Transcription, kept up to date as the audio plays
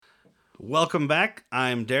Welcome back.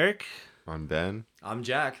 I'm Derrick. I'm Ben. I'm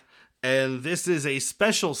Jack. And this is a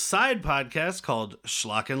special side podcast called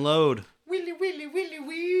SCHLOCK LOAD. Willy, willy, willy,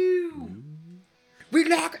 woo. We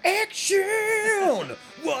like action.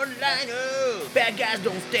 One-liner. Bad guys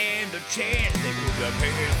don't stand a chance. They move their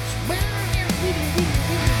pants.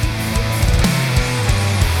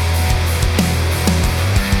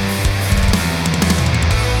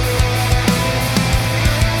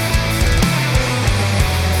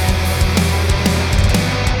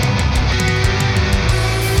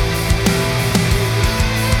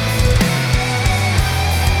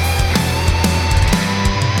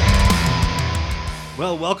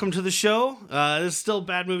 Well, welcome to the show. This is still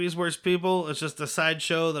Bad Movies, Worst People. It's just a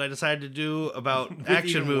sideshow that I decided to do about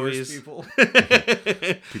action movies. People.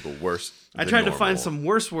 People worse. I tried to find some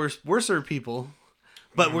worser people,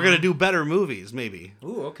 but we're going to do better movies, maybe.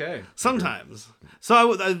 Ooh, okay. Sometimes. So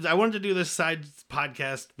I wanted to do this side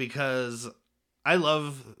podcast because I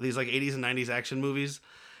love these like 80s and 90s action movies.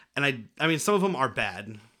 And I mean, some of them are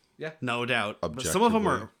bad. Yeah. No doubt. But some of them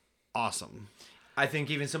are awesome. I think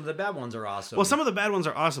even some of the bad ones are awesome. Well, some of the bad ones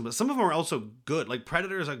are awesome, but some of them are also good. Like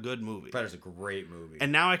Predator is a good movie. Predator's a great movie.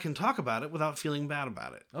 And now I can talk about it without feeling bad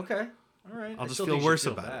about it. Okay. All right. I'll just feel worse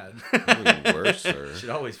about it. Really worse, or... You should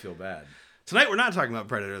always feel bad. Tonight we're not talking about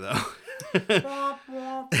Predator, though.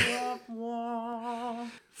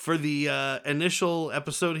 For the initial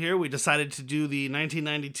episode here, we decided to do the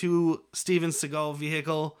 1992 Steven Seagal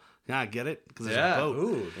vehicle. Yeah, get it? Because there's a boat.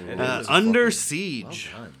 Ooh, Under Siege.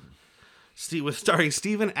 Well done. With starring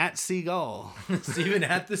Steven at Seagal. Steven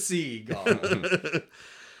at the Seagal.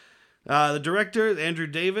 The director, Andrew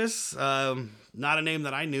Davis. Not a name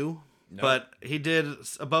that I knew. No. But he did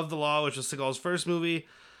Above the Law, which was Seagal's first movie.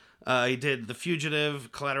 He did The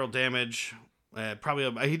Fugitive, Collateral Damage. He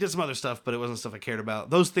did some other stuff, but it wasn't stuff I cared about.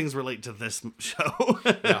 Those things relate to this show.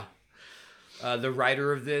 Yeah. The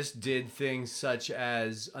writer of this did things such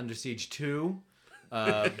as Under Siege 2,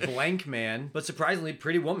 Blank Man, but surprisingly,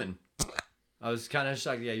 Pretty Woman. I was kind of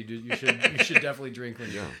shocked. Yeah, you should definitely drink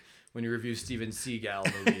when you review Steven Seagal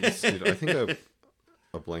movies. Dude, I think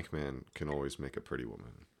a blank man can always make a pretty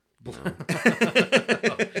woman. You know?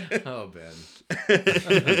 Oh, Ben.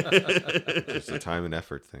 It's a time and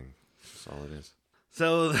effort thing. That's all it is.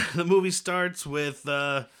 So the movie starts with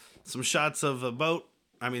some shots of a boat.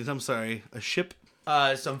 A ship.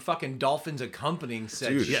 Some fucking dolphins accompanying said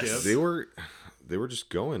Dude, ship. yes. They were just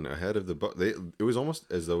going ahead of the boat. It was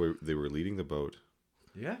almost as though they were leading the boat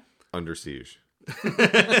Yeah. under siege.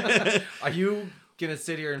 Are you gonna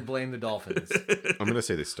sit here and blame the dolphins? I'm going to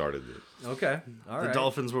say they started it. Okay. All right. The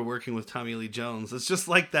dolphins were working with Tommy Lee Jones. It's just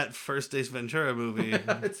like that first Ace Ventura movie.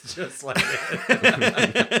 It's just like it.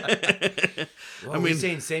 Well, I mean,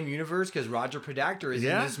 saying same universe because Roger Predactor is in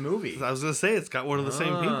this movie. I was going to say, it's got one of the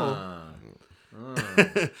same people.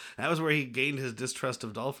 That was where he gained his distrust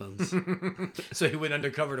of dolphins. So he went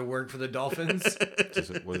undercover to work for the dolphins.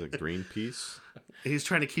 Was it Greenpeace? He's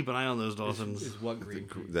trying to keep an eye on those dolphins. Is what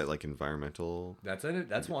Greenpeace? That like environmental... That's it.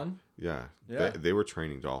 That's one. Yeah. Yeah. They were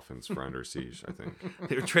training dolphins for Under Siege, I think.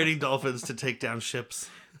 They were training dolphins to take down ships.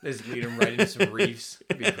 They just lead them right into some reefs.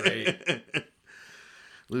 It'd be great.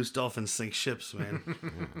 Loose dolphins sink ships, man. Yeah.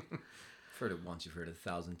 I've heard it once, you've heard it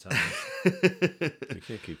 1,000 times. You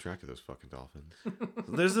can't keep track of those fucking dolphins.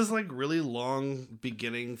 There's this like really long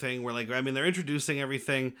beginning thing where they're introducing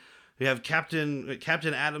everything. We have Captain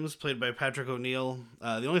Adams, played by Patrick O'Neill.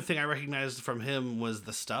 The only thing I recognized from him was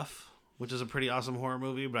The Stuff, which is a pretty awesome horror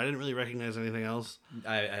movie, but I didn't really recognize anything else.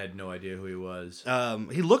 I had no idea who he was.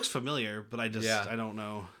 He looks familiar, but I don't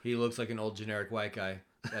know. He looks like an old generic white guy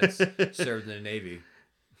that's served in the Navy.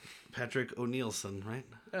 Patrick O'Neilson, right?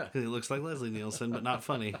 Yeah. He looks like Leslie Nielsen, but not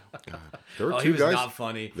funny. God. There were Oh, two he was guys. not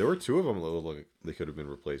funny. There were two of them that looked like they could have been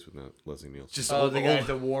replaced with Leslie Nielsen. Just Oh, old, the guy old- at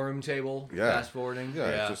the war room table, Yeah. fast forwarding. Yeah,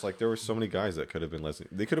 it's just like there were so many guys that could have been Leslie.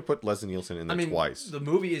 They could have put Leslie Nielsen in there twice. The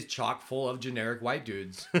movie is chock full of generic white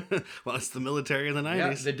dudes. Well, it's the military in the 90s.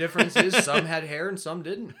 Yeah, the difference is some had hair and some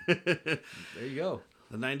didn't. There you go.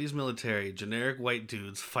 The 90s military, generic white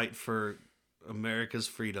dudes fight for America's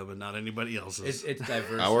freedom and not anybody else's. It's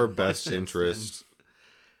diverse. Our in best much sense, interest,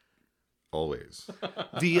 always.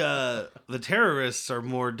 The terrorists are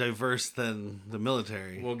more diverse than the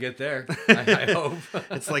military. then. We'll get there. I hope.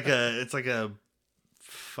 It's like a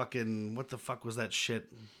fucking, what the fuck was that shit?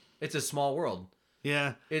 It's a small world.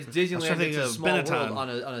 Yeah. It's I was trying Disneyland. to It's think a of small Benetton.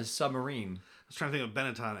 world on a submarine. I was trying to think of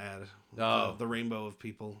Benetton ad. Oh. The rainbow of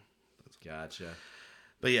people. Gotcha.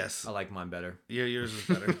 But yes, I like mine better. yours is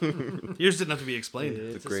better. Yours didn't have to be explained.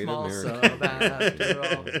 It's great a small American. sub after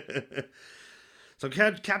all. So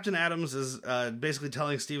Captain Adams is basically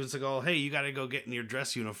telling Steven Seagal, hey, you got to go get in your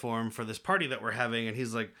dress uniform for this party that we're having. And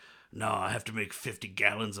he's like, no, I have to make 50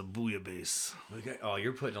 gallons of bouillabaisse. Okay. Oh,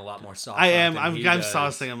 you're putting a lot more sauce. I am. on it than I'm he does.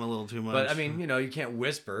 saucing him a little too much. But I mean, you can't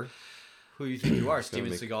whisper. Who you think you are,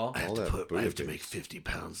 Steven make Seagal? I have to make 50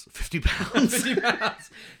 pounds. 50 pounds. 50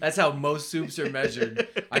 pounds. That's how most soups are measured.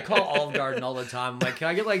 I call Olive Garden all the time. I'm like, can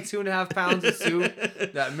I get like 2.5 pounds of soup?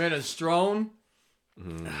 That minestrone.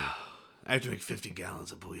 I have to make 50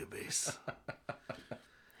 gallons of bouillabaisse.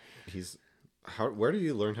 Where did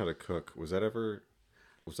you learn how to cook? Was that ever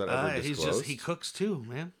disclosed? He cooks too,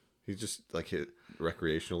 man. He's just like hit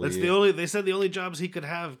recreationally. That's they said the only jobs he could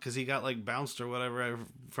have because he got like bounced or whatever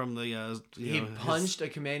from the He punched a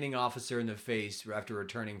commanding officer in the face after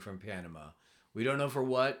returning from Panama. We don't know for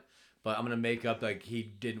what, but I'm gonna make up like he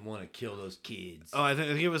didn't want to kill those kids. Oh, I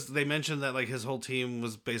think it was. They mentioned that like his whole team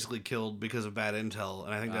was basically killed because of bad intel,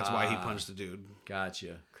 and I think that's why he punched the dude.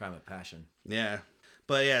 Gotcha. Crime of passion. Yeah,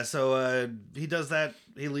 but yeah, so he does that.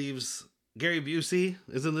 He leaves. Gary Busey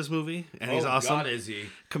is in this movie, and he's awesome. God, is he?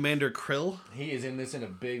 Commander Krill. He is in this in a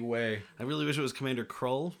big way. I really wish it was Commander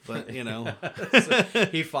Kroll, but you know,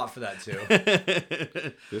 he fought for that too.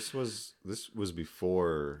 This was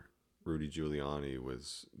before Rudy Giuliani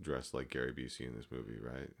was dressed like Gary Busey in this movie,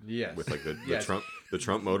 right? Yes. With like the Yes.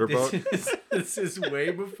 Trump motorboat. This is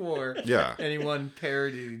way before Yeah. anyone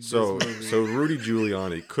parodied So this movie. so Rudy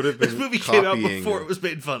Giuliani could have been this movie came out copying before it was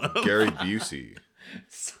made fun of. Gary Busey.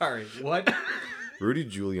 Sorry, what? Rudy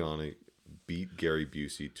Giuliani beat Gary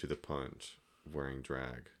Busey to the punch wearing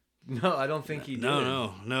drag. No, I don't think he did.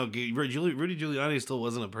 No. Rudy Giuliani still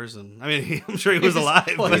wasn't a person. I mean, I'm sure he was alive.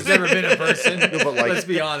 Well, but he's never been a person. but like- Let's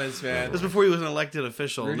be honest, man. This was before he was an elected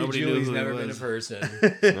official. Rudy Nobody knew Giuliani's who never he been a was.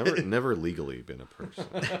 person. Never legally been a person.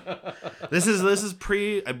 This is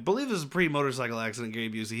pre. I believe this is pre motorcycle accident.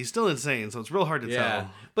 Gary Busey. He's still insane, so it's real hard to Yeah,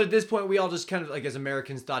 tell. but at this point, we all just kind of like as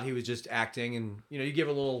Americans thought he was just acting, and you give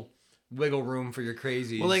a little wiggle room for your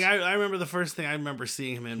crazies. Well, like I remember the first thing I remember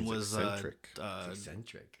seeing him in was eccentric.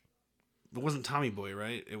 Eccentric. it wasn't Tommy Boy,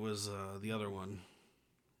 right? It was the other one.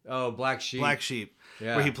 Oh, Black Sheep. Black Sheep,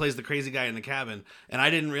 Yeah. where he plays the crazy guy in the cabin, and I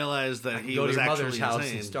didn't realize that he Go to was your actually mother's house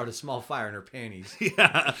insane. and start a small fire in her panties.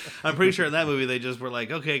 Yeah, I'm pretty sure in that movie they just were like,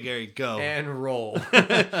 "Okay, Gary, go, And roll.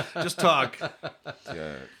 just talk."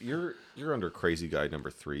 Yeah, you're under crazy guy number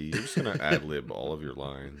 3. You're just gonna ad lib all of your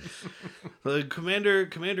lines. The Commander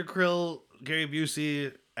Krill, Gary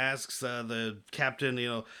Busey asks the captain, he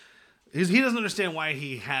doesn't understand why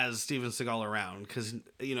he has Steven Seagal around because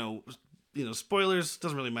spoilers,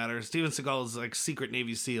 doesn't really matter. Steven Seagal is like secret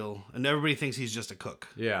Navy SEAL, and everybody thinks he's just a cook.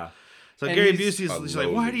 Yeah. So And Gary he's Busey's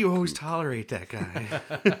like, why do you always tolerate that guy?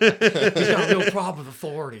 He's got a real problem with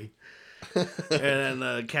authority. And then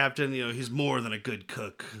the captain, he's more than a good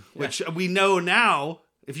cook, which we know now.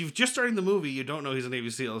 If you've just started the movie, you don't know he's a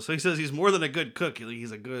Navy SEAL. So he says he's more than a good cook.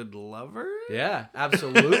 He's a good lover. Yeah,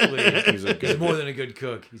 absolutely. He's He's more than a good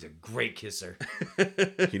cook. He's a great kisser.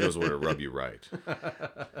 He knows where to rub you right.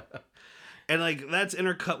 And like that's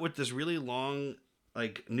intercut with this really long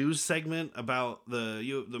like news segment about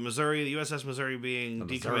the Missouri, the USS Missouri being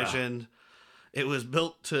decommissioned. It was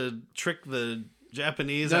built to trick the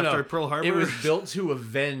Japanese after Pearl Harbor. It was built to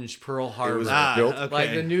avenge Pearl Harbor. It was built okay. Like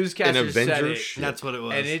the newscaster An said Avenger it, ship. That's what it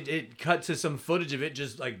was. and it cut to some footage of it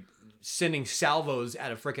just like sending salvos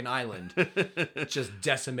at a freaking island, just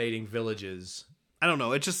decimating villages. I don't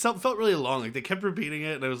know. It just felt really long. Like they kept repeating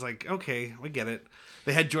it, and I was like, okay, we get it.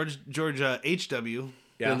 They had George H.W.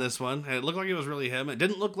 in this one, and it looked like it was really him. It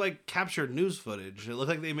didn't look like captured news footage. It looked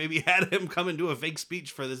like they maybe had him come and do a fake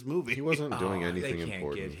speech for this movie. He wasn't doing anything They can't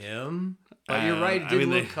important. get him. But you're right, it did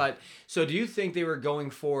look cut. So do you think they were going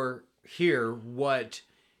for here what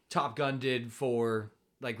Top Gun did for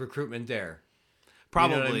like recruitment there?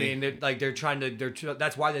 Probably. You know what I mean? They're trying to.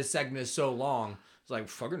 That's why this segment is so long. It's like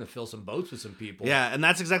we're gonna fill some boats with some people. Yeah, and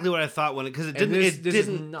that's exactly what I thought because it And didn't. this It is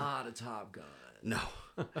didn't. not a Top Gun. No.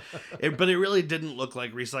 But it really didn't look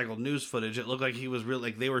like recycled news footage. It looked like he was really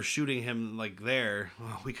like they were shooting him like there.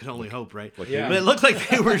 Well, we could only hope, right? Yeah. But it looked like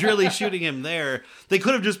they were really shooting him there. They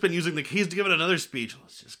could have just been using he's giving another speech.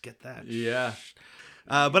 Let's just get that. Yeah.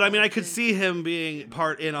 But I mean, I could see him being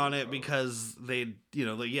part in on it because they're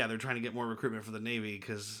trying to get more recruitment for the Navy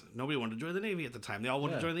because nobody wanted to join the Navy at the time. They all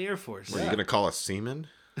wanted to join the Air Force. Are you gonna call us seamen?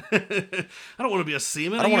 I don't want to be a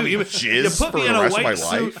seaman. I don't want to be jizz for the rest of my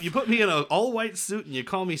suit. life. You put me in an all-white suit and you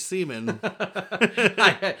call me seaman.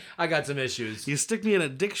 I got some issues. You stick me in a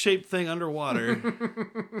dick-shaped thing underwater.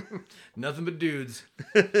 Nothing but dudes.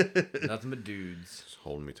 Nothing but dudes. It's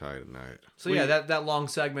holding me tight at night. So yeah, that long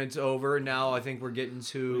segment's over. Now I think we're getting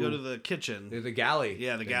to... We go to the kitchen. The galley.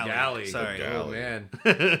 Yeah, the galley. Sorry. The galley. Oh, man.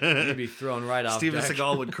 You'd be thrown right off Steven deck.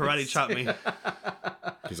 Seagal would karate chop me.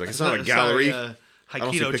 He's like, it's not a gallery. Sorry, I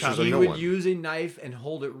don't see Aikido pictures chop of me. He no would one. use a knife and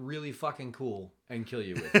hold it really fucking cool and kill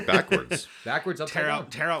you with it. Backwards. Backwards, upside down.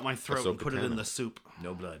 Tear out my throat and Ahsoka put it in Tano. the soup.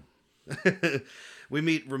 No blood. We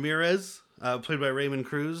meet Ramirez, played by Raymond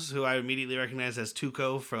Cruz, who I immediately recognized as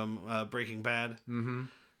Tuco from Breaking Bad. Mm-hmm.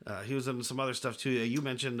 He was in some other stuff too. You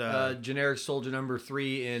mentioned Generic soldier number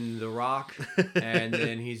 3 in The Rock, and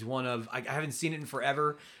then he's one of I haven't seen it in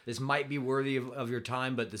forever. This might be worthy of your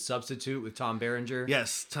time, but The Substitute with Tom Berenger.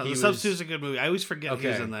 yes, The was- Substitute's a good movie. I always forget he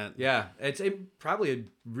was in that. Yeah, it's probably a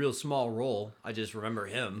real small role. I just remember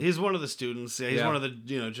him. He's one of the students. Yeah, he's Yeah. one of the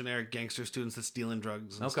generic gangster students that's stealing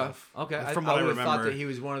drugs and Okay, stuff. okay. From I what I would have thought remember, that he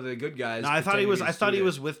was one of the good guys. no, I thought he pretending was. to be a I thought he student.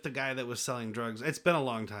 was with the guy that was selling drugs. It's been a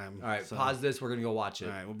long time. All right, so- pause this. We're gonna go watch it.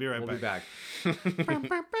 All right, we'll be right We'll back. be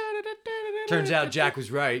back. Turns out Jack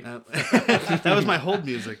was right. That was my hold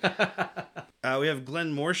music. We have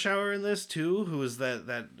Glenn Morshower in this too, who is that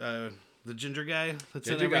the ginger guy that's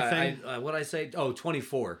in everything. What'd I say? Oh,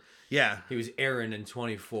 24. Yeah, He was Aaron in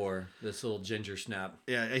 24. This little ginger snap.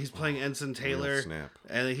 yeah, he's playing Ensign Taylor, Real snap.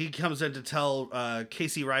 and he comes in to tell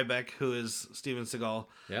Casey Ryback, who is Steven Seagal.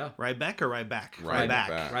 Yeah. Ryback or Ryback?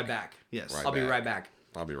 Ryback. Right back. Yes, Right. I'll be back. right back.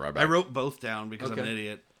 I'll be right back. I wrote both down because I'm Okay. an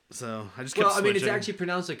idiot. So I just kept Well, I mean, it's switching. actually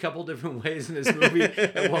pronounced a couple different ways in this movie.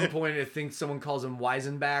 At one point, I think someone calls him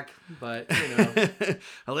Weisenback, but, you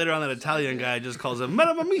know. Later on, that Italian guy just calls him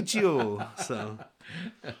Madame So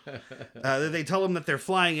they tell him that they're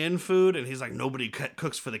flying in food, and he's like, "Nobody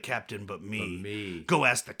cooks for the captain but me. me. Go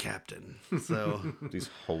ask the captain." So These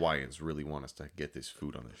Hawaiians really want us to get this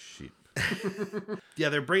food on the ship. yeah,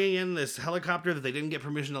 they're bringing in this helicopter that they didn't get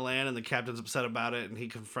permission to land, and the captain's upset about it, and he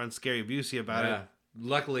confronts Gary Busey about Yeah.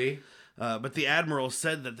 Luckily, But the admiral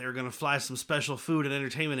said that they're going to fly some special food and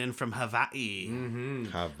entertainment in from Hawaii.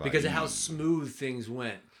 because of how smooth things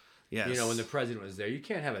went. Yes. You know, when the president was there, you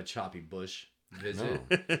can't have a choppy Bush visit.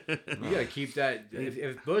 You got to keep that.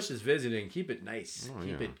 If Bush is visiting, keep it nice.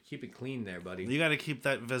 Keep it clean there, buddy. You got to keep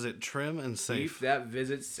that visit trim and safe. Keep that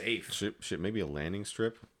visit safe. Shit, maybe a landing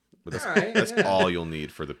strip. But that's, All right, that's yeah. all you'll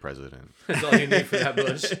need for the president. That's all you need for that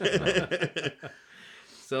Bush.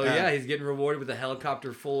 So yeah, he's getting rewarded with a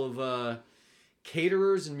helicopter full of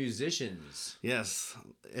caterers and musicians. Yes.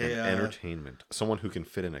 And entertainment. Someone who can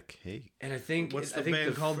fit in a cake. And I think What's I the think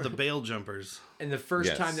band called? The Bail Jumpers. And the first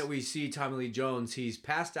Yes. time that we see Tommy Lee Jones, he's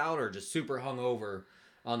passed out or just super hungover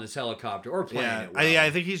on this helicopter or playing Yeah, it well. I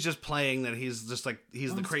think he's just playing that. He's just like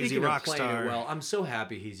he's the crazy Speaking of rock playing star. it well, I'm so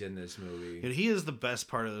happy he's in this movie. And he is the best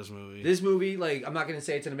part of this movie. This movie, like, I'm not going to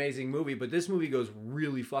say it's an amazing movie, but this movie goes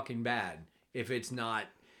really fucking bad if it's not.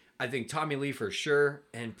 I think Tommy Lee for sure,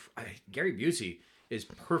 and Gary Busey is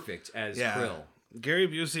perfect as Krill. Gary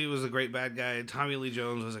Busey was a great bad guy. Tommy Lee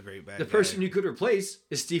Jones was a great bad guy. The person you could replace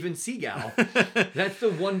is Steven Seagal. That's the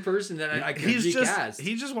one person that I could recast.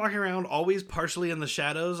 He's just walking around always partially in the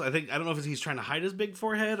shadows. I don't know if he's trying to hide his big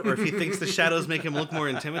forehead or if he thinks the shadows make him look more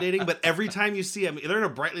intimidating. But every time you see him, they're in a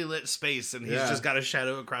brightly lit space and he's just got a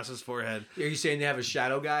shadow across his forehead. Are you saying they have a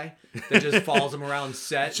shadow guy that just follows him around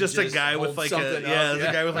set? It's just a guy with like something a up? the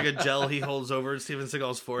guy with like a gel he holds over Steven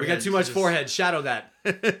Seagal's forehead. We got too much forehead. Shadow that.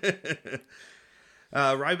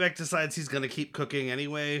 Ryback decides he's going to keep cooking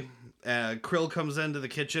anyway. Krill comes into the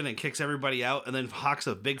kitchen and kicks everybody out, and then hawks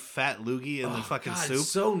a big fat loogie in the fucking soup. It's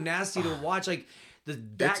so nasty to watch. Like the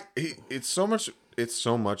back. It's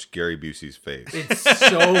so much Gary Busey's face. It's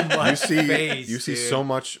so much face. You see dude. so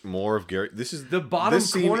much more of Gary. This is The bottom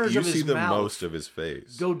this scene, corners you of his see the mouth most of his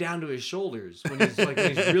face. Go down to his shoulders when he's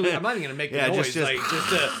really. I'm not even gonna make the noise.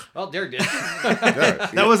 Derrick did.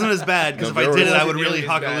 That wasn't as bad because if I did it, I would really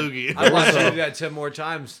hawk a loogie. I'd watch you do that 10 more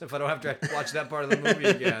times if I don't have to watch that part of the movie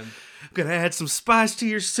again. Could have had some spice to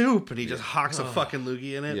your soup, and he just hawks a fucking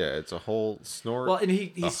loogie in it. Yeah, it's a whole snort. Well, and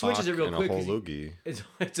he a switches it hawk, real and quick. a whole 'cause he- loogie.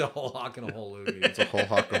 It's a whole hawk and a whole loogie. It's a whole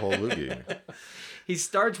hawk, a whole loogie. He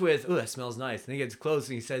starts with, "Oh, that smells nice," and he gets close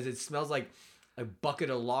and he says, "It smells like a bucket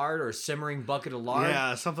of lard or a simmering bucket of lard.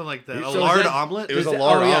 Yeah, something like that. A So is lard that- omelet? It was a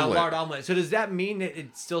lard omelet. lard omelet. So does that mean that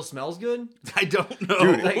it still smells good? I don't know.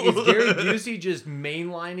 Dude, Like, is Gary Busey just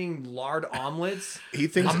mainlining lard omelets? He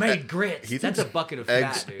thinks I made grits. he That's thinks a bucket of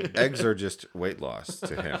eggs. fat, dude. Eggs are just weight loss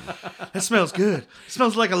to him. That smells good. It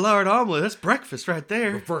smells like a lard omelet. That's breakfast right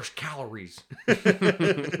there. Reverse calories.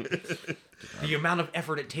 The amount of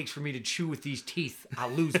effort it takes for me to chew with these teeth, I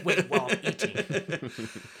lose weight while I'm eating.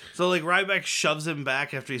 So, like, Ryback shoves him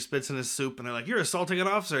back after he spits in his soup, and they're like, "You're assaulting an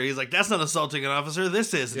officer." He's like, "That's not assaulting an officer.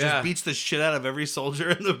 This is." And Yeah. just beats the shit out of every soldier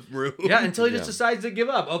in the room. Yeah, until he just Yeah. decides to give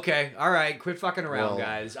up. Okay, all right, quit fucking around, Well,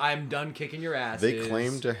 guys. I'm done kicking your ass. They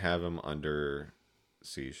claim to have him under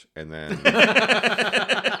siege, and then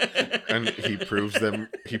and he proves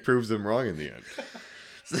them wrong in the end.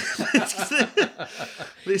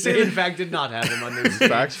 They say They, in that- fact, did not have him under In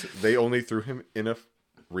fact, they only threw him in a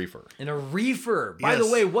reefer. in a reefer. By the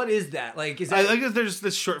Yes. way, what is that? Like, is I that? guess there's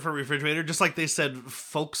this short for refrigerator, just like they said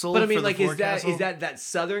forecastle. But I mean, for the like, is forecastle. that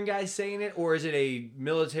Southern guy saying it, or is it a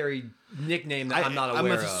military nickname that I'm not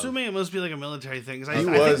aware I'm of? assuming it must be like a military thing. 'Cause I He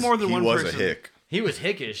think was more than he one was person. a hick. He was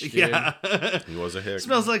hickish, dude. Yeah. He was a hick.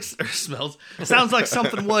 Smells like or smells. Sounds like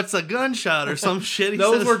something. What's a gunshot or some shit? He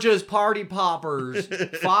Those says. were just party poppers,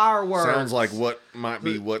 fireworks. Sounds like what might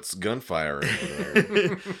be what's gunfire. over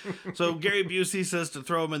there. So Gary Busey says to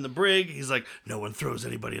throw him in the brig. He's like, "No one throws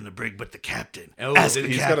anybody in the brig but the captain." Oh, Ask the- the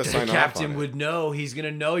he's captain. gotta sign the off captain on it. would know. He's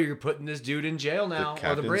gonna know you're putting this dude in jail now, The or the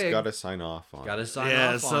captain's brig. got to sign off on. Gotta it. sign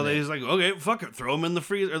Yeah. off So on it. he's like, "Okay, fuck it, throw him in the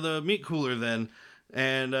freezer or the meat cooler then."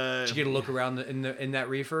 And Did you get a look around in that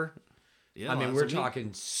reefer? yeah, I mean, lots we're of meat.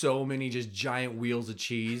 talking so many just giant wheels of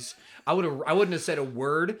cheese. I wouldn't have said a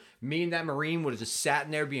word. Me and that Marine would have just sat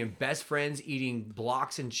in there being best friends, eating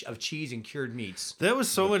blocks of cheese and cured meats. That was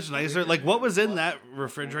so much nicer. Like what was in that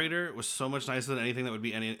refrigerator was so much nicer than anything that would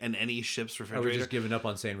be in any ship's Are we refrigerator. just giving up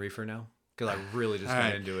on saying reefer now? Because I really just All got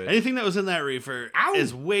right. into it. Anything that was in that reefer Ow!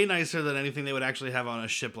 is way nicer than anything they would actually have on a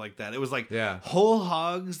ship like that. It was like Yeah. whole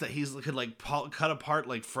hogs that he could like cut apart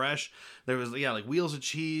like fresh. There was like wheels of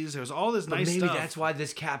cheese. There was all this But nice maybe stuff. that's why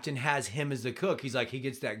this captain has him as the cook. He's like, he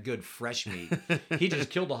gets that good fresh meat. He just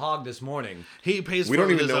killed a hog this morning. He pays We for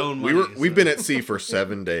don't it with even his know. own We've money. been at sea for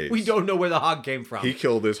 7 days. We don't know where the hog came from. He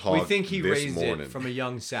killed this hog. we think he this raised morning. it from a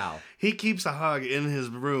young sow. He keeps a hog in his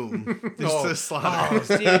room just to slaughter. Oh,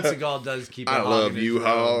 Steven Seagal does keep a I hog love in his you, room.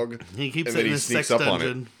 hog. He keeps And it then in he his sneaks sex up on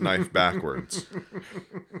dungeon. it, knife backwards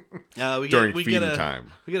We during we feeding a,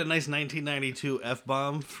 time. We get a nice 1992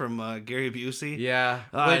 F-bomb from Gary Busey. Yeah.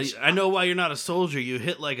 Which, I know why you're not a soldier. You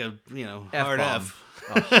hit like a hard F-bomb.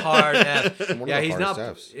 F. a hard F. One of Yeah, the he's not.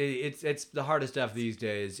 hardest Fs. It's the hardest F these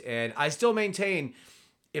days, and I still maintain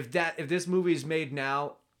if this movie is made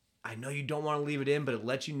now, I know you don't want to leave it in, but it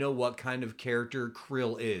lets you know what kind of character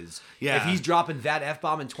Krill is. Yeah. If he's dropping that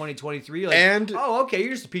F-bomb in 2023, like, And- oh, okay,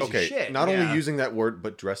 you're just a piece of Okay, shit. not Yeah. only using that word,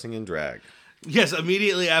 but dressing in drag. Yes,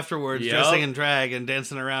 immediately afterwards, Yep. dressing in drag and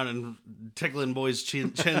dancing around and tickling boys'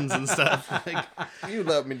 chins and stuff. Like, You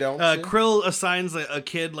love me, don't you? Krill assigns a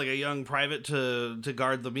kid, like a young private, to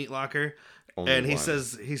guard the meat locker, Only and he one.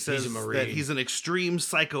 says a Marine. that he's an extreme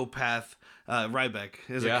psychopath. Ryback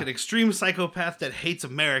is Yeah. an extreme psychopath that hates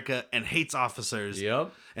America and hates officers.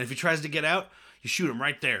 Yep. And if he tries to get out, you shoot him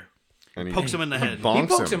right there. And he Pokes him in the head. He bonks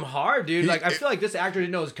pokes him hard, dude. Like I it- feel like this actor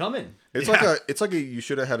didn't know it was coming. It's Yeah. like a you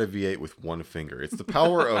should have had a V8 with one finger. It's the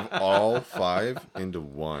power of all 5 into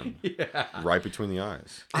one. Yeah. Right between the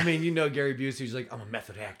eyes. I mean, you know, Gary Busey's like, I'm a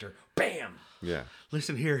method actor. Bam. Yeah.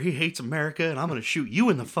 Listen here, he hates America, and I'm going to shoot you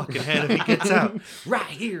in the fucking head if he gets out. Right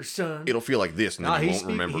here, son. It'll feel like this and then Nah, you he's won't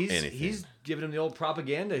remember he's, anything. He's giving him the old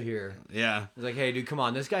propaganda here. Yeah. He's like, hey, dude, come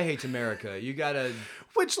on. This guy hates America. You gotta.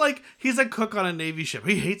 Which, like, he's a cook on a Navy ship.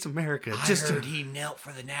 He hates America. I Just heard to, he knelt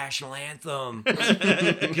for the national anthem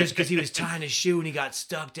just because he was tying his shoe and he got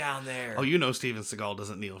stuck down there. Oh, you know Steven Seagal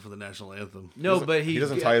doesn't kneel for the national anthem. no, but he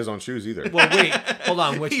doesn't tie his own shoes either. Well, wait, hold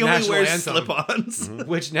on. Which He only national wears anthem? slip-ons.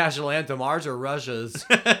 Which national anthem? Ours or Russia's?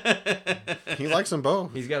 He likes them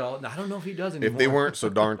both. He's got all. I don't know if he does anymore. If they weren't so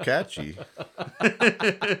darn catchy.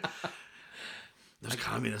 Those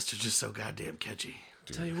communists are just so goddamn catchy.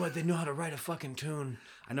 Tell you what, they know how to write a fucking tune.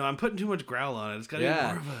 I know, I'm putting too much growl on it. It's got to be Yeah.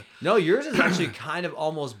 more of a... No, yours is actually kind of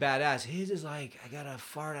almost badass. His is like, I got a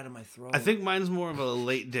fart out of my throat. I think mine's more of a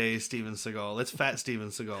late day Steven Seagal. It's fat Steven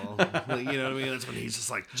Seagal. Like, you know what I mean? That's when he's just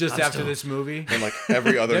like... just I'm after still- this movie. And like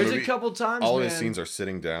every other There's movie, a couple times, all man. his scenes are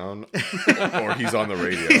sitting down or he's on the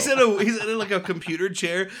radio. He's in like a computer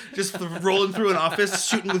chair, just rolling through an office,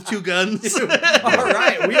 shooting with 2 guns. All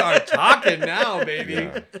right, we are talking now, baby.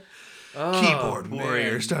 Yeah. Oh, Keyboard man.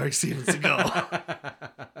 Warrior starring Steven Seagal.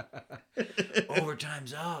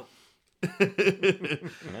 Overtime's up.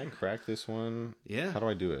 Can I crack this one? Yeah. How do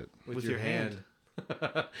I do it? With your hand.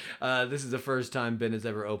 This is the first time Ben has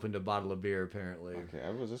ever opened a bottle of beer, apparently. Okay, I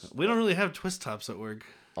was just. We don't really have twist tops at work.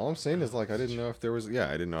 All I'm saying is, like, I didn't know if there was. Yeah,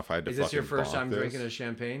 I didn't know if I had to. Is this your fucking first bop time this. drinking a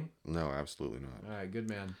champagne? No, absolutely not. All right, good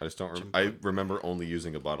man. I just don't. I remember only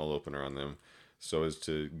using a bottle opener on them, so as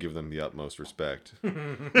to give them the utmost respect. But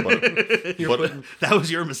That was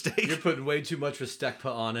your mistake. You're putting way too much respect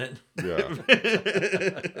on it. yeah,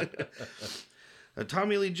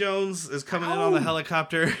 Tommy Lee Jones is coming in on the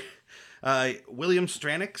helicopter. William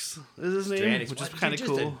Stranix is his name, which is kind of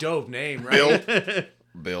cool. Just a dope name, right?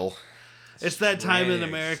 Bill. It's that time in Stranix.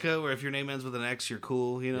 America where if your name ends with an X, you're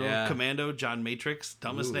cool. You know, Yeah. Commando, John Matrix,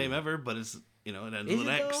 dumbest Ooh. name ever, but it's it ends Is with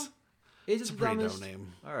an it, X. though? Is It's it a the pretty dumbest? dumb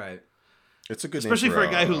name, All right. It's a good especially name for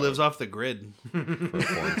a guy who lives off the grid. for a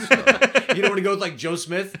porn star. You don't want to go with like Joe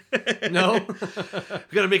Smith? No?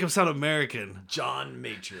 We gotta make him sound American. John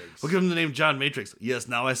Matrix. We'll give him the name John Matrix. Yes,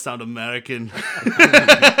 now I sound American.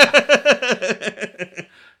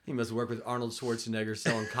 He must work with Arnold Schwarzenegger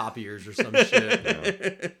selling copiers or some shit.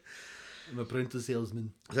 Yeah. I'm a printer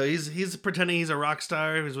salesman. So he's pretending he's a rock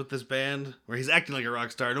star. He's with this band, where he's acting like a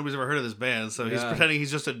rock star. Nobody's ever heard of this band, so he's Yeah. pretending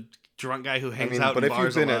he's just a drunk guy who I hangs mean, out but in if you've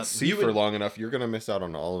bars a been lot. at sea for long enough, you're gonna miss out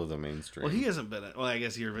on all of the mainstream. Well, he hasn't been at. Well, I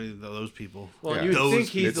guess you're really those people. Well, Yeah. you would Those- think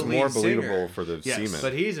he's it's the lead more singer, believable for the Yes, seaman.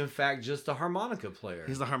 but he's in fact just the harmonica player.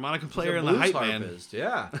 He's the harmonica He's player a and the blues hype man. harpist.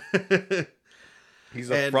 Yeah. He's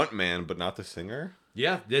a and- front man, but not the singer.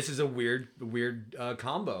 Yeah, this is a weird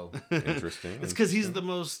combo. Interesting. It's because he's the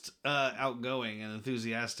most outgoing and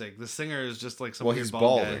enthusiastic. The singer is just like some Well, weird he's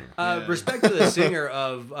bald balding. guy. Yeah. Respect to the singer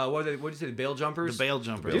of what did you say, the Bail Jumpers? The Bail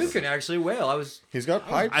Jumpers. Dude can actually wail. He's got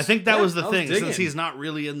pipes. I think that Yeah, was the I was thing. digging. Since he's not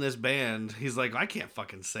really in this band, he's like, I can't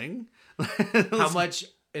fucking sing. How much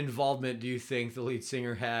involvement do you think the lead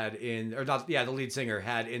singer had in, or not? Yeah, the lead singer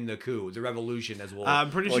had in the coup, the revolution, as well. I'm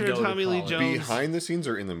pretty sure Tommy Lee Jones. Behind the snes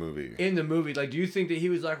or in the movie? In the movie, like, do you think that he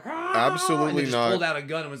was like, Absolutely and then just not. pulled out a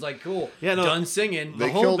gun and was like, cool, Yeah, no, done singing. The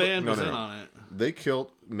They whole killed- band no, was no, in no. on it. They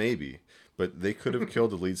killed, maybe, but they could have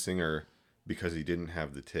killed the lead singer because he didn't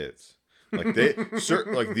have the tits. Like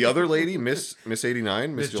like the other lady, Miss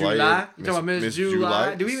 89, Miss July. You talking about Miss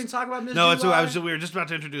July? Do we even talk about Miss No, July? we were just about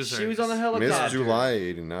to introduce her. She was on the helicopter. Miss July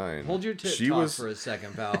 89. Hold your tit She talk was for a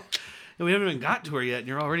second, pal. And we haven't even got to her yet, and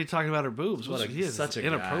you're already talking about her boobs. Such a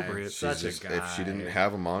inappropriate. guy. Such a just, guy. if she didn't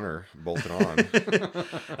have them on her, bolted on.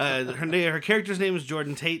 Her character's name is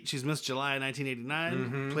Jordan Tate. She's Miss July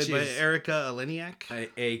 1989, played by She's- Erica Eleniak.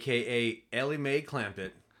 AKA Ellie Mae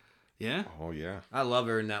Clampett. Yeah. Oh yeah, I love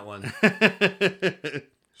her in that one.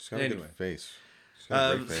 she's got a Anyway. good face. She's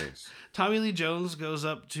got a great Um, face. Tommy Lee Jones goes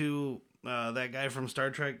up to that guy from Star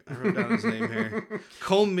Trek. I wrote down his name here.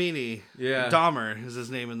 Cole Meany. Yeah. Dahmer is his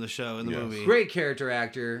name in the show, in the Yes. movie. Great character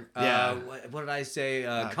actor. Yeah. What did I say?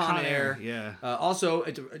 Con Air. Yeah. Also,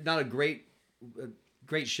 it's not a great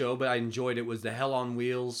show, but I enjoyed it. Was the Hell on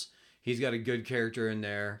Wheels. He's got a good character in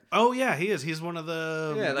there. Oh, yeah, he is. He's one of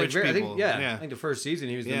the rich I people. think I think the first season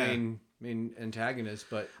he was the Yeah. main antagonist,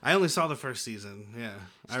 but I only saw the first season. Yeah.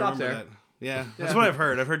 I Stop remember there. that. Yeah. That's Yeah. what I've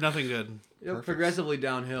heard. I've heard nothing good. progressively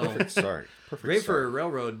downhill. Perfect start. Perfect Great for a start.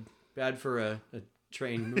 railroad, bad for a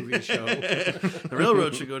train movie show. The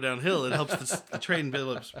railroad should go downhill. It helps the train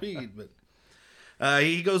build up speed. But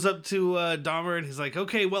he goes up to Dahmer and he's like,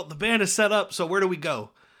 okay, well, the band is set up, so where do we go?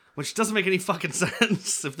 Which doesn't make any fucking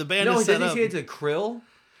sense. If the band No, is set did he up... say it's a krill?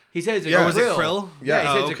 He says it's a Yeah. krill. Oh, is it krill? Yeah, he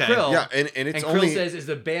Oh, says it's okay. a krill. Yeah, and it's And only Krill says, is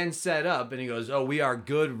the band set up? And he goes, oh, we are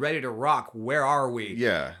good, ready to rock. Where are we?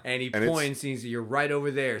 yeah. And he it's- points and he says, you're right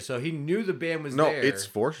over there. So he knew the band was No, there. it's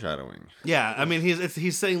foreshadowing. Yeah, I mean,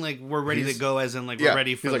 he's saying, like, we're ready to go, as in, like, Yeah, we're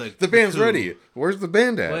ready for he's like, the band's coup. ready. Where's the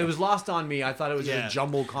band at? Well, it was lost on me. I thought it was Yeah. just a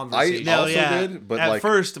jumbled conversation. No, also yeah. did, but, at like-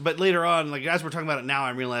 first, but later on, like, as we're talking about it now,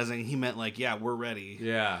 I'm realizing he meant, like, yeah, we're ready.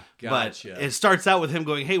 Yeah, But gotcha. it starts out with him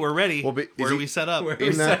going, hey, we're ready. Well, but where is do he- we set up? Where-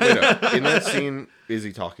 in that scene, is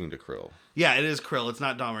he talking to Krill? Yeah, it is Krill. It's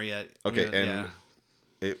not Dahmer yet. Okay, Yeah.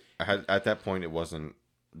 and at that point, it wasn't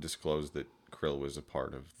disclosed that Krill was a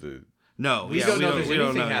part of the. No, We yeah, don't know if there's we don't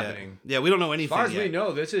anything know yet. happening. Yeah, we don't know As anything far as yet. we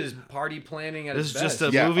know, this is party planning at This its is best.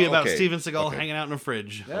 just a Yeah, movie about okay, Steven Seagal okay. hanging out in a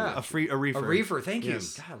fridge. Yeah. A reefer. A reefer, thank you.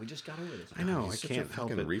 Yes. God, we just got over this. I know, He's I such a can't help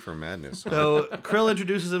fucking it. reefer madness. So Krill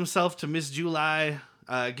introduces himself to Miss July,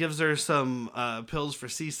 gives her some pills for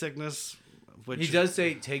seasickness. Which He does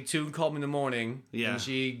say, take two and call me in the morning. Yeah. And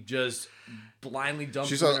she just blindly dumps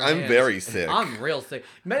She's it in like, her I'm hands. very sick. I'm real sick.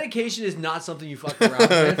 Medication is not something you fuck around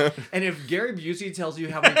with. And if Gary Busey tells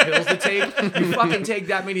you how many pills to take, you fucking take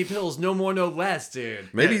that many pills. No more, no less, dude.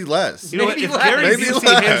 Maybe less. You know what? Maybe If less. Gary Maybe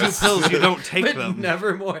Busey hands less. you pills, you don't take But them.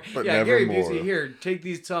 never more. But yeah, never Gary more. Busey, here, take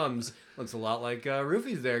these Tums. Looks a lot like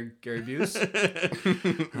Roofies there, Gary Busey.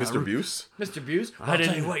 Mr. Buse? Mr. Busey. I'll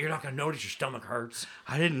tell you what, you're not going to notice your stomach hurts.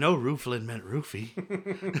 I didn't know Rooflin meant roofie.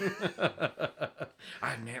 I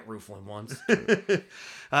had an Aunt Rooflin once.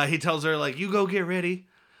 He tells her, like, you go get ready.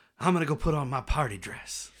 I'm going to go put on my party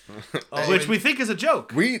dress. Oh, Which we think is a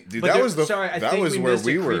joke. That was where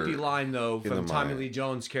we were. Creepy line though from Tommy Lee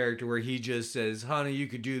Jones' character where he just says, "Honey, you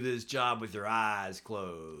could do this job with your eyes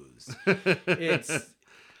closed." it's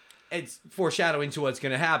foreshadowing to what's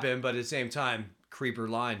going to happen, but at the same time, creeper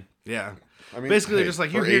line. Yeah. I mean, basically, they're just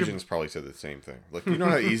like, your agents probably said the same thing. Like, you know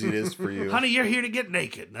how easy it is for you? Honey, you're here to get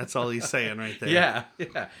naked. That's all he's saying right there.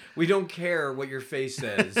 Yeah. We don't care what your face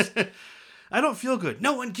says. I don't feel good.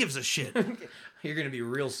 No one gives a shit. You're going to be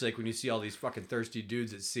real sick when you see all these fucking thirsty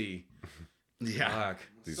dudes at sea. Yeah. Fuck.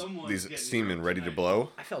 These seamen ready to blow.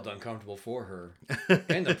 I felt uncomfortable for her.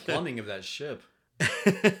 And the plumbing of that ship. Yeah,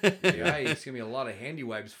 it's going to be a lot of handy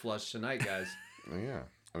wipes flushed tonight, guys. Yeah.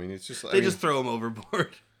 I mean, it's just... They just throw them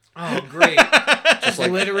overboard. Oh, great. Just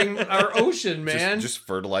like littering our ocean, man. Just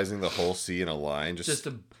fertilizing the whole sea in a line. Just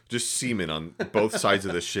semen on both sides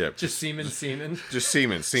of the ship. Just semen. Just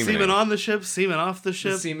semen. Semen on the ship, semen off the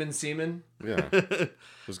ship. Semen. Yeah.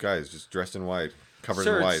 Those guys just dressed in white, covered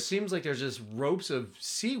Sir, in white. It seems like there's just ropes of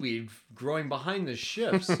seaweed growing behind the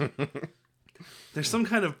ships. There's some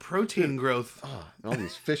kind of protein growth. Oh, and all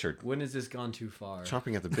these fish are When has this gone too far?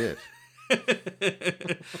 chomping at the bit.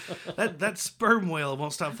 that sperm whale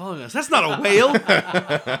won't stop following us. That's not a whale.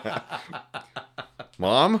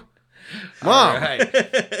 Mom? All right.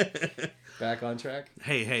 Back on track?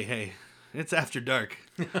 Hey. It's after dark.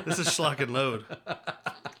 This is Schlock Load.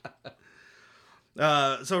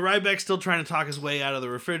 So Ryback's still trying to talk his way out of the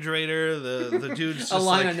refrigerator. The dude's just a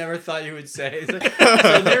line I never thought you would say. It's like,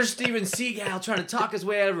 so there's Steven Seagal trying to talk his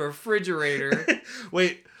way out of a refrigerator.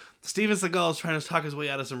 Wait, Steven Seagal is trying to talk his way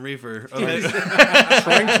out of some reefer. Okay.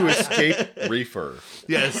 Trying to escape reefer.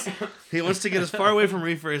 Yes. He wants to get as far away from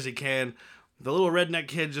reefer as he can. The little redneck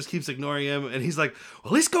kid just keeps ignoring him, and he's like,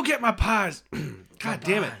 well, at least go get my pies. God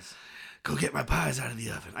damn it. Go get my pies out of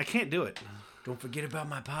the oven. I can't do it. Don't forget about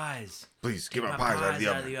my pies. Please get my pies out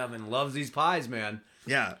of the oven. Loves these pies, man.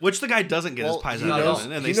 Yeah, which the guy doesn't get his pies out of the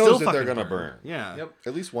oven, and he they knows still that fucking they're gonna burn. Yeah. Yep.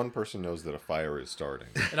 At least one person knows that a fire is starting.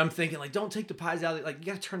 And I'm thinking, like, don't take the pies out. Like, you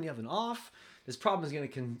gotta turn the oven off. This problem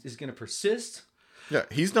is gonna persist. Yeah,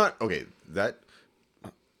 he's not okay.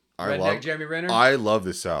 Redneck Jeremy Renner. I love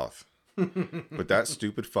the South, but that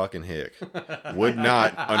stupid fucking hick would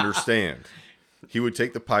not understand. He would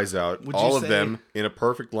take the pies out, all of them in a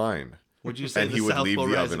perfect line. Would you say and the he would South leave will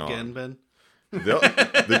the rise oven again, on? Ben?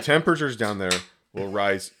 The temperatures down there will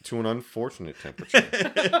rise to an unfortunate temperature.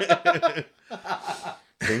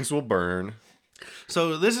 Things will burn.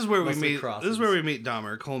 So this is where we Mostly meet. crosses. This is where we meet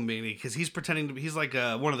Dahmer, Cole Meany, because he's pretending to be. He's like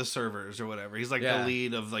one of the servers or whatever. He's like the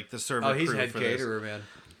lead of like the server. Oh, he's crew head for caterer, man.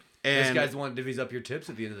 And This guy's the one that divvies up your tips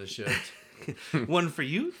at the end of the shift. 1 for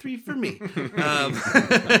you, 3 for me.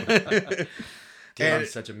 Damn,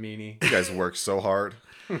 he's such a meanie. You guys work so hard.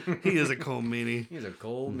 He is a Cole Meany. He's a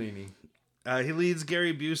cold meanie. He leads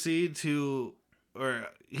Gary Busey to, or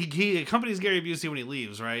he accompanies Gary Busey when he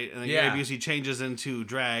leaves, right? And then Yeah. Gary Busey changes into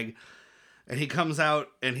drag, and he comes out,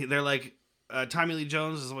 and they're like, Tommy Lee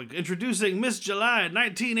Jones is like, introducing Miss July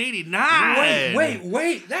 1989.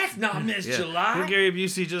 Wait, that's not Miss July. And Gary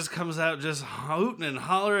Busey just comes out just hooting and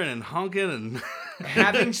hollering and honking and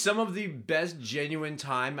having some of the best genuine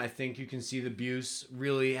time I think you can see the Buse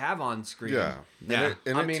really have on screen. Yeah. Yeah.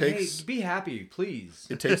 And I it mean, takes, hey, be happy, please.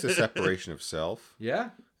 it takes a separation of self Yeah,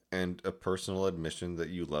 and a personal admission that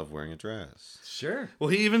you love wearing a dress. sure. well,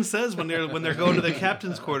 he even says when they're going to the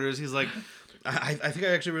captain's quarters, he's like, I think I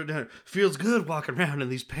actually wrote down, feels good walking around in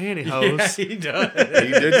these pantyhose. Yeah, he does.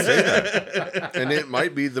 He did say that. And it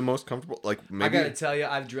might be the most comfortable. Like, maybe. I gotta tell you,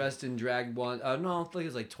 I've dressed in drag once. No, I think it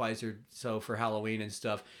was like twice or so for Halloween and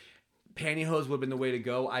stuff. Pantyhose would have been the way to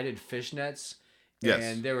go. I did fishnets. Yes.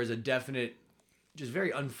 And there was a definite, just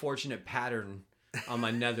very unfortunate pattern on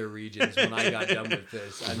my nether regions when I got done with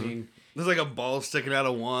this. I mean, There's like a ball sticking out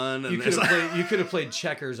of one. And you could have played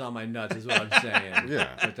checkers on my nuts, is what I'm saying. Yeah,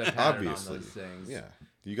 with the pattern obviously. on those things. Yeah.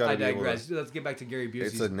 You gotta I be able digress. to... Let's get back to Gary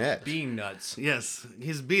Busey's It's a net. being nuts. Yes,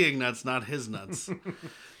 he's being nuts, not his nuts.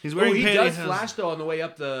 He's Oh, wearing he pantyhose. does flash though on the way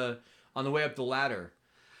up the ladder.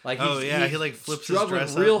 Like he like flips his struggling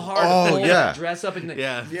dress real up. hard to pull that dress up, and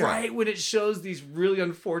right when it shows these really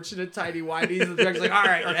unfortunate tidy whities, the director's like, "All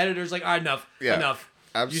right," or editor's like, "All right, enough."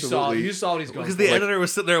 absolutely. You saw what he's going Because for. the editor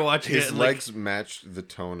was sitting there watching His it. And legs matched the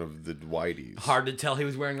tone of the whiteys. Hard to tell he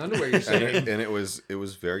was wearing underwear. You're saying. And it was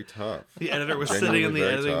very tough. the editor was Genuinely sitting in the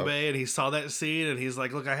very editing tough. bay, and he saw that scene, and he's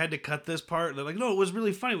like, "Look, I had to cut this part." And they're like, "No, it was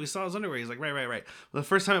really funny. We saw his underwear." He's like, "Right." Well, the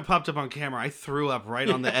first time it popped up on camera, I threw up right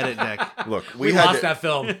on the edit deck. Look, we had lost to, that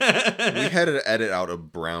film. we had to edit out a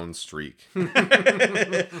brown streak.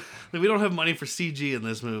 We don't have money for CG in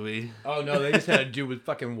this movie. Oh no, they just had to do with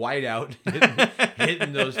fucking whiteout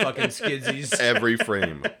hitting those fucking skidsies. Every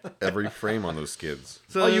frame on those skids.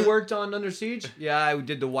 So Oh, you worked on Under Siege? Yeah, I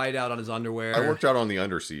did the whiteout on his underwear. I worked out on the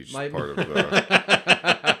Under Siege My- part of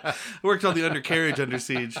the. worked on the undercarriage under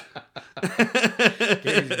siege.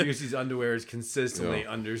 Busey's underwear is consistently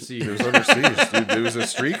under siege. It was Under Siege, dude. There was those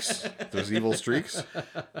streaks, those evil streaks.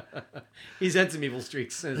 He's had some evil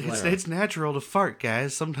streaks in his life. It's natural to fart,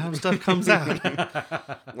 guys. Sometimes stuff comes out.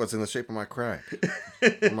 What's in the shape of my crack?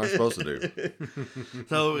 What am I supposed to do?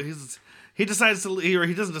 So he decides to leave, or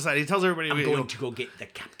he doesn't decide. He tells everybody, I'm going to go get the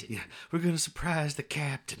captain. Yeah, we're going to surprise the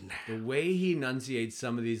captain. The way he enunciates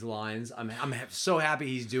some of these lines, I'm so happy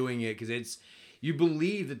he's doing it because you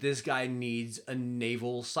believe that this guy needs a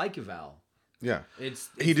naval psych eval. Yeah, It's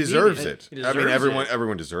he deserves needed. it. He deserves I mean, it.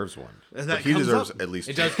 everyone deserves one. And that But he comes deserves up. at least.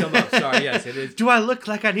 It does come up. Sorry, yes, it is. Do I look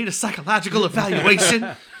like I need a psychological evaluation?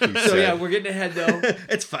 So yeah, we're getting ahead though.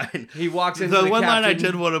 It's fine. He walks into The the one line I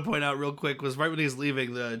captain. did want to point out real quick was right when he's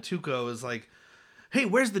leaving, the Tuco is like, "Hey,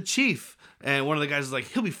 where's the chief?" And one of the guys is like,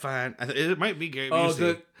 "He'll be fine." It might be Gary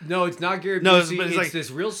Busey. No, it's not Gary No, Busey. but It's, it's like- this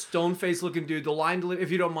real stone-faced looking dude. The line delivery. If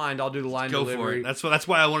you don't mind, I'll do the line Go delivery. for it. That's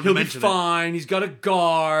why I wanted He'll to be mention fine. He's got a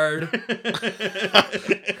guard.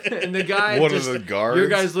 And the guy, One of the guards? Your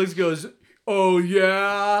guy's looks goes, "Oh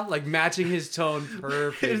yeah," like matching his tone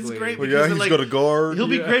perfectly. It's great. Well, because yeah, they're he's like, got a guard. He'll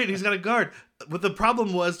be Yeah. great. He's got a guard. But the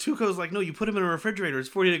problem was Tuco's like, "No, you put him in a refrigerator. It's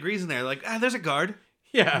 40 degrees in there." Like, there's a guard.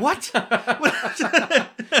 Yeah. What? So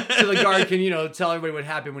the guard can, tell everybody what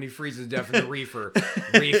happened when he freezes to death in the reefer.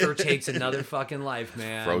 Reefer takes another fucking life,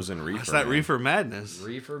 man. Frozen reefer. That's that man. reefer madness.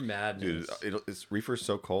 Reefer Dude, madness. it's reefer's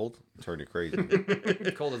so cold, turn you crazy.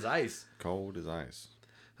 Cold as ice. Cold as ice.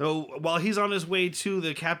 So while he's on his way to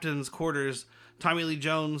the captain's quarters, Tommy Lee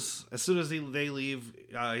Jones, as soon as they leave,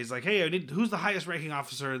 he's like, "Hey, who's the highest ranking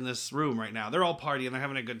officer in this room right now?" They're all partying, they're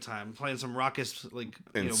having a good time, playing some raucous, And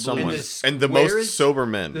blues. someone, the and the most squarest- sober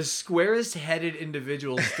men. The squarest headed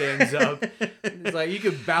individual stands up. It's like you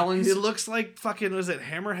could balance. It looks like fucking, was it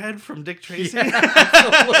Hammerhead from Dick Tracy?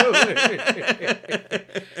 Absolutely.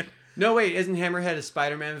 No, wait, isn't Hammerhead a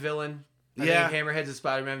Spider-Man villain? I Yeah. think Hammerhead's a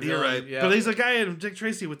Spider-Man villain. You're right. Yeah. But he's a guy in Dick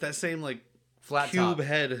Tracy with that same flat cube top.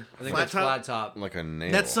 head. I think that's flat top. Like a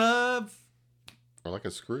nail. That's or like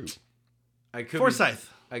a screw. I could Forsyth,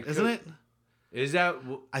 I could- isn't it? Is that?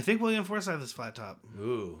 I think William Forsyth is flat top.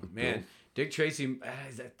 Ooh, man. Dick Tracy,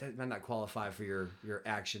 that might not qualify for your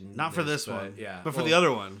action. Not for this but one, yeah. but for Well, the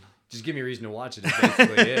other one. just give me a reason to watch it. Is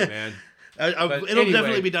basically it, man. But It'll anyway.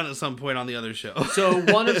 definitely be done at some point on the other show. So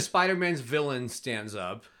one of Spider-Man's villains stands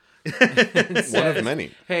up. And says, One of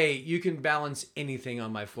many. Hey, you can balance anything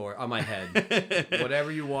on my head.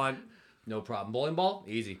 Whatever you want, no problem. Bowling ball,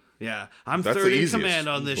 easy. Yeah, I'm That's third the in easiest, command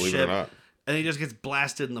on this believe it or ship, not. and he just gets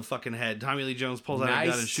blasted in the fucking head. Tommy Lee Jones pulls out a gun and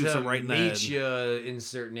Nice shoots to him right in the head. meet you.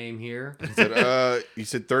 Insert name here. You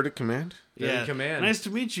said third in command? Third in Yeah, command. nice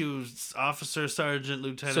to meet you, Officer, Sergeant,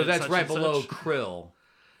 Lieutenant. So that's such right and below such. Krill.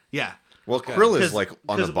 Yeah. Well, Krill is 'Cause- like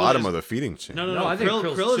on 'cause the bottom Will's- of the feeding chain. No. I think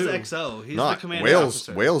Krill Krill's is too. XO. He's the Not commanding whales.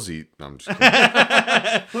 officer. Whales eat. No, I'm just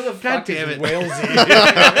kidding. Who the God fuck damn is it. Whalesy?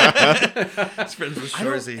 He's friends with I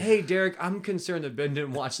don't- Shorzy. Hey, Derrick, I'm concerned that Ben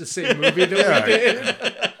didn't watch the same movie that we did.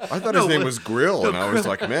 I thought his name was Grill, and I was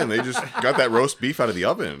like, man, they just got that roast beef out of the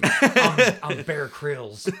oven. I'm Bear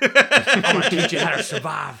Krylls. I'm gonna teach you how to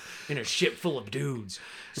survive in a ship full of dudes.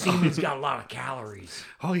 Seaman's got a lot of calories.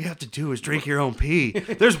 All you have to do is drink your own pee.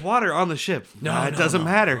 There's water on the ship. No, it doesn't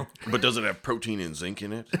matter. But does it have protein and zinc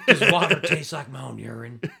in it? Does water taste like my own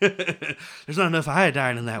urine? There's not enough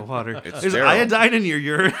iodine in that water. It's There's sterile. iodine in your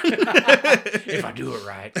urine. If I do it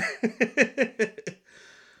right.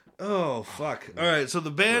 Oh, fuck. All right, so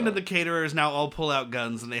the band and the caterers now all pull out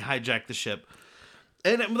guns and they hijack the ship.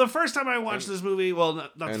 And the first time I watched this movie, well,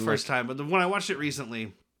 not the and first time, but when I watched it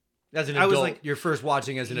recently, As an I adult, was like- you're first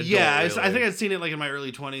watching as an adult. yeah, really. I think I'd seen it like in my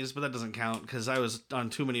early 20s, but that doesn't count because I was on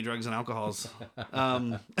too many drugs and alcohols.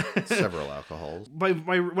 Several alcohols.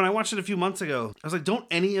 When I watched it a few months ago, I was like, don't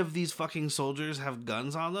any of these fucking soldiers have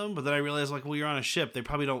guns on them? But then I realized, like, well, you're on a ship. They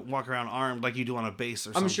probably don't walk around armed like you do on a base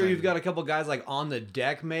or something. I'm sure you've got a couple guys like on the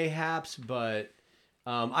deck, mayhaps, but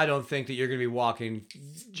I don't think that you're going to be walking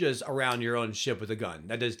just around your own ship with a gun.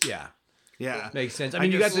 That does, yeah. Yeah. Makes sense. I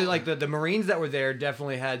mean, you just- got the Marines that were there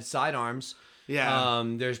definitely had sidearms. Yeah.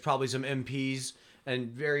 There's probably some MPs and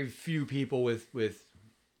very few people with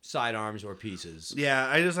sidearms or pieces. Yeah,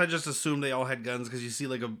 I just assumed they all had guns because you see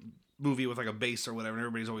like a movie with like a base or whatever, and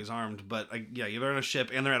everybody's always armed. But like, yeah, they're on a ship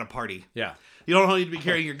and they're at a party. Yeah. You don't need to be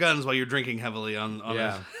carrying your guns while you're drinking heavily on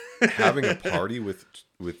Yeah. Having a party with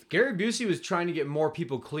Gary Busey was trying to get more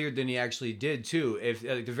people cleared than he actually did too. If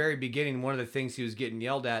at the very beginning, one of the things he was getting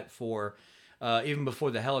yelled at for, even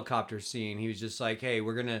before the helicopter scene, he was just like, "Hey,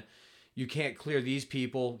 you can't clear these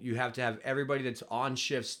people. You have to have everybody that's on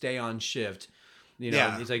shift stay on shift." You know,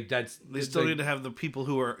 Yeah. he's like, They still need to have the people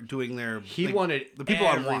who are doing their. He like, wanted the people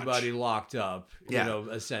on watch. everybody locked up. Yeah. You know,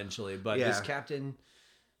 essentially. But Yeah. this captain,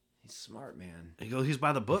 he's smart, man. He's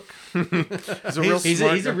by the book. he's a real He's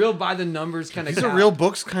a real by the numbers kind of. He's a real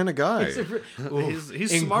books kind of guy.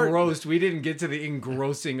 He's smart. Engrossed. We didn't get to the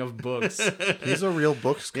engrossing of books. He's a real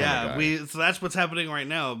books kind of guy. So that's what's happening right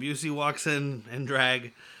now. Busey walks in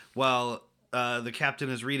drag while the captain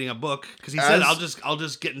is reading a book because he said, "I'll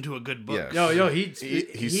just get into a good book." Yes.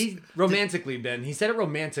 He romantically, Ben. He said it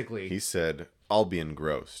romantically. He said, "I'll be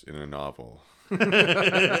engrossed in a novel."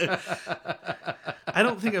 I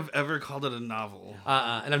don't think I've ever called it a novel.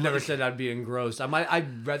 And I've never said I'd be engrossed.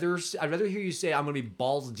 I'd rather hear you say I'm gonna be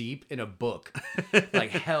balls deep in a book.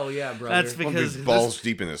 Like hell yeah, brother. That's I'll because be balls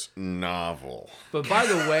deep in this novel. But by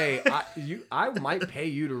the way, I might pay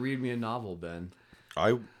you to read me a novel, Ben.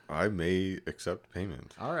 I may accept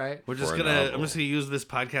payment. All right. I'm just gonna use this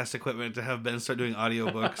podcast equipment to have Ben start doing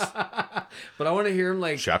audiobooks. But I want to hear him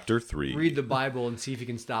like Chapter 3. read the Bible and see if he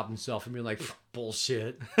can stop himself and be like,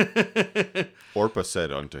 bullshit. Orpah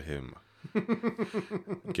said unto him,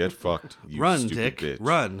 "Get fucked, you Run, stupid Dick, bitch."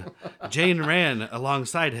 run. Jane ran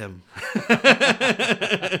alongside him.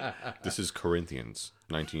 This is Corinthians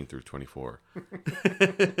 19 through 24. That's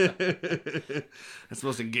the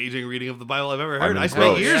most engaging reading of the Bible I've ever heard. I engrossed.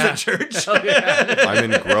 spent years at church.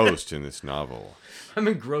 I'm engrossed in this novel. I'm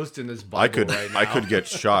engrossed in this Bible right now. I could get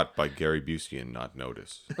shot by Gary Busey and not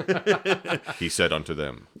notice. He said unto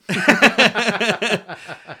them,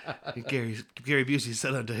 Gary Busey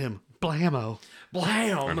said unto him, "Blammo."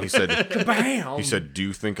 Blam. and he said, Bam. he said, "Do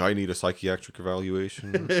you think I need a psychiatric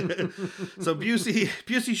evaluation?" So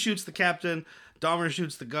Busey shoots the captain. Dahmer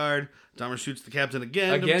shoots the guard. Dahmer shoots the captain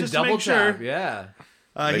again. Just to double make sure. tap. Yeah.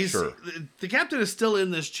 Make sure. The captain is still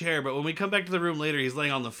in this chair, but when we come back to the room later, he's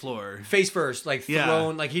laying on the floor. Face first, like Yeah.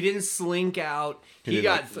 thrown, like he didn't slink out. He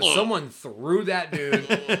got didn't, someone threw that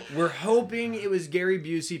dude. We're hoping it was Gary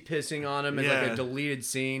Busey pissing on him as like Yeah. a deleted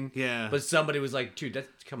scene. Yeah. But somebody was like, "Dude,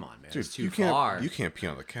 come on, man, Dude, it's too you can't, far. You can't pee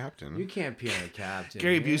on the captain. You can't pee on the captain."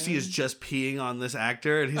 Gary man. Busey is just peeing on this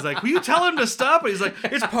actor, and he's like, "Will you tell him to stop?" And he's like,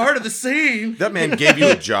 "It's part of the scene." That man gave you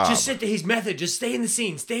a job. Just sit there. He's method. Just stay in the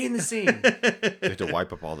scene. Stay in the scene. They had to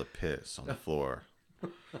wipe up all the piss on the floor.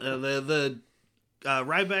 The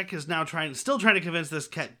Ryback is now still trying to convince this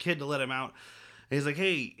kid to let him out. And he's like,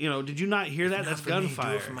 "Hey, did you not hear that? That's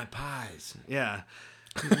gunfire." Do it for my pies. Yeah.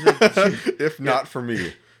 If not for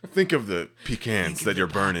me, think of the pecans that you're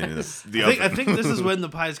burning in the oven. I think this is when the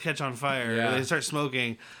pies catch on fire. Yeah. They start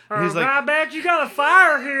smoking. And he's like, Ryback, you got a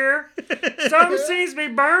fire here. Something seems to be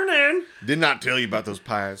burning. Did not tell you about those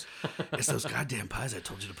pies. "It's those goddamn pies I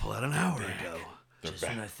told you to pull out an hour ago." Just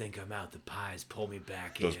when I think I'm out, the pies pull me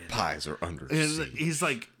back Those in. pies are under And siege. he's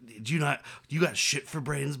like, you got shit for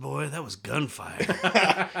brains, boy? That was gunfire."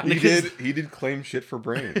 He did claim shit for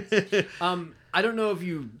brains. I don't know if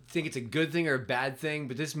you think it's a good thing or a bad thing,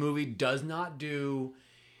 but this movie does not do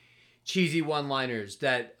cheesy one-liners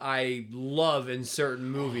that I love in certain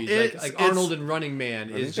movies. Like Arnold and Running Man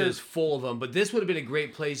is just full of them. But this would have been a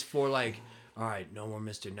great place for like, all right, no more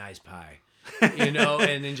Mr. Nice Pie, and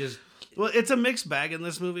then just. Well, it's a mixed bag in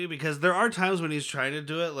this movie because there are times when he's trying to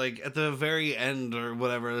do it, like at the very end or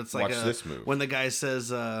whatever. It's like Watch this move. when the guy says,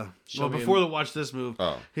 Show me before the watch this move,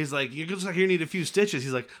 Oh. he's like, "You just like you need a few stitches."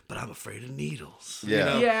 He's like, "But I'm afraid of needles."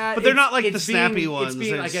 Yeah. Yeah, but they're not like the it's snappy ones. It's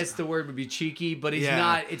being, I It's- guess the word would be cheeky, but it's Yeah.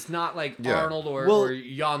 not. It's not like Yeah. Arnold or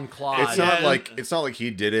Jan Claude. It's not like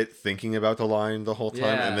he did it thinking about the line the whole time,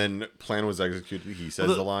 Yeah. and then plan was executed. He says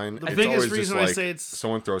Well, the line. the It's biggest always just reason I like say it's-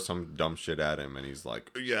 someone throws some dumb shit at him, and he's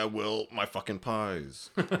like, "Yeah, well, my fucking pies."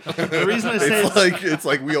 The reason I say It's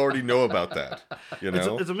like we already know about that. You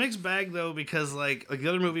know, it's a mixed bag though because like the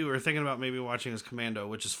other movie we were thinking about maybe watching is Commando,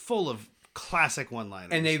 which is full of classic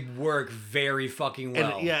one-liners. and they work very fucking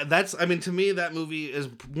well. And yeah, to me, that movie is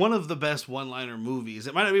one of the best one-liner movies.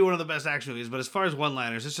 It might not be one of the best action movies, but as far as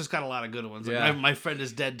one-liners, it's just got a lot of good ones. Like, Yeah. my friend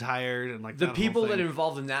is dead tired, and like The that people whole that thing. are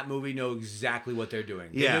involved in that movie know exactly what they're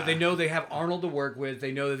doing. Yeah. They know they have Arnold to work with.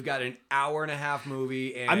 They know they've got an hour and a half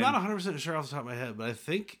movie. And I'm not 100% sure off the top of my head, but I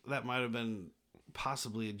think that might have been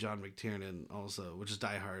possibly John McTiernan also, which is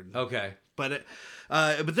Die Hard. Okay. But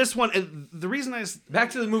this one, the reason back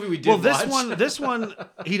to the movie we did. This one,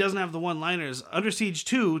 he doesn't have the one-liners. Under Siege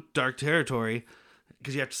 2, Dark Territory,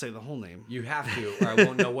 because you have to say the whole name. You have to, or I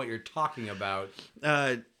won't know what you're talking about.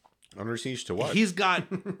 Under Siege to what? He's got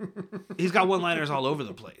one-liners all over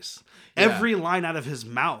the place. Yeah. Every line out of his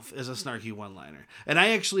mouth is a snarky one-liner. And I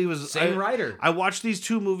actually was same writer. I watched these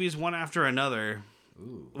two movies one after another.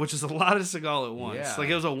 Ooh. Which is a lot of Seagal at once. Yeah. Like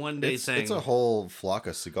it was a one-day thing. It's a whole flock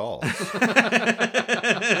of Seagals.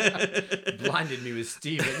 Blinded me with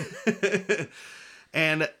Steven.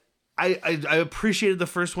 And I appreciated the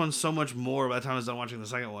first one so much more by the time I was done watching the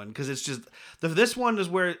second one, because it's just this one is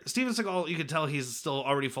where Steven Seagal, you can tell he's still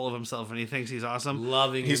already full of himself and he thinks he's awesome.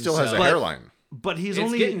 Loving He himself. still has a hairline. But he's It's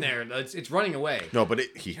only getting there. It's running away. No, but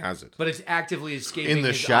he has it. But it's actively escaping In the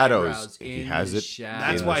his shadows, eyebrows. he has it.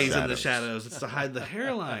 That's in why the he's in the shadows. shadows. It's to hide the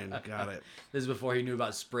hairline. Got it. This is before he knew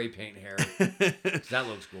about spray paint hair. That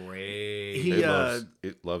looks great.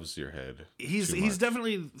 It loves your head. He's too much.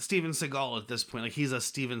 definitely Steven Seagal at this point. Like he's a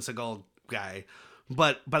Steven Seagal guy.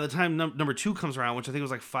 But by the time number 2 comes around, which I think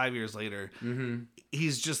was like 5 years later,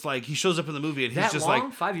 he's just like, he shows up in the movie and he's that just long?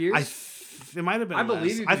 like 5 years. It might have been. I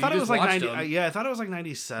believe you. I thought You it was just like watched 90. them. Yeah, I thought it was like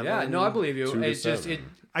 97. Yeah, no, I believe you. 2 to It's just 7.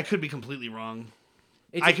 I could be completely wrong.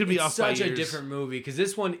 I could be off by such a years. different movie because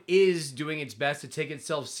this one is doing its best to take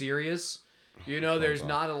itself serious. You know, there's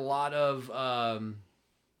not a lot of I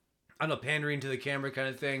don't know, pandering to the camera kind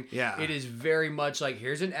of thing. Yeah. It is very much like,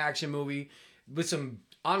 here's an action movie with some,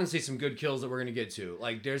 honestly, some good kills that we're gonna get to.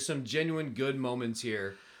 Like, there's some genuine good moments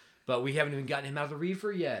here, but we haven't even gotten him out of the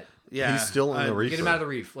reefer yet. Yeah, He's still in the reefer. Get him out of the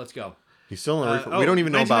reef. Let's go. He's still in the reefer. We don't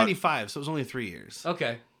even know about. 1995, so it was only 3 years.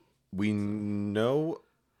 Okay. We know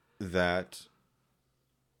that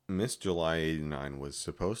Miss July 89 was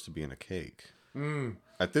supposed to be in a cake.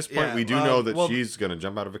 At this point, Yeah, we do know that well- she's gonna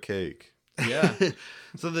jump out of a cake. Yeah.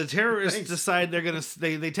 So the terrorists decide they're gonna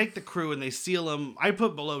they take the crew and they seal them. I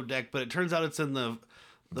put below deck, but it turns out it's in the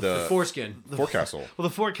Foreskin. forecastle. well,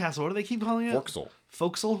 the forecastle. What do they keep calling it? Forecastle.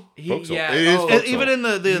 Forecastle. Forecastle. Yeah. It is oh, forecastle. Even in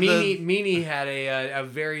the Meanie had a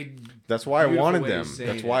very That's why I beautiful wanted way to them. say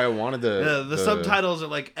That's it. why I wanted the subtitles are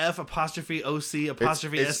like F apostrophe OC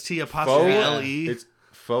apostrophe ST apostrophe LE. It's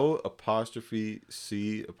faux apostrophe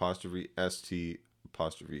C apostrophe ST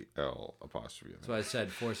apostrophe L apostrophe. That's why I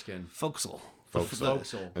said foreskin. Forecastle. Forecastle.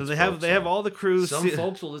 Forecastle. So they have all the crew. Some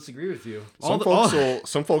folks will disagree with you.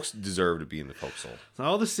 Some folks deserve to be in the forecastle.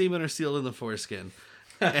 all the seamen are sealed in the foreskin,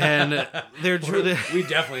 and they're We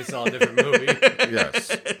definitely saw a different movie.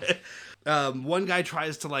 Yes. one guy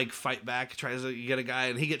tries to like fight back, tries to get a guy,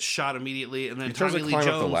 and he gets shot immediately. And then He tries Tommy to Lee climb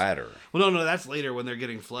Jones. up the ladder. Well, no, that's later when they're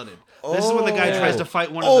getting flooded. This is when the guy tries to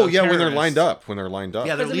fight one of the when they're terrorists. lined up. When they're lined up.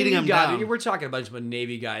 Yeah, they're Because, leading him you got down. it. We're talking a bunch of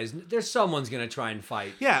Navy guys. There's someone's gonna try and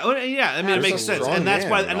fight. Yeah, I mean, it makes a sense, strong and that's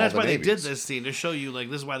man why in all the they did navies. this scene to show you like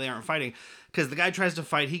this is why they aren't fighting, because the guy tries to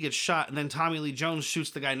fight, he gets shot, and then Tommy Lee Jones shoots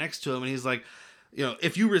the guy next to him, and he's like, you know,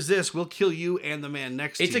 if you resist, we'll kill you and the man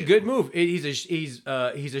next to you. It's a good move. He's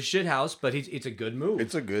a shit house, but it's a good move.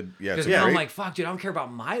 It's a good. Yeah. It's Because a I'm great, like, fuck, dude, I don't care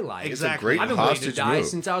about my life. Exactly. great I've been waiting to hostage die move.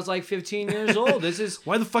 since I was like 15 years old. This is.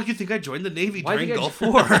 Why the fuck you think I joined the Navy Why during think I Gulf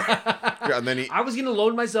War? Yeah, and then he. I was gonna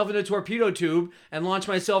load myself in a torpedo tube and launch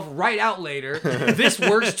myself right out later. This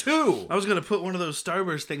works too. I was gonna put one of those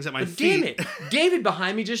Starburst things at my Damn feet. it! David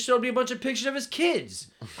behind me just showed me a bunch of pictures of his kids.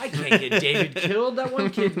 I can't get David killed. That one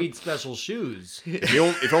kid needs special shoes.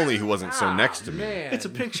 If only he wasn't so Ah, next to me. Man. It's a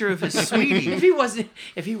picture of his sweetie.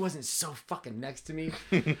 If he wasn't so fucking next to me,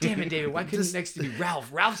 damn it, David, why couldn't next to me Ralph?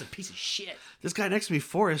 Ralph's a piece of shit. This guy next to me,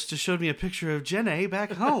 Forrest, just showed me a picture of Jenna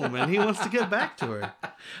back home, and he wants to get back to her.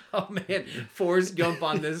 Oh man, Forrest Gump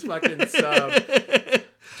on this fucking sub.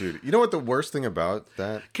 Dude, you know what the worst thing about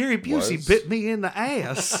that? Gary Busey was? bit me in the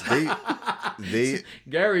ass. They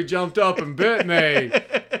Gary jumped up and bit me.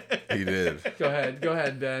 he did. Go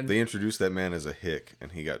ahead, Ben. They introduced that man as a hick,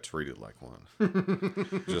 and he got treated like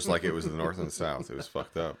one. Just like it was the North and the South. It was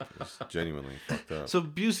fucked up. It was genuinely fucked up. So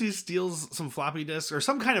Busey steals some floppy disks or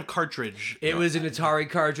some kind of cartridge It was an Atari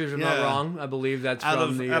cartridge, if I'm not Yeah. wrong. I believe that's out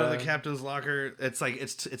from of the the captain's locker. It's like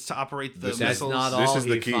it's to operate the That's missiles. not This all is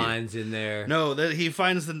the he key. finds in there. No, that he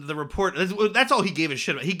finds the report. That's all he gave a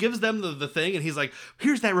shit about. He gives them the thing, and he's like,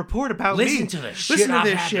 "Here's that report about me. Listen to the shit Listen to I've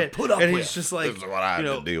this had to shit." put up and with. he's just like, This is what I had you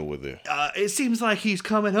know, to deal with it. it seems like he's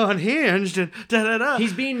coming unhinged and da da da.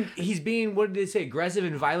 He's being what did they say? Aggressive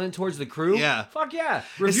and violent towards the crew. Yeah. Fuck yeah.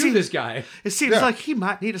 Review seems- this guy. It seems Yeah. like he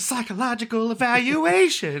might need a psychological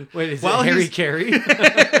evaluation. Wait, is While it Harry he's- Carey?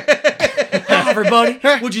 everybody.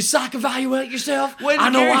 Would you psych evaluate yourself? I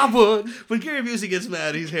know I would. When Gary Busey gets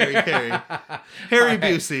mad, he's Harry Carey. Harry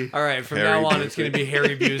Busey. All right, from Harry now on, Busey. it's going to be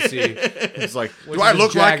Harry Busey. It's like, Which do I is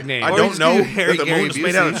look a like drag name. I Or don't just know do Harry that the Gary moon's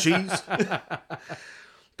made out of Busey. cheese?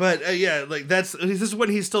 But yeah, like this is when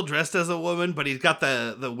he's still dressed as a woman, but he's got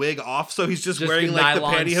the wig off, so he's just wearing the like the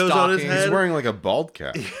nylon pantyhose on his stockings. head. He's wearing like a bald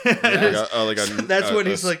cap. That's when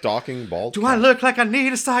he's like, stalking bald "Do cap. I look like I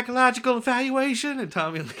need a psychological evaluation?" And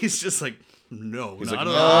Tommy Lee's just like, "No, He's not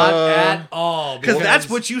like, at all." Not at all. Because that's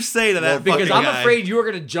what you say to that Because fucking I'm guy. afraid you are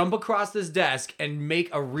going to jump across this desk and make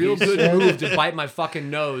a real good move to bite my fucking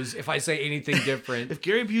nose if I say anything different. If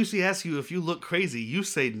Gary Busey asks you if you look crazy, you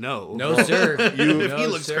say no. No, sir. If No, he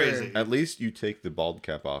looks sir. crazy. At least you take the bald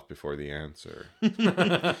cap off before the answer.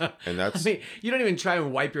 And that's I mean, you don't even try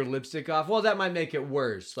and wipe your lipstick off. Well, that might make it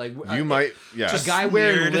worse. Like you might a guy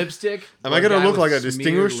wearing smeared. lipstick. Am or I a gonna guy look with like a smeared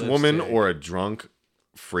distinguished woman lipstick? or a drunk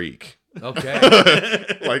freak? Okay.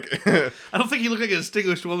 Like I don't think you look like a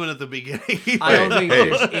distinguished woman at the beginning. I don't think Hey.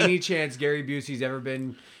 there's any chance Gary Busey's ever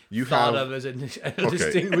been You thought have- of as a okay,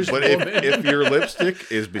 distinguished but woman. if your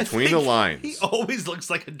lipstick is between the lines, He always looks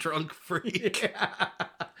like a drunk freak.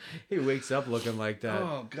 He wakes up looking like that.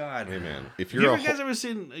 Oh God. hey man, if You you're guys ever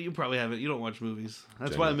seen? You probably haven't. You don't watch movies.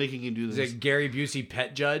 That's why I'm making you do Is this. it Gary Busey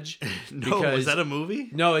Pet Judge? No, is that a movie?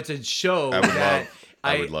 No, it's a show I would that love.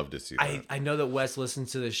 I would love to see that. I know that Wes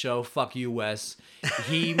listens to the show. Fuck you, Wes.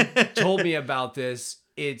 He told me about this.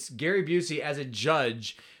 It's Gary Busey as a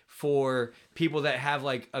judge for people that have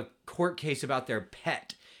like a court case about their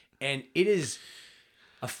pet, and it is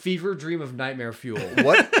a fever dream of nightmare fuel.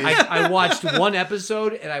 What is, I watched one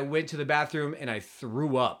episode and I went to the bathroom and I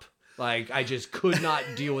threw up. Like I just could not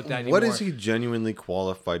deal with that anymore. what is he genuinely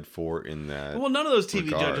qualified for in that? Well, none of those TV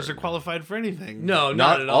regard? judges are qualified for anything. No,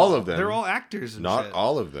 not at all of them. They're all actors. And not shit.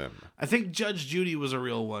 all of them. I think Judge Judy was a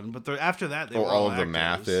real one, but after that, they Or were all of the actors.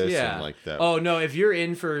 Mathis Yeah. and like that. Oh no, if you're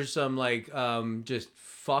in for some like just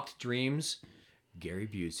fucked dreams, Gary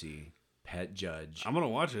Busey, Pet Judge. I'm gonna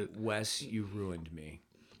watch it. Wes, you ruined me.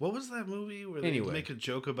 What was that movie where they Anyway. make a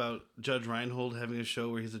joke about Judge Reinhold having a show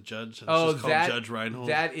where he's a judge? And Oh, it's just called that Judge Reinhold.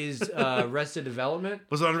 that is Arrested Development.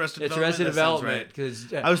 was it on Arrested It's Development? Arrested That sounds Development right.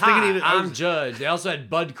 because I was thinking even- I I'm was- Judge. They also had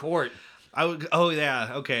Bud Court. I would. Oh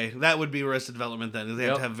yeah. Okay, that would be Arrested Development then. 'Cause they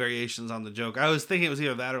have Yep. to have variations on the joke. I was thinking it was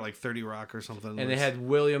either that or like 30 Rock or something. And they had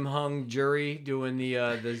William Hung Jury doing the.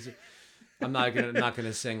 I'm not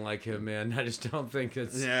gonna sing like him, man. I just don't think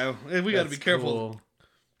it's. Yeah, we got to be that's careful. cool.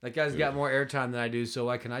 That guy's got more airtime than I do, so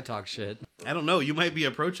why can I talk shit? I don't know. You might be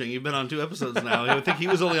approaching. You've been on 2 episodes now. I would think he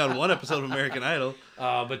was only on 1 episode of American Idol.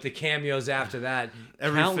 But the cameos after that,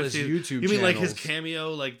 Every countless 15 YouTube You mean like his channels.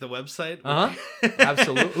 cameo, like the website? Uh huh.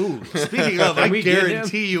 Absolutely. Ooh. Speaking of, I Can we get him?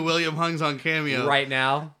 guarantee you William Hung's on Cameo. Right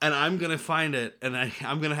now. And I'm going to find it, and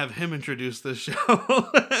I'm going to have him introduce this show.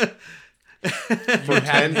 for You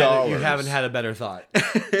 $10. haven't had a better thought.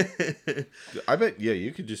 I bet. Yeah,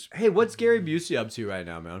 you could just Hey, what's Gary Busey up to right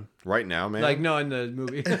now, man? right now, man. Like, no, in the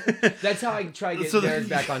movie. That's how I try to get So the- Derrick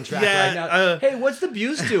back on track yeah, right now. uh, Hey, what's the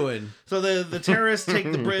Buse doing? So the terrorists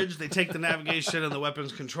take the bridge, they take the navigation and the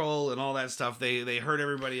weapons control and all that stuff. They hurt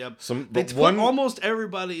everybody up. Some- They but put one- almost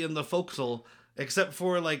everybody in the forecastle except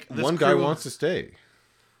for like this one guy crew. wants to stay.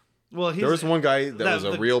 Well, There was one guy that was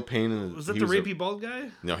a the- real pain in the. Was that he the a- rapey bald guy?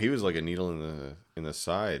 No, he was like a needle in the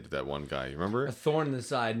side. That one guy, you remember? A thorn in the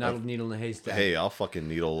side, not a needle in the haystack. Hey, I'll fucking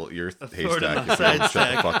needle your thorn in haystack the if you don't shut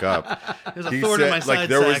side the fuck up. There's a He thorn in said, my like side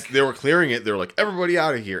there was, sack. they were clearing it. They were like, everybody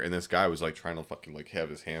out of here, and this guy was like trying to fucking like have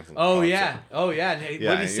his hands. On the Oh console. yeah, oh yeah. And hey, Yeah,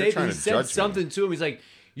 what did and he you're say? trying He to said judge me. something to him. He's like,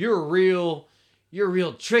 "You're a real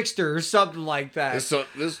trickster" or something like that.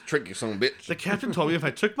 This tricky son of a bitch. The captain told me if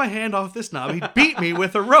I took my hand off this knob, he'd beat me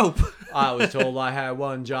with a rope. I was told I had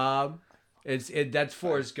one job. That's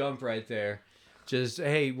Forrest Gump right there. Just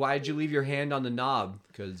hey, why'd you leave your hand on the knob?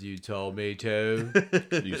 Because you told me to.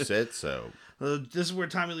 You said so. This is where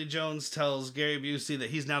Tommy Lee Jones tells Gary Busey that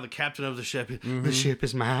he's now the captain of the ship. The ship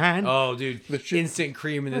is mine. Oh, dude, instant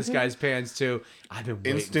cream in this guy's pants too. I've been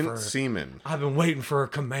waiting Instant semen. I've been waiting for a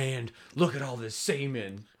command. Look at all this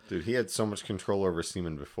semen. Dude, he had so much control over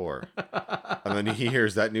semen before. And then he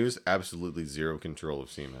hears that news, absolutely zero control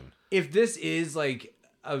of semen. If this is like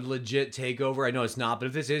a legit takeover, I know it's not, but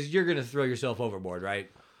if this is, you're gonna throw yourself overboard,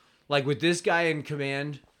 right? Like with this guy in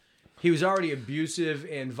command, he was already abusive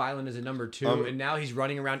and violent as a number 2, and now he's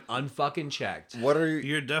running around unfucking checked. What are you?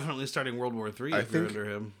 You're definitely starting World War III if you're under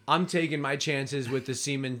him. I'm taking my chances with the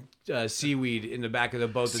semen seaweed in the back of the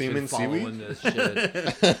boat that's been Semen following seaweed?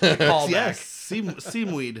 this shit. Call Yes, back.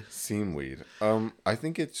 seaweed. Seamweed. I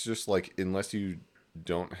think it's just like, unless you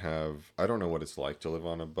don't have, I don't know what it's like to live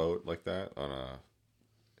on a boat like that, on a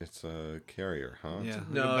It's a carrier, huh? Yeah.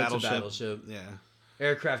 No, like it's a battleship. Yeah.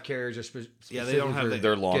 Aircraft carriers are they don't have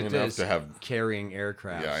They're long get enough this, to have. carrying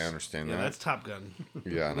aircraft. Yeah, I understand Yeah, that. that's Top Gun.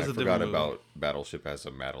 Yeah, and I That's a forgot different movie. about Battleship as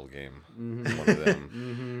a battle game. One of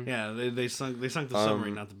them. Yeah, they sunk the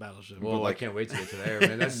submarine, not the battleship. Well, like- I can't wait to get to there,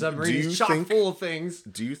 man. That submarine Do you is chock think- full of things.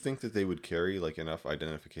 Do you think that they would carry like enough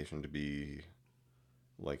identification to be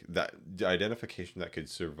like that identification that could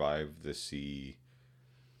survive the sea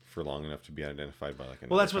for long enough to be identified by like another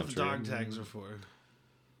Well, that's what the country? dog tags are for.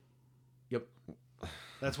 Yep.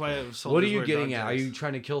 That's why What are you wear getting dog at? Are tags. you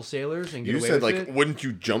trying to kill sailors and get You away said with like, it? wouldn't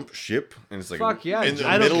you jump ship? And it's like Fuck yeah, in the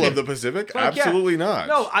I don't middle care. of the Pacific? Fuck yeah. Absolutely not.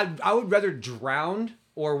 No, I would rather drown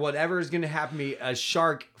or whatever is going to happen to me. A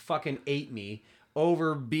shark fucking ate me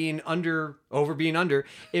over being under.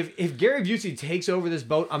 If Gary Busey takes over this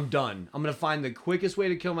boat, I'm done. I'm going to find the quickest way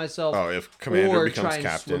to kill myself. Oh, if Commander or becomes try and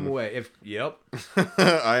swim captain. away. Yep.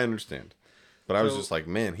 I understand. But I was So- just like,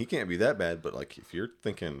 man, he can't be that bad. But like, if you're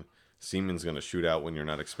thinking semen's gonna shoot out when you're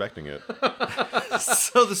not expecting it,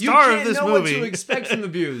 So the You star can't of this know what movie, to expect from the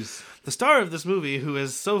views. the star of this movie, who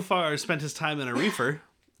has so far spent his time in a reefer,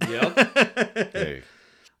 Yep. hey,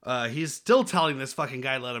 he's still telling this fucking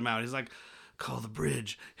guy to let him out. He's like, call the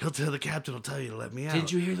bridge. The captain will tell you to let me out.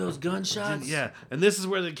 Did you hear those gunshots? Yeah, and this is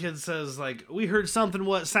where the kid says, like, we heard something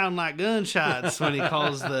what sound like gunshots when he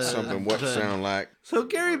calls the... something what the- sound like? So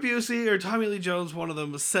Gary Busey or Tommy Lee Jones, one of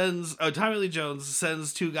them, Tommy Lee Jones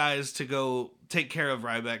sends two guys to go take care of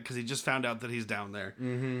Ryback because he just found out that he's down there.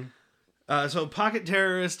 Mm-hmm. So pocket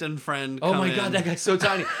terrorist and friend Oh come my in. god, that guy's so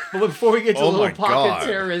tiny. But before we get to Oh little my pocket God.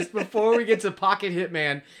 terrorist, before we get to pocket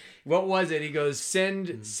hitman, what was it? He goes,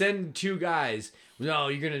 send two guys. No,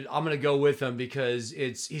 I'm gonna go with him because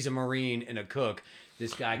he's a Marine and a cook.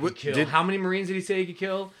 This guy could kill. How many Marines did he say he could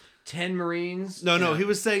kill? 10 Marines? No, Yeah. he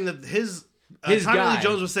was saying that his His Tommy guy Lee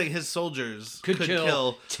Jones was saying his soldiers could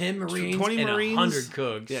kill 10 Marines 20 and Marines 100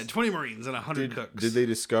 cooks. Yeah, 20 Marines and 100 cooks. Did they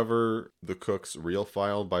discover the cook's real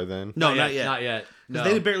file by then? No, not yet. Not yet. 'Cause No.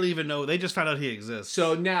 They barely even know. They just found out he exists.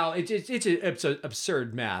 So now it's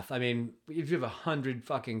absurd math. I mean, if you have 100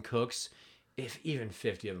 fucking cooks, if even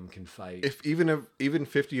 50 of them can fight. If even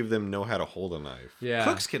 50 of them know how to hold a knife, yeah.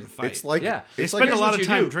 Cooks can fight. it's like Yeah. They it's spend like a lot Here's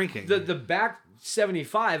of what you time do. drinking. The back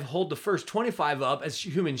 75 hold the first 25 up as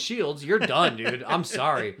human shields. You're done, dude. I'm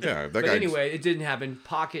sorry. Yeah, that but guy anyway, it didn't happen.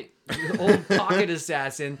 Old pocket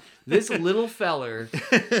assassin. This little feller,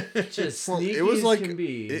 just sneaky it was as like can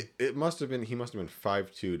be. it must have been he must have been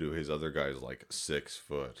 5'2" to his other guy's like 6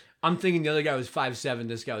 foot. I'm thinking the other guy was 5'7".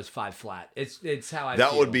 This guy was 5 flat. It's how I.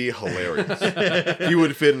 That feel. would be hilarious. He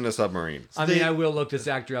would fit in a submarine. I mean, I will look this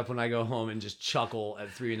actor up when I go home and just chuckle at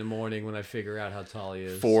 3 a.m. when I figure out how tall he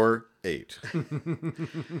is. 4'8".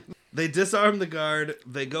 They disarm the guard.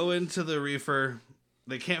 They go into the reefer.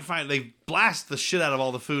 They can't find. They blast the shit out of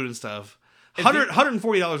all the food and stuff. $140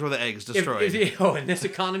 worth of eggs destroyed. In this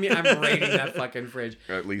economy, I'm raiding that fucking fridge.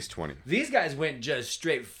 At least 20. These guys went just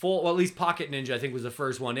straight full. Well, at least Pocket Ninja, I think, was the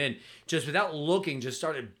first one in. Just without looking, just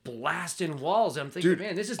started blasting walls. I'm thinking,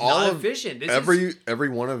 man, this is not efficient. Every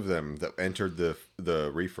one of them that entered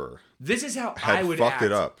the reefer. This is how had I would fucked act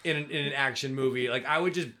it up. in an action movie. Like, I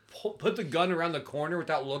would just put the gun around the corner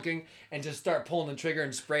without looking and just start pulling the trigger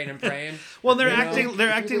and spraying and praying. Well, they're acting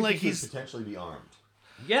like he's. potentially be armed.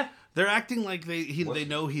 Yeah. They're acting like they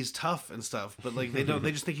know he's tough and stuff, but like they don't.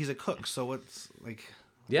 They just think he's a cook. So what's like?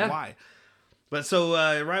 Yeah. Why? But so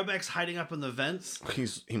Ryback's hiding up in the vents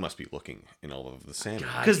He must be looking in all of the sand.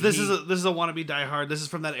 because this is a wannabe Die Hard. This is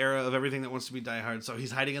from that era of everything that wants to be Die Hard. So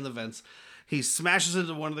he's hiding in the vents. He smashes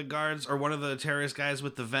into one of the guards or one of the terrorist guys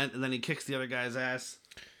with the vent, and then he kicks the other guy's ass.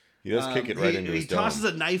 He does kick it right into his He tosses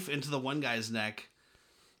dome. a knife into the one guy's neck.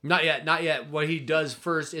 Not yet. What he does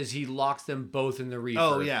first is he locks them both in the reefer.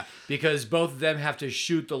 Oh, yeah. Because both of them have to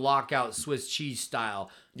shoot the lockout Swiss cheese style.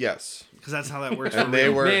 Yes. Because that's how that works. And they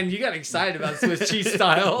were Man, you got excited about Swiss cheese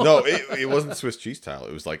style. no, it wasn't Swiss cheese style.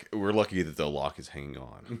 It was like we're lucky that the lock is hanging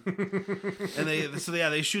on. And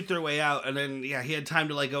they shoot their way out, and then he had time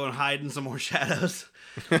to like go and hide in some more shadows.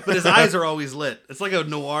 But his eyes are always lit. It's like a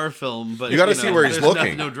noir film, but You gotta see where he's there's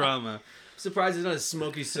looking. No drama. Surprised it's not a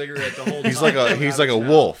smoky cigarette the whole time. He's like a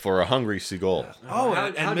wolf or a hungry seagull. Oh, How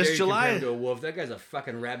and dare Miss you compare July. him to a wolf? That guy's a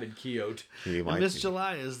fucking rabid coyote. He And might Miss be.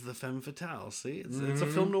 July is the femme fatale. See, it's a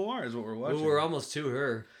film noir is what we're watching. Ooh, we're almost to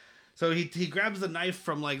her. So he grabs the knife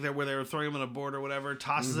from like where they were throwing him on a board or whatever,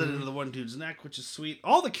 tosses it into the one dude's neck, which is sweet.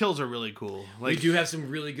 All the kills are really cool. We Like do have some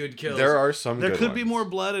really good kills. There are some. there good could be ones. more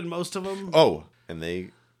blood in most of them. Oh, and they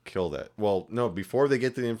kill that. Well, no, before they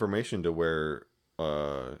get the information to where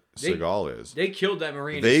Seagal is. They killed that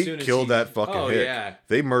Marine. They as soon killed as that fucking oh, hick. Yeah.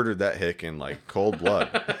 They murdered that hick in like cold blood.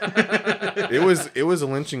 It was a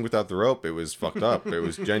lynching without the rope. It was fucked up. It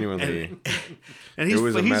was genuinely. And it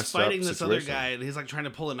was a he's messed up fighting this other situation. guy, and he's like trying to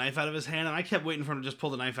pull a knife out of his hand, and I kept waiting for him to just pull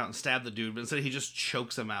the knife out and stab the dude, but instead he just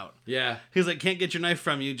chokes him out. Yeah. He's like, can't get your knife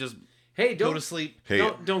from you, just Hey, go to sleep.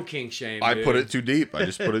 Hey, don't kink shame. I dude. put it too deep. I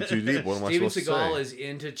just put it too deep. What am I Steven supposed Seagal to say? is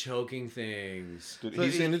into choking things. Dude,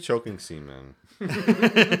 he's into choking semen.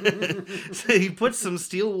 So he puts some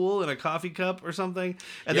steel wool in a coffee cup or something,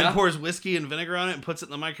 and then pours whiskey and vinegar on it and puts it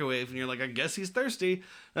in the microwave, and you're like, I guess he's thirsty.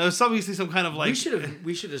 It's obviously some kind of like... We should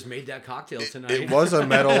have just made that cocktail tonight. It was a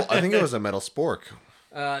metal. I think it was a metal spork.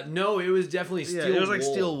 No, it was definitely steel wool. it was like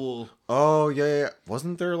steel wool. Oh yeah.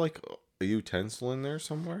 Wasn't there like a utensil in there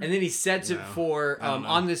somewhere? And then he sets it for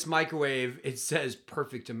on this microwave. It says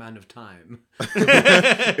perfect amount of time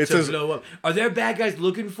It to says blow up. Are there bad guys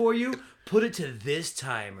looking for you? Put it to this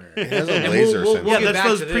timer. it has a laser sensor. Yeah, get that's back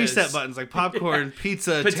those to preset this. buttons like popcorn,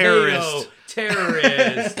 pizza, Potato,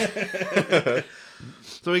 terrorist. terrorist.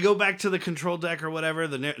 So we go back to the control deck or whatever,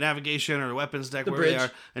 the navigation or the weapons deck, wherever bridge. they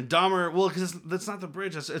are. And Dahmer, well, because that's not the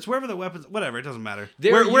bridge. It's wherever the weapons, whatever, it doesn't matter.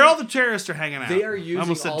 They're Where all the terrorists are hanging out. They are I using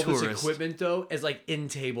almost said all this tourists. equipment though as like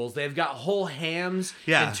end tables. They've got whole hams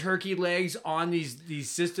and turkey legs on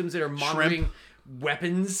these systems that are monitoring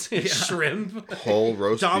weapons, shrimp. Whole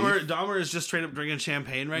roast beef. Dahmer is just straight up drinking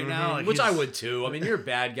champagne right now. Like Which I he's- would too. I mean, you're a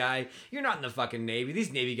bad guy. You're not in the fucking Navy.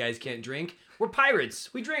 These Navy guys can't drink. We're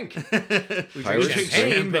pirates. We drink. We drink Pirates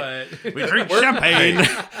champagne, drink but We drink champagne.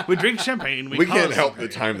 We drink champagne. We can't cause- help the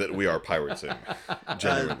time that we are pirating.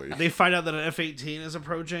 Genuinely. They find out that an F-18 is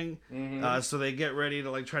approaching, so they get ready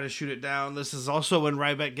to like try to shoot it down. This is also when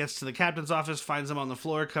Ryback gets to the captain's office, finds him on the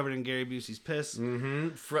floor covered in Gary Busey's piss,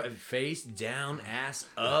 face down, ass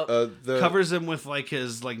up. covers him with like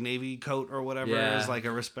his like Navy coat or whatever Yeah. as like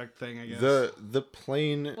a respect thing, I guess. The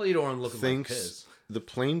plane Well, you don't want to look like thinks piss the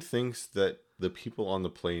plane thinks that the people on the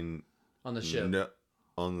plane on the ship.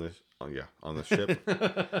 on the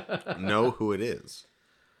ship know who it is.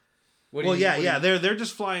 What do Well, you- yeah, what do yeah. you- They're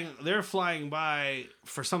just flying. They're flying by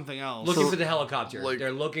for something else. Looking for the helicopter. like-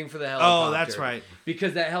 They're looking for the helicopter. Oh, that's right.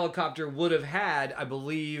 Because that helicopter would have had, I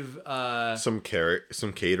believe, Some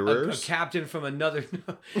a caterers. captain from another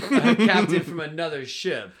a captain from another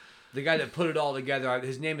ship. The guy that put it all together.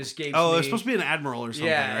 His name escapes Oh, me. it's supposed to be an admiral or something,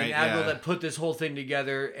 Yeah, right? an admiral Yeah. that put this whole thing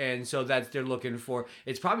together, and so that's they're looking for.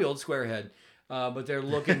 It's probably old Squarehead, but they're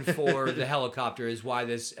looking for the helicopter. Is why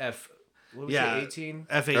this What was Yeah. it, 18?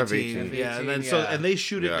 F-18. F-18. Yeah, and then Yeah. and they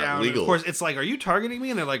shoot it Yeah, down. And legal. of course, it's like, are you targeting me?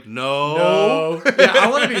 And they're like, no. No. Yeah, I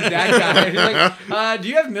want to be that guy. He's like, do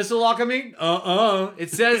you have missile lock on me?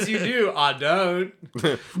 It says you do. I don't.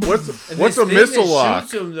 What's This a thing missile that lock?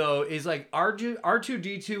 shoots him, though, is like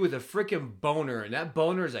R2-D2 with a freaking boner, and that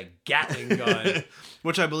boner is a Gatling gun.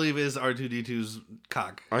 Which I believe is R2-D2's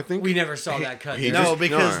cock. I think We never saw that cut. he did No, just-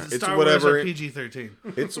 because it's Star Wars whatever- are PG-13.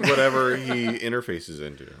 it's whatever he interfaces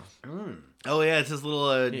into. Oh, yeah, it's his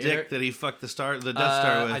little dick that he fucked the Death Star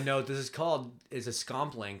with. I know what this is called. It's a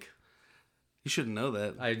scomp link. You shouldn't know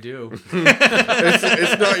that. I do.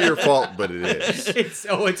 It's not your fault, but it is. It's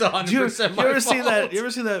 100% Do you my ever see fault. that? You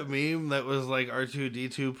ever see that meme that was like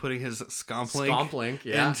R2-D2 putting his scomp link, Scomp link,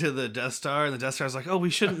 yeah. into the Death Star, and the Death Star's like, "Oh,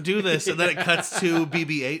 we shouldn't do this," and then it cuts to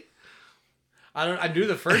BB-8. I knew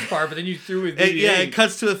the first part, but then you threw with And, BB-8. yeah, it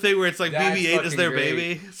cuts to a thing where it's like That's BB-8 is fucking their great.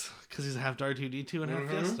 baby because he's half R2-D2 and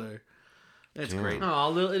half Death Star. It's great.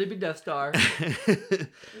 Oh, it'll be Death Star.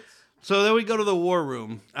 So then we go to the war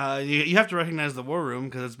room. You have to recognize the war room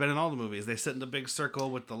because it's been in all the movies. They sit in the big circle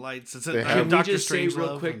with the lights. It's They in have- Can we Doctor just say Strangelove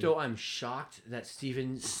real quick, and- though, I'm shocked that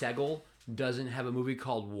Steven Seagal doesn't have a movie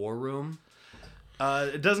called War Room.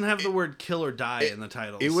 It doesn't have the word "kill or die" in the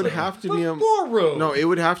title. It would so- have to be a War Room! no. It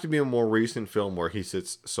would have to be a more recent film where he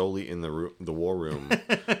sits solely in the war room,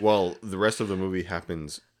 while the rest of the movie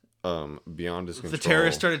happens beyond his control. The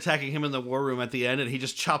terrorists start attacking him in the war room at the end, and he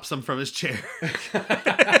just chops them from his chair.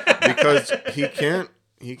 because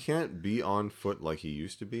he can't be on foot like he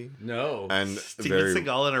used to be, No. and Steven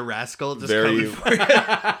Seagal and a rascal just very- coming for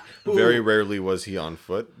you. very rarely was he on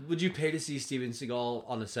foot. Would you pay to see Steven Seagal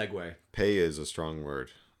on a Segway? Pay is a strong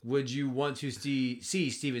word. Would you want to see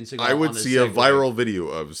Steven Seagal I would on a see a Segway? viral video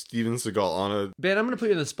of Steven Seagal on a. Ben, I'm going to put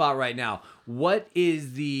you on the spot right now. What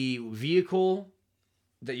is the vehicle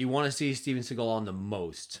that you want to see Steven Seagal on the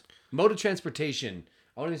most? Mode of transportation.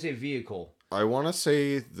 I want to say vehicle. I want to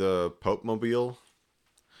say the Pope Mobile,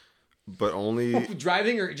 but only.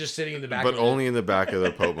 Driving or just sitting in the back? But of it? only in the back of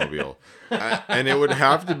the Pope Mobile, and it would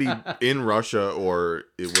have to be in Russia, or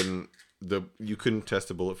it wouldn't. You couldn't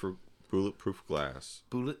test a bulletproof glass.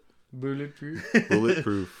 Bullet. Bulletproof.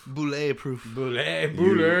 Boulet-proof. Boulet.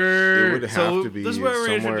 It would have So to be this is where we're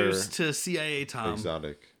somewhere introduced to CIA Tom.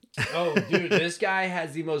 exotic. Oh, dude, this guy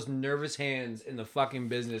has the most nervous hands in the fucking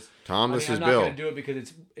business. Tom, this is I'm Bill. not gonna do it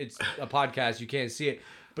because it's a podcast. You can't see it,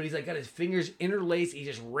 but he's like got his fingers interlaced. He's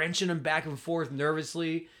just wrenching them back and forth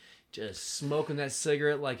nervously, just smoking that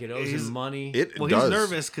cigarette like it owes him money. It Well, does. he's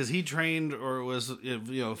nervous because he trained or was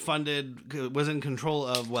funded, was in control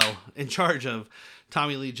of, in charge of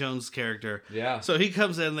Tommy Lee Jones' character. Yeah. So he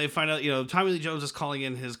comes in, they find out, Tommy Lee Jones is calling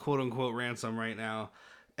in his quote unquote ransom right now,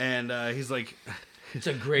 and he's like, It's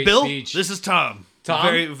a great Bill, speech. this is Tom. Tom?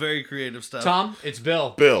 Very, very creative stuff. Tom, it's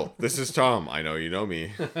Bill. Bill, this is Tom. I know you know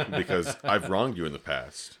me because I've wronged you in the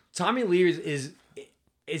past. Tommy Lee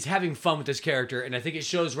is having fun with this character, and I think it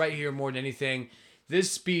shows right here more than anything. This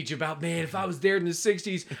speech about, man, if I was there in the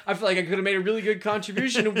 60s, I feel like I could have made a really good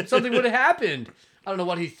contribution and something would have happened. I don't know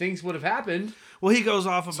what he thinks would have happened. Well, he goes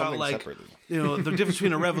off about Something like separated. the difference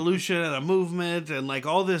between a revolution and a movement, and like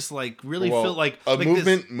all this like really Well, feel like a like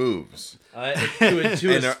movement moves.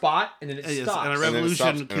 To a spot, and then it Yes, stops. and a And then it revolution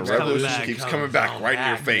stops, and a keeps coming revolution back. keeps coming back right in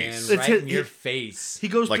your face. Man, It's right his- in your face. He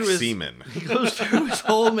goes Like through his semen. He goes through his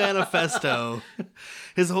whole manifesto.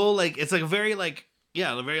 His whole it's like a very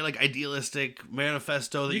a very idealistic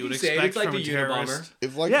manifesto that you would can say expect it's like from a the terrorist. Unabomber.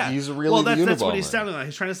 It's like Yeah, he's really well, the that's what Unabomber. he's sounding like.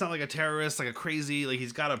 He's trying to sound like a terrorist, like a crazy, like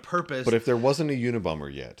he's got a purpose. But if there wasn't a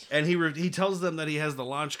Unabomber yet, And he tells them that he has the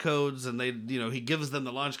launch codes, and they he gives them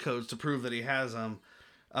the launch codes to prove that he has them.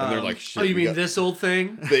 and they're like, shit, Oh, you we mean got- this old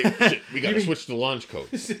thing? we got to switch the launch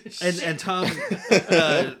codes. And Tom,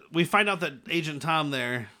 we find out that Agent Tom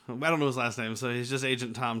there, I don't know his last name, so he's just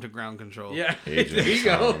Agent Tom to ground control. Yeah, Agent there you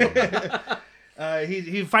go.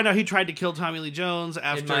 He find out he tried to kill Tommy Lee Jones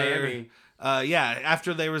after Miami.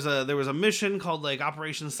 After there was a mission called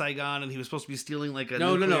Operation Saigon, and he was supposed to be stealing a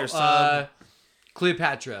No. nuclear sub.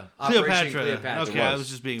 Cleopatra. Operation Cleopatra. Okay, I was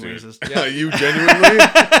just being Dude. racist. You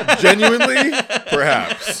genuinely,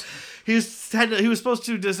 perhaps. He was supposed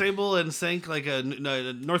to disable and sink a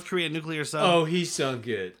North Korean nuclear sub. Oh, he sunk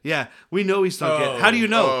it. Yeah, we know he sunk Oh. it. How do you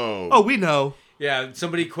know? Oh. We know. Yeah,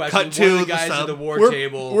 somebody questioned Cut one of to the the guys at sub. the war We're,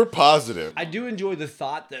 table. we're positive. I do enjoy the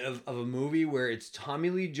thought of a movie where it's Tommy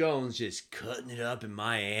Lee Jones just cutting it up in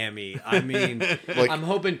Miami. I mean, I'm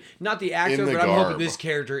hoping, not the actor, in the but I'm hoping garb. this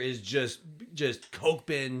character is just coke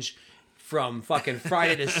binge from fucking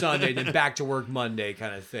Friday to Sunday, then back to work Monday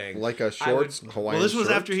kind of thing. Like a shorts, Hawaiian Well, this was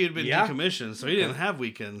shirt. after he had been Yeah. decommissioned, so he didn't have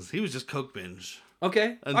weekends. He was just coke binge.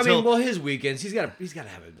 Okay. Until- his weekends, he's got to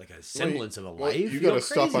have a semblance of a life. You You gotta go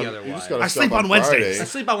stop crazy on. You otherwise. just gotta I stop sleep on Wednesdays. I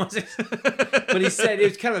sleep on Wednesdays. But he said, it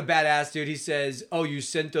was kind of a badass dude. He says, oh, you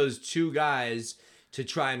sent those two guys to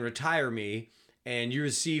try and retire me, and you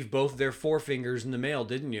received both their forefingers in the mail,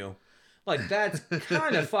 didn't you? Like, that's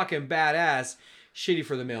kind of fucking badass. Shitty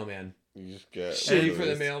for the mailman. You just get Shitty one for of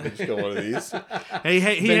the these. mailman. You just got one of these. He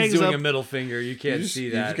Ben's hangs doing up. a middle finger. You can't see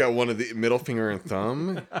You that. just got one of the middle finger and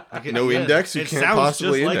thumb. No Yeah, index. You it can't sounds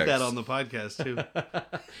possibly just index. like that on the podcast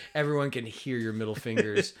too. Everyone can hear your middle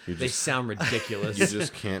fingers. They sound ridiculous. You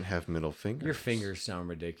just can't have middle fingers. Your fingers sound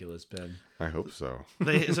ridiculous, Ben. I hope so.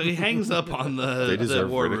 So he hangs up on They the deserve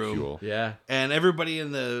war ridicule. room, Yeah. and everybody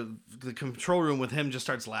in the control room with him just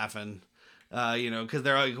starts laughing. Because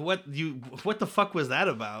they're like, what the fuck was that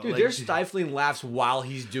about? Dude, Like, they're stifling laughs while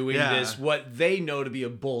he's doing Yeah. this, what they know to be a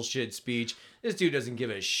bullshit speech. This dude doesn't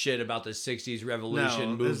give a shit about the 60s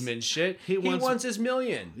revolution No, movement shit. He wants his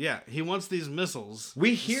million. Yeah, he wants these missiles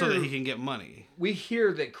We hear- so that he can get money. We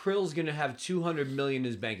hear that Krill's going to have $200 million in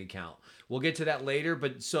his bank account. We'll get to that later,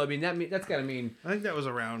 but so, I mean, that's got to mean I think that was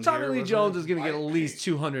around Tommy here, Lee wasn't Jones it? is going to get at least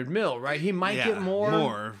 200 mil, right? He might Yeah, get more.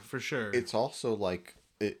 More, for sure. It's also like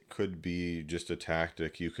it could be just a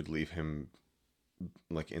tactic. You could leave him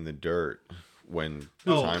in the dirt when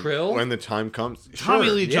Krill? when the time comes. Tommy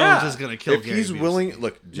Sure. Lee Jones Yeah. is going to kill If Gary he's Busey. willing,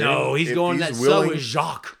 look. No, he's if going to he's that sub willing- with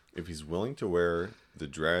Jacques. If he's willing to wear the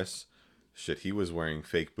dress, shit, he was wearing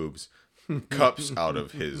fake boobs, cups out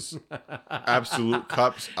of his absolute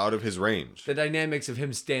cups out of his range. The dynamics of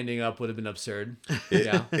him standing up would have been absurd. It,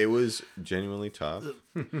 Yeah. it was genuinely tough.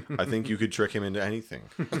 I think you could trick him into anything.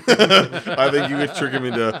 I think you could trick him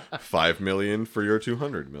into 5 million for your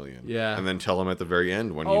 200 million. Yeah. And then tell him at the very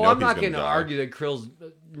end when you Oh, know I'm he's not going going to die. argue that Krill's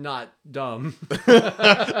not dumb.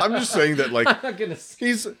 I'm just saying that I'm not going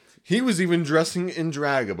to. he was even dressing in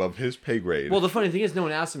drag above his pay grade. Well, the funny thing is, no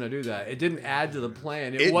one asked him to do that. It didn't add to the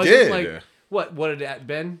plan. It wasn't did. like what did it add,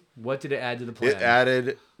 Ben? What did it add to the plan? it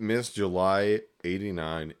added Miss July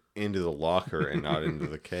 89 into the locker and not into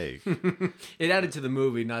the cake. It added to the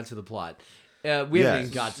movie, not to the plot. We haven't even Yes.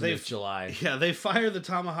 got to this July. Yeah, they fire the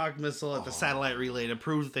Tomahawk missile at the satellite relay to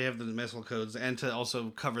prove that they have the missile codes and to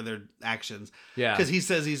also cover their actions. Yeah. Because he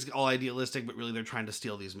says he's all idealistic, but really they're trying to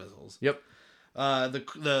steal these missiles. Yep.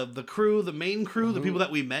 The crew, the main crew, the people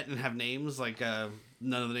that we met and have names, like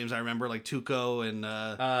none of the names I remember, like Tuco and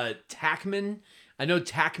Tackman. I know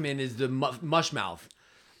Tackman is the mushmouth.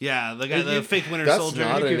 yeah, the guy, the fake Winter That's Soldier.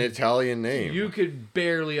 not You an could- Italian name. You could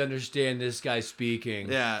barely understand this guy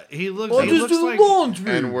speaking. yeah, he looks. I He just looks do like.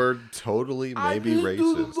 laundry. and we're totally maybe I just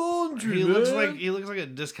do racist. laundry, He man. looks like a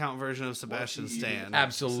discount version of Sebastian Stan.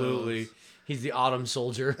 Absolutely. So He's the autumn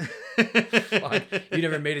soldier. Fuck. You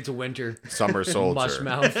never made it to winter. Summer soldier.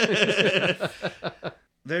 Mushmouth.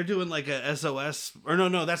 they're doing like a SOS, or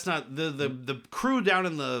no, that's not the crew down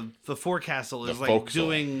in the forecastle is The like forecastle.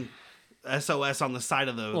 doing SOS on the side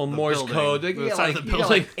of the Little the Morse building. code. They The get side like, of the you got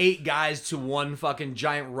building. like 8 guys to one fucking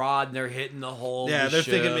giant rod, and they're hitting the whole. Yeah, of the they're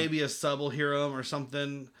ship. thinking maybe a sub will hear them or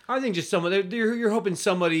something. I think just you're hoping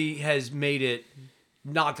somebody has made it,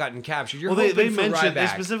 not gotten captured. You're Well, they hoping for mentioned they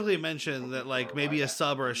Ryback. specifically mentioned that like maybe a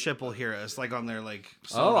sub or a ship will hear us, like on their like.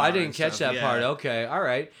 Oh, I sonar didn't and catch stuff. that Yeah. part. Okay, all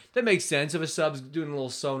right, that makes sense. If a sub's doing a little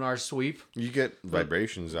sonar sweep. You get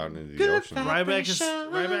vibrations out into the ocean.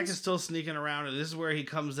 Ryback is still sneaking around, and this is where he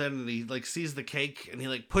comes in and he like sees the cake and he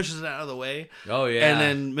like pushes it out of the way. Oh yeah, And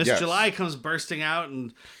then Miss Yes. July comes bursting out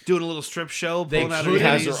and doing a little strip show, They pulling out could her She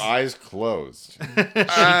has titties. her eyes closed. she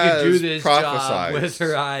could do this job prophesized. with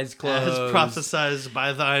her eyes closed. As prophesized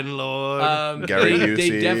by thine Lord. Gary they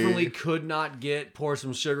Busey. definitely could not get "Pour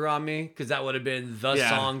Some Sugar on Me" because that would have been the Yeah.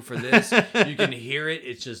 song for this. You can hear it;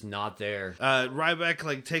 it's just not there. Ryback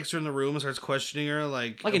like takes her in the room and starts questioning her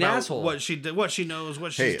like Like an about asshole. what she did, what she knows,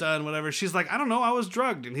 what she's Hey. done, whatever. She's like, I don't know, I was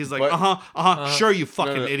drugged, and he's like, But- sure, you No,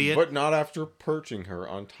 fucking no, idiot. But not after perching her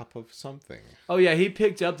on top of something. Oh yeah, he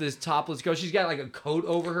picked up this topless girl. She's got like a coat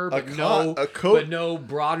over her, but a coat? but no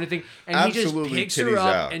bra or anything. And he just Absolutely picks her titties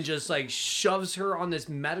up out. and just like shoves her on this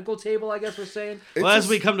medical table. I guess we're saying. It's Well, as just-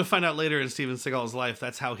 we come to find out later in Steven Seagal's life,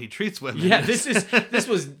 that's how he treats women. Yeah, this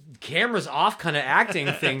was cameras off kind of acting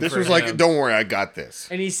thing. This for was him. like, don't worry, I got this.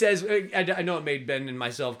 And he says, I know it made Ben and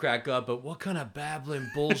myself crack up, but what kind of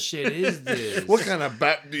babbling bullshit is this? What kind of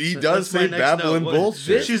he does That's my say next babbling note.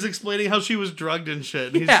 bullshit. She's explaining how she was drugged and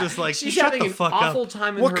shit. And Yeah, he's just like, she's shut having the an fuck awful up.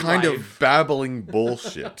 time in What her kind life. of babbling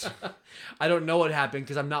bullshit? I don't know what happened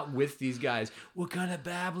because I'm not with these guys. What kind of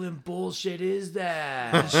babbling bullshit is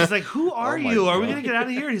that? She's like, who are Oh my you? Are we God. gonna get out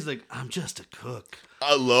of here? And he's like, I'm just a cook.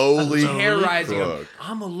 A lowly Terrorizing him. cook.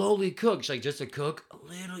 I'm a lowly cook. She's like, just a cook? A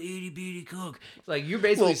little itty bitty cook. Like, you're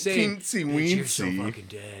basically Well, saying, teensy "Bitch, you're so weensy." fucking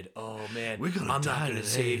dead. Oh, man. We're gonna I'm die not going to today."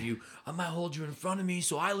 save you. I might hold you in front of me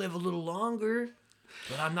so I live a little longer,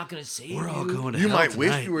 but I'm not going to save We're you. all going to You hell might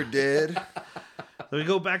tonight. wish you were dead. Then we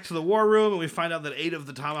go back to the war room and we find out that 8 of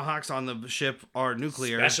the Tomahawks on the ship are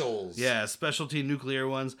nuclear. Specials. Yeah, specialty nuclear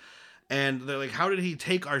ones. And they're like, how did he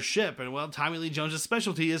take our ship? And well, Tommy Lee Jones'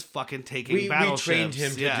 specialty is fucking taking We battleships. trained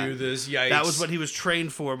him to Yeah. do this. Yikes. That was what he was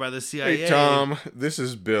trained for by the CIA. Hey, Tom, this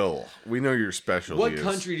is Bill. We know your specialty What is.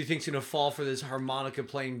 country do you think's gonna fall for this harmonica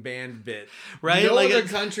playing band bit? Right? No Like other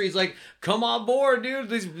it's- country's like, come on board, dude.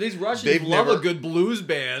 These Russians They've love never- a good blues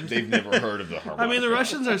band. They've never heard of the harmonica. I mean, the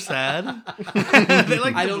Russians are sad. They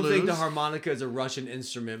like I the don't think the blues. harmonica is a Russian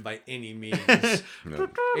instrument by any means. No.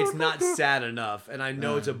 It's not sad enough, and I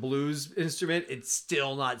know it's a blues instrument. It's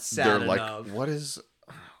still not sad They're like, enough.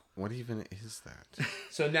 what even is that?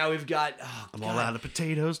 So now we've got I'm all out of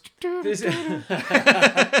potatoes. this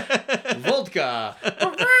vodka.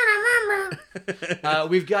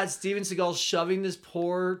 We've got Steven Seagal shoving this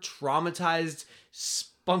poor, traumatized,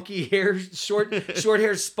 spunky hair, short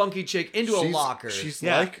hair, spunky chick into a locker. She's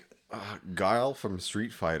Yeah. like Guile from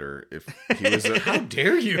Street Fighter. If he was a, How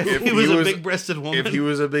dare you? if He was a big-breasted woman. If he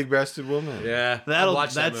was a big-breasted woman. Yeah, That'll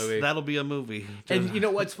watch that that's movie. that'll be a movie. And you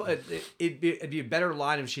know what's fun? It'd be a better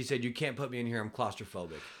line if she said, "You can't put me in here. I'm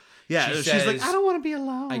claustrophobic." yeah, she she's says, like, I don't want to be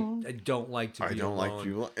alone. I don't like to be I don't alone. like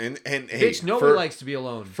you. And hey, Bitch, nobody likes to be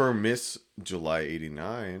alone. for Miss July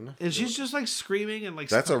 89. And she's just like screaming and like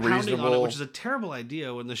That's a pounding on it, reasonable- which is a terrible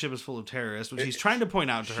idea when the ship is full of terrorists, which he's trying to point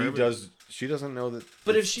out to her. She doesn't know that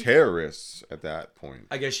But it's if she- terrorists at that point.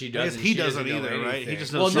 I guess she I doesn't. guess he She doesn't know either, right? He anything.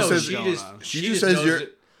 just Well, knows no, something's she going just on. She she just just says knows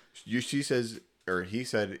that- she says, or he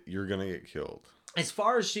said, you're gonna get killed. as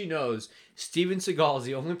far as she knows, Steven Seagal is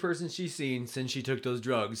the only person she's seen since she took those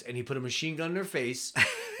drugs, and he put a machine gun in her face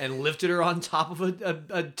and lifted her on top of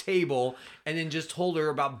a table and then just told her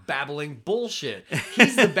about babbling bullshit.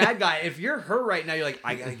 He's the bad guy. If you're her right now, you're like,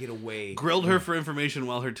 I gotta get away. Grilled her for information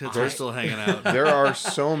while her tits are still hanging out. There are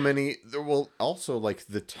so many. Well, also like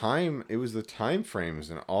the time. It was the time frames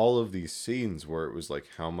in all of these scenes where it was like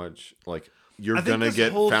how much like you're I think gonna this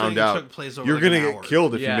get whole found thing out. took place over You're like gonna an get hour.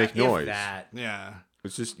 killed if Yeah, you make noise. That. Yeah.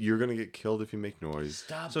 It's just you're gonna get killed if you make noise.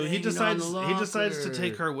 Stop So he banging on decides the he decides to locker.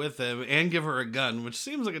 take her with him and give her a gun, which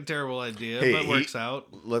seems like a terrible idea, Hey, but works out.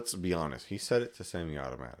 Let's be honest. He set it to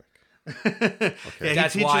semi-automatic. Yeah,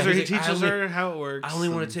 That's he why teaches he's like, her her how it works. I only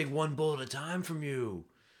want to take one bullet at a time from you.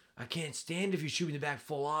 I can't stand if you shoot me in the back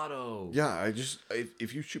full auto. Yeah,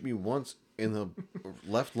 if you shoot me once in the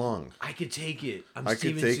left lung, I could take it. I'm I could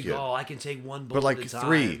Steven take Seagal. I can take one bullet but like at a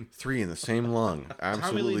time. three in the same lung, Tommy Lee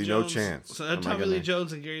absolutely no Jones- chance. So Am I Tommy gonna- Lee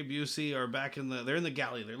Jones and Gary Busey are back they're in the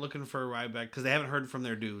galley. They're looking for a Ryback because they haven't heard from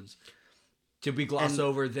their dudes. Did we gloss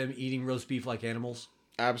over them eating roast beef like animals?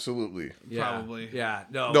 Absolutely. Yeah. Probably. Yeah.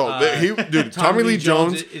 No. No, dude. Tommy Lee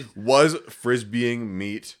Jones is was frisbeeing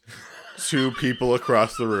meat to people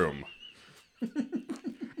across the room,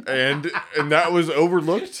 and that was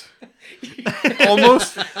overlooked.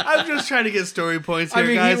 Almost. I'm just trying to get story points here, I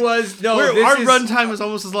mean, guys. he was no. Our runtime is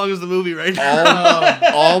almost as long as the movie right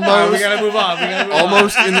now. Almost. We gotta move on.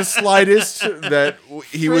 Almost in the slightest that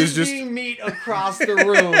he was just. Frisbeeing meat across the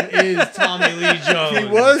room is Tommy Lee Jones. He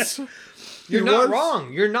was. You're He not was.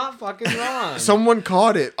 wrong. You're not fucking wrong. Someone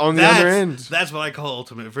caught it on the other end. That's what I call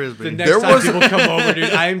ultimate frisbee. The next time people come over,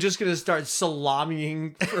 dude, I am just gonna start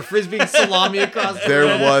salamying or frisbeeing salami across the There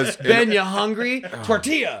room. was Ben, you hungry?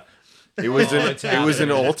 Tortilla. It was it's it was an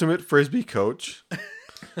happening. ultimate frisbee coach,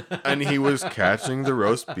 and he was catching the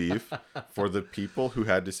roast beef for the people who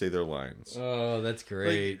had to say their lines. Oh, that's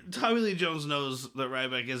great. Like, Tommy Lee Jones knows that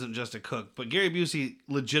Ryback isn't just a cook, but Gary Busey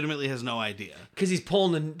legitimately has no idea. Because he's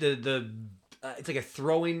pulling the it's like a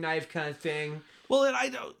throwing knife kind of thing. Well, and I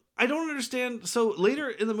don't understand. So later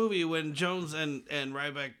in the movie, when Jones and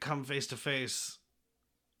Ryback come face to face,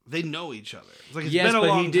 they know each other. It's like it's been a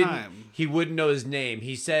long time. He wouldn't know his name.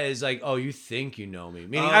 He says like, "Oh, you think you know me?"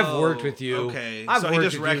 Meaning, I've worked with you. Okay, I've so worked he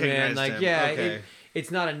just with you, man. recognized Like, him. yeah, Okay.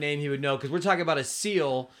 it's not a name he would know because we're talking about a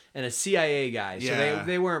SEAL and a CIA guy. So Yeah.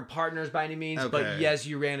 they weren't partners by any means. But Okay. yes,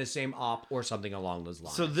 you ran the same op or something along those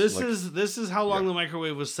lines. So this is how long the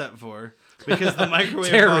microwave was set for, because the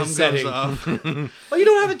microwave bomb Terrorist goes setting. off. Oh, you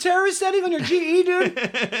don't have a terrorist setting on your GE, dude?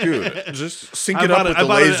 Dude, just sync I it up bought with I the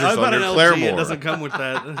bought lasers I bought on an your LG. It Claremore. doesn't come with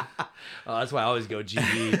that. Oh, that's why I always go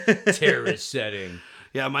GE terrorist setting.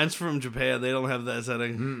 Yeah, mine's from Japan. They don't have that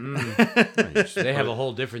setting. They have a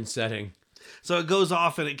whole different setting. So it goes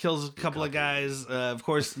off and it kills a couple of guys. Of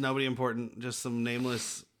course, nobody important. Just some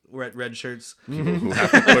nameless red shirts.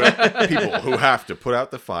 People who have to put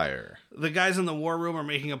out the fire. The guys in the war room are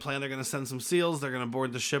making a plan. They're going to send some SEALs. They're going to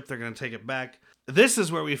board the ship. They're going to take it back. This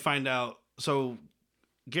is where we find out. So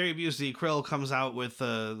Gary Busey, Krill, comes out with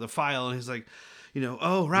the file, and he's like,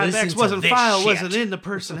 Ryback's Listen to wasn't this file, shit. wasn't in the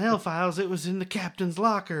personnel files. It was in the captain's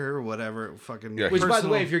locker or whatever. Fucking. Yeah, Which, by the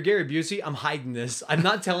personal- way, if you're Gary Busey, I'm hiding this. I'm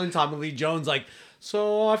not telling Tommy Lee Jones, like,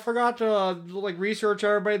 so I forgot to, research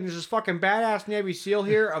everybody. There's this fucking badass Navy SEAL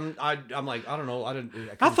here. I'm like, I don't know.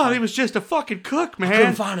 I thought he was just a fucking cook, I couldn't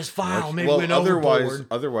man. find his file. Maybe Well, went overboard.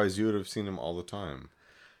 otherwise you would have seen him all the time.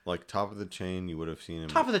 Like top of the chain, you would have seen him.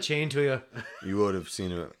 Top of the chain to you. You would have seen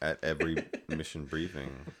him at every mission briefing,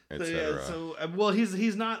 etc.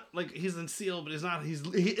 He's not like he's in SEAL, but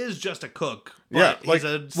he is just a cook. Yeah, But he's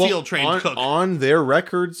a SEAL trained cook. On their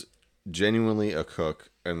records, genuinely a cook,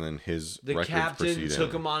 and then his The records captain precede took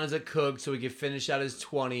him. him on as a cook so he could finish out his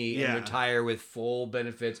 20 Yeah. and retire with full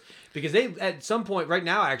benefits. Because they, at some point, right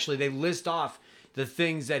now, actually, they list off the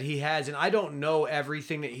things that he has. And I don't know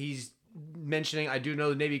everything that he's mentioning. I do know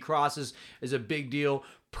the Navy Cross is a big deal.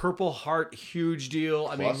 Purple Heart, huge deal.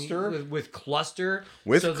 Cluster? I mean, with cluster.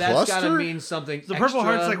 With so that's got to cluster? mean something. The Purple extra.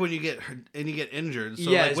 Heart's like when you get injured. So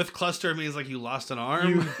Yes. like with cluster means like you lost an arm.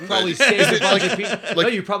 You probably saved a bunch of people. No,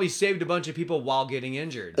 you probably saved a bunch of people while getting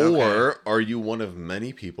injured. Or are you one of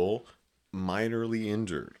many people minorly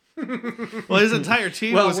injured? Well, his entire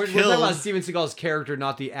team Well, was we're talking killed. about Steven Seagal's character,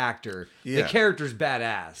 not the actor. The Yeah. character's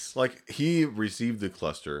badass. Like he received the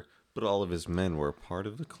cluster, but all of his men were part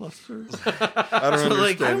of the cluster. I don't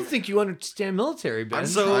like, understand. I don't think you understand military, Ben.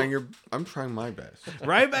 I'm trying my best.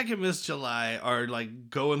 Ryback and Miss July are like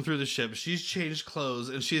going through the ship. She's changed clothes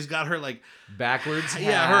and she's got her like Backwards hat.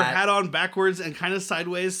 yeah, her hat on backwards and kind of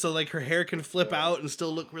sideways, so like her hair can flip out and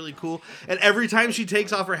still look really cool. And every time she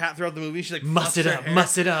takes off her hat throughout the movie, she like Muss it fluffs her up, hair.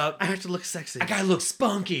 muss it up. I have to look sexy. I gotta look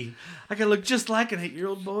spunky. I gotta look just like an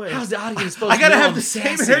 8-year-old boy. How's the audience supposed I to gotta know have I'm the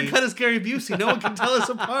same sassy? haircut as Gary Busey. No one can tell us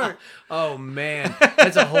apart. Oh man,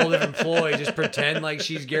 that's a whole different ploy. Just pretend like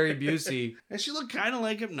she's Gary Busey. And she looked kind of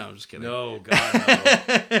like him. No, I'm just kidding. No,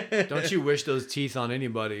 God, no. Don't you wish those teeth on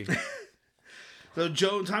anybody? So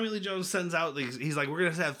Tommy Lee Jones sends out, he's like, we're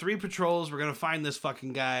going to have 3 patrols. We're going to find this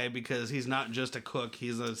fucking guy because he's not just a cook.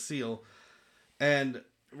 He's a SEAL. And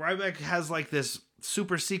Ryback has like this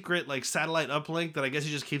super secret like satellite uplink that I guess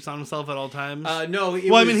he just keeps on himself at all times. No.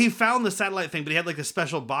 I mean, he found the satellite thing, but he had like a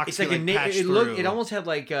special box. It's like it almost had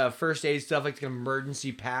like first aid stuff, like an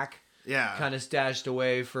emergency pack. Yeah, kind of stashed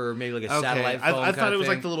away for maybe like a satellite phone. I thought it was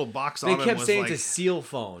like the little box. They on kept it saying like, it's a seal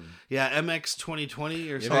phone. Yeah, MX 2020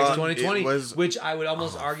 or something. MX 2020, which I would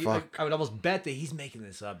almost argue. fuck. I would almost bet that he's making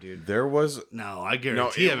this up, dude. There was no, I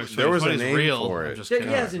guarantee MX 2020 there was a name real. for it. Yeah,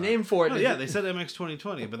 there's a name for it. No, yeah, they said MX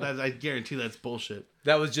 2020, but I guarantee that's bullshit.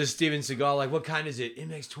 That was just Steven Seagal. Like, what kind is it?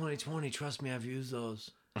 MX 2020. Trust me, I've used those.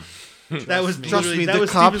 That was Trust me, that the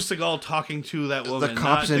was cops- Steven Seagal talking to that woman. The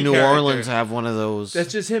cops not in the New character. Orleans have one of those.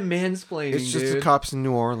 That's just him mansplaining. It's just dude. the cops in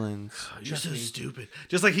New Orleans. You're so stupid.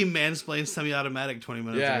 Just like he mansplained semi-automatic 20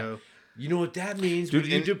 minutes ago. You know what that means? Dude,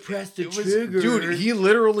 when you and depress the it was- trigger. Dude, he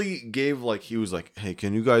literally gave like he was like, "Hey,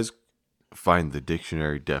 can you guys find the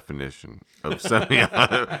dictionary definition of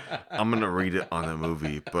semi-auto?" I'm gonna read it on the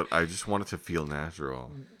movie, but I just want it to feel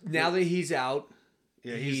natural. Now that he's out,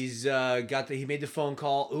 Yeah, he made the phone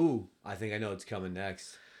call. Ooh, I think I know what's coming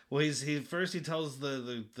next. Well, he tells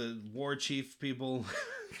the war chief people.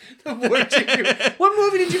 The war chief. What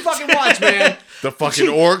movie did you fucking watch, man? The fucking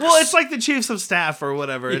orcs. Well, it's like the chiefs of staff or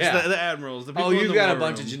whatever. It's Yeah. the admirals. The people Oh, in you've the got a war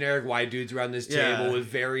bunch room. of generic white dudes around this Yeah. table with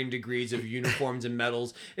varying degrees of uniforms and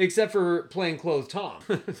medals, except for plainclothes Tom.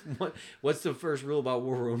 What's the first rule about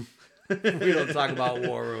War Room? We don't talk about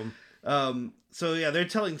War Room. So yeah, they're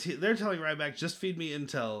telling Ryback, just feed me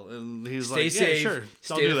intel, and he's Stay like, safe. yeah, sure,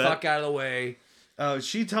 I'll Stay do the that. fuck out of the way.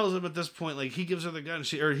 She tells him at this point, like he gives her the gun.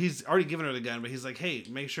 He's already given her the gun, but he's like, hey,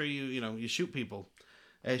 make sure you shoot people.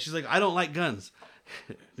 And she's like, I don't like guns.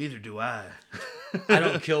 Neither do I. I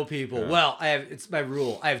don't kill people. Well, it's my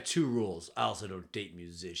rule. I have 2 rules. I also don't date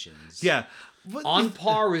musicians. Yeah. But On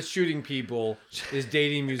par with shooting people is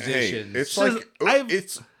dating musicians. Hey, it's Says, like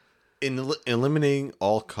it's eliminating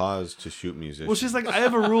all cause to shoot musicians. well, she's like, I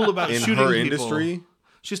have a rule about in shooting her people. industry.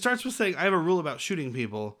 She starts with saying, I have a rule about shooting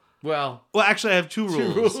people. well, Actually, I have 2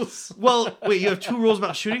 rules. Well, wait, you have 2 rules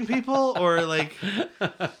about shooting people, or like,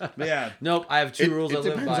 yeah. nope. I have 2 rules I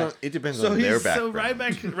live by. It depends So on their background.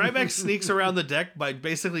 Ryback sneaks around the deck by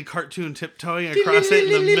basically cartoon tiptoeing across it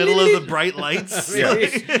in the middle of the bright lights. Yeah.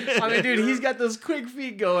 I mean, dude, he's got those quick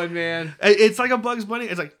feet going, man. It's like a Bugs Bunny.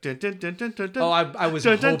 It's like dun, dun, dun, dun, dun, dun. Oh, I was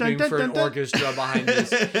Dun, dun, hoping dun, for dun, an dun. orchestra behind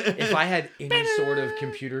this. If I had any sort of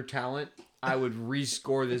computer talent, I would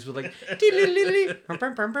rescore this with like.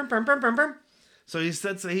 So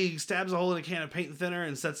he stabs a hole in a can of paint thinner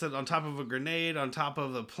and sets it on top of a grenade on top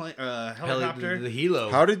of the helicopter. The helo.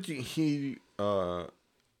 How did he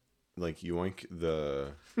like yoink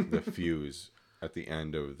the fuse at the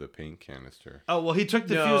end of the paint canister? Oh well, he took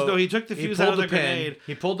the fuse. No, he took the fuse out of the grenade.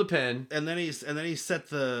 He pulled the pin. And then he set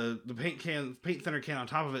the paint thinner can on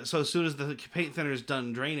top of it. So as soon as the paint thinner is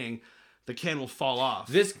done draining, the can will fall off.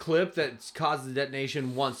 This clip that caused the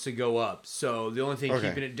detonation wants to go up. So the only thing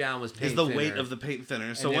keeping it down was paint is the thinner. weight of the paint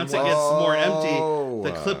thinner. So And then once it gets more empty,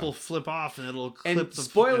 the clip will flip off and it'll clip And the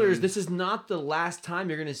spoilers, this is not the last time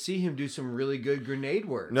you're going to see him do some really good grenade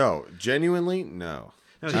work. No, genuinely, no.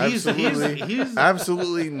 No, Absolutely,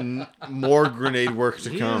 absolutely more grenade work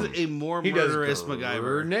to come. He's a more He does murderous MacGyver.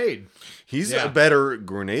 grenade. He's a better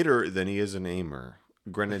grenader than he is an aimer.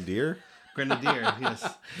 Grenadier? Grenadier, yes.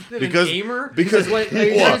 Because An aimer? because What, are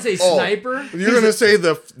you going to say sniper? You're gonna say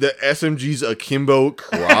the SMG's akimbo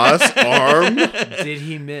cross arm? Did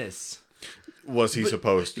he miss? Was he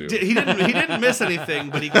supposed to? He didn't miss anything,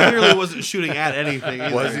 but he clearly wasn't shooting at anything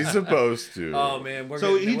either. Was he supposed to? Oh man, we're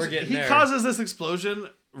getting he there. causes this explosion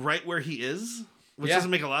right where he is, which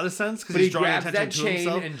doesn't make a lot of sense because But he's he drawing grabs attention that to chain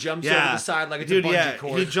himself and jumps over the side like it's a bungee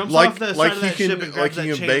cord. He jumps Like- off the like side of he that can- ship and grabs like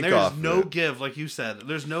he that can chain. bake There's off no it. give, like you said.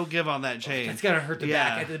 There's no give on that chain. It's gonna hurt the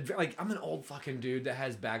Yeah. back. Like I'm an old fucking dude that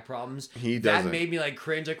has back problems. He That doesn't. made me like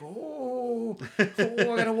cringe. Like I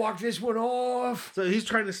gotta walk this one off. So he's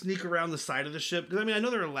trying to sneak around the side of the ship. Because I mean, I know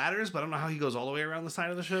there are ladders, but I don't know how he goes all the way around the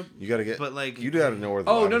side of the ship. You gotta get. But, like- you gotta know where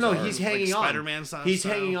the. Oh no, ladders are. he's hanging on. Spider-Man style. He's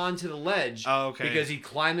hanging on to the ledge. Oh, okay. Because he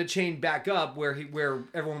climbed the chain back up where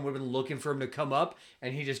everyone would have been looking for him to come up,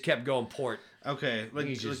 and he just kept going port. Okay, like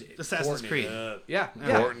He's just Assassin's porting Creed. it up. Yeah.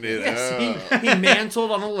 Porting it up. He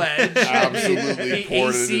mantled on a ledge. Absolutely He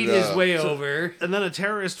ported AC'd it his up. way over. And then a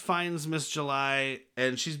terrorist finds Miss July,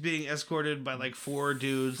 and she's being escorted by like 4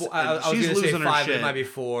 dudes. I and was she's going to say losing 5, her but shit. it might be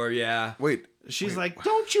 4, yeah. Wait. She's like,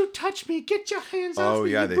 "Don't you touch me! Get your hands off Oh,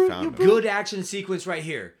 me!" yeah, you they brute, found you him. brute." Good action sequence right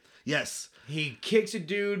here. Yes. He kicks a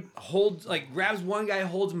dude, grabs one guy,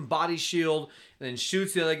 holds him body shield, and then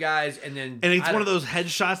shoots the other guys, and it's one of those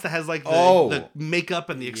headshots that has like the makeup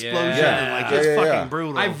and the explosion and it's fucking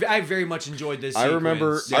brutal. I very much enjoyed this. I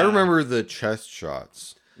remember the chest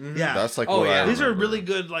shots. Yeah, that's like what I these are remember.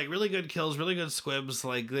 really good kills, really good squibs.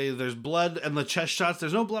 Like there's blood and the chest shots.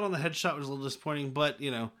 There's no blood on the headshot, which is a little disappointing. But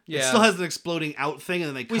it still has an exploding out thing, and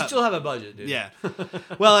then they cut. We still have a budget, dude. Yeah.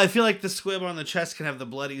 Well, I feel like the squib on the chest can have the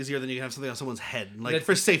blood easier than you can have something on someone's head, like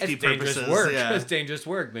for safety purposes. Dangerous work. Yeah. It's dangerous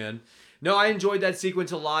work, man. No, I enjoyed that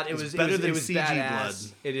sequence a lot. It was better than CG badass. blood.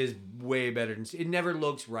 It is way better than. It never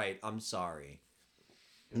looks right. I'm sorry.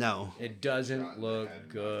 No, it doesn't look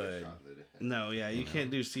good. No, yeah, you can't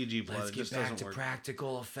do CG blood. Let's get back to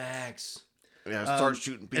practical effects. Yeah, start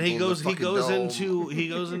shooting people. And he goes dome.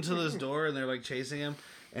 into this door, and they're like chasing him.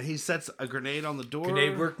 And he sets a grenade on the door.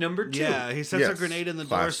 Grenade work number 2. Yeah, he sets a grenade in the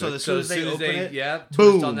door, so as soon as they open it,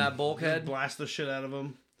 twist on that bulkhead, blast the shit out of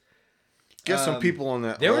him. Get some people on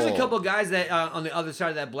that. There was a couple guys that on the other side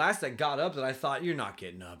of that blast that got up that I thought, you're not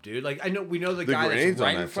getting up, dude. Like we know the guy that's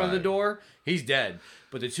right in front of the door, he's dead.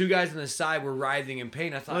 But the two guys on the side were writhing in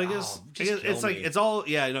pain. I thought, it's all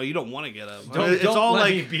you don't want to get up. Don't let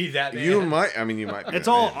me be that man. You might. It's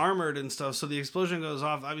all armored and stuff, so the explosion goes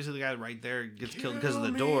off. Obviously, the guy right there gets killed because of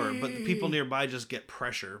the door, but the people nearby just get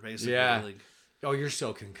pressure, basically. Yeah. Oh, you're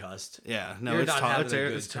so concussed. Yeah, no, you're it's not having a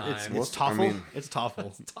good time. It's awful. It's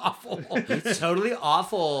awful. It's awful. It's totally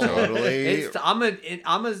awful. Totally. I'm an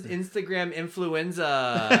Instagram influenza.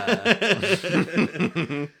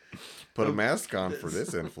 Put a mask on for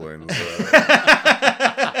this influenza.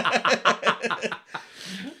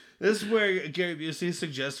 This is where Gary Busey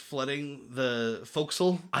suggests flooding the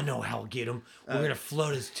forecastle. I know how we'll get him. We're going to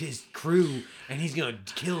flood his crew, and he's going to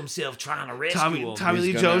kill himself trying to rescue him. Tommy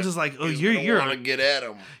Lee Jones is like, oh, you're gonna get at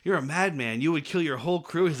him. You're a madman. You would kill your whole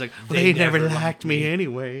crew. He's like, well, they never liked me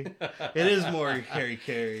anyway. It is more Harry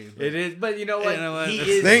Carey. It is, but you know what?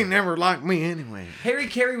 They never liked me anyway. Harry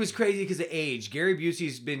Carey was crazy because of age. Gary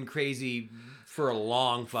Busey's been crazy for a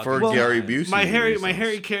long fucking time. Gary Busey. My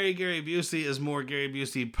Harry Carey Gary Busey is more Gary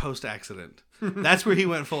Busey post accident. That's where he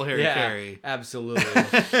went full Harry Carey. Absolutely. He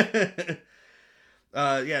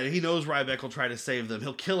knows Ryback will try to save them.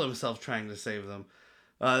 He'll kill himself trying to save them.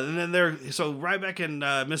 And then Ryback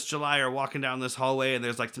and Miss July are walking down this hallway, and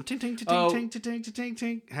there's like some ting ting ting ting ting ting ting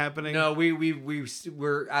ting happening. No,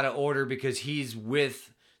 we're out of order because he's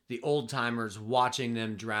with the old timers watching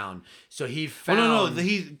them drown. So he found.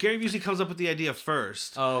 Gary Busey comes up with the idea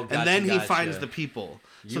first. Oh, gotcha, and then he finds the people.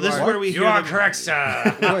 You are correct,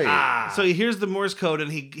 sir. Wait. So he hears the Morse code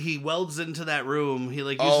and he welds into that room. He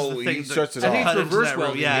uses the thing. He shuts it off. I think it's reverse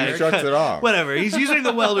welding. Yeah, he shuts it off. Whatever. He's using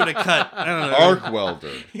the welder to cut. I don't know. Arc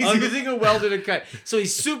welder. He's using a welder to cut. So he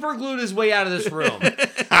super glued his way out of this room.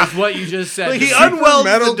 That's what you just said. He unwelds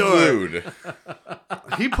metal the door. Glued.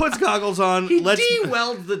 He puts goggles on. He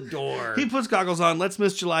de-welds the door. He puts goggles on. Lets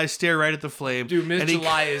Miss July stare right at the flame. Dude, Miss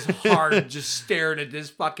July is hard, just staring at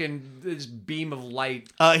this beam of light.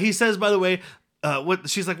 He says, by the way,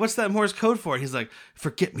 she's like, what's that Morse code for? And he's like,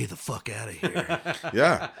 forget me the fuck out of here.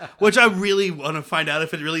 Yeah. Which I really want to find out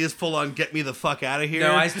if it really is full on get me the fuck out of here.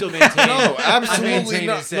 No, I still maintain. No, absolutely I maintain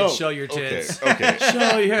not. It said, show your tits. Okay.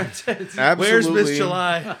 Show your tits. Absolutely. Where's Miss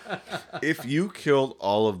July? If you killed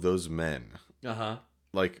all of those men, uh-huh,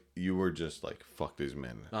 like you were just like, fuck these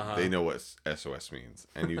men. Uh-huh. They know what SOS means.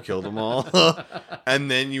 And you killed them all.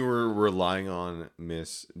 And then you were relying on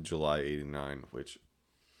Miss July 89, which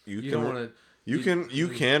you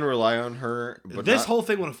can rely on her. But this whole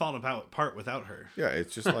thing would have fallen apart without her. Yeah,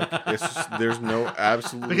 it's just like, there's no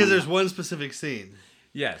absolutely. Because there's one specific scene.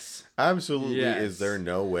 Yes. Absolutely. Yes. Is there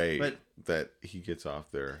no way that he gets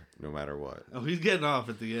off there no matter what? Oh, he's getting off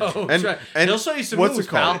at the end. Oh, and he'll show you some what's moves, it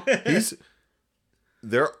called? pal.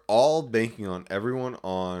 They're all banking on everyone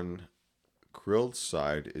on Krill's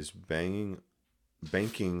side is banking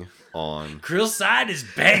on Krill's side is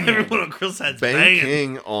banging. Everyone on Krill's side's banging.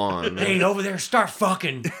 banking on Hey, over there, start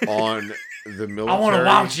fucking. on the military. I want to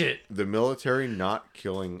watch it. The military not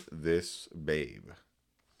killing this babe.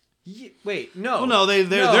 Wait, no. Well, no,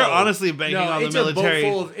 they're honestly banking on the military.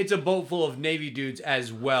 It's a boat full of Navy dudes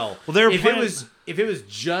as well. Well, if it was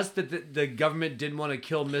just that the government didn't want to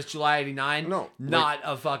kill Miss July 89, a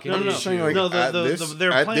fucking issue. Saying, like, at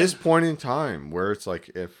this point in time, where it's like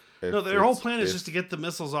if their whole plan is just to get the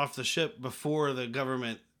missiles off the ship before the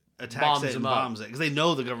government attacks it and bombs it because they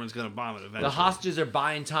know the government's going to bomb it eventually. The hostages are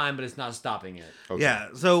buying time, but it's not stopping it. Okay. Yeah,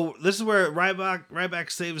 so this is where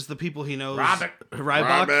Ryback saves the people he knows.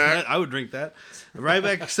 Ryback. I would drink that.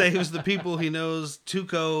 Ryback saves the people he knows.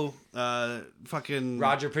 Tuco, fucking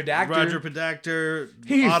Roger Predactor,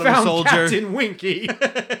 he Autumn found Soldier, Captain Winky.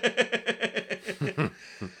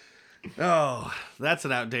 Oh, that's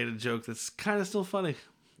an outdated joke. That's kind of still funny.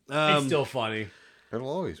 It's still funny. It'll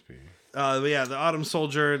always be. But yeah, the Autumn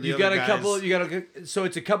Soldier. So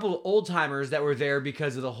it's a couple of old timers that were there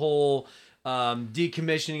because of the whole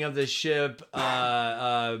decommissioning of the ship,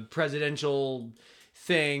 presidential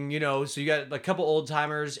thing. So you got a couple old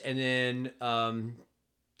timers and then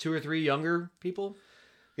 2 or 3 younger people.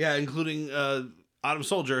 Yeah, including Autumn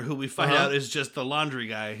Soldier, who we find out is just the laundry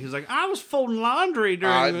guy. He's like, I was folding laundry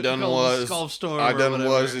during the Gulf Storm. I done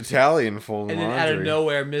was Italian folding laundry. And then out of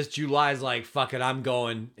nowhere, Miss July's like, fuck it, I'm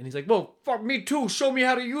going. And he's like, well, fuck me too. Show me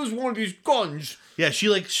how to use one of these guns. Yeah, she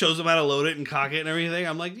like shows him how to load it and cock it and everything.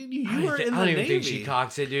 I'm like, you were in the Navy. I don't even think she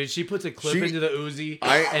cocks it, dude. She puts a clip into the Uzi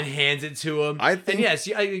and hands it to him.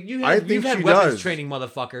 You've had weapons training,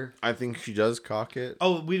 motherfucker. I think she does cock it.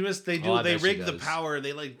 Oh, we missed. They do. They rig the power.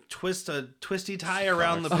 They like twist a twisty tie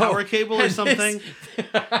around the power cable or something.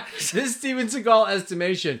 This Steven Seagal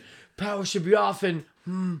estimation: power should be off in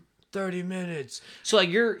 30 minutes. So like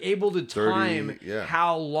you're able to time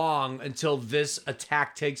how long until this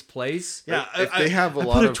attack takes place. Yeah, if they have a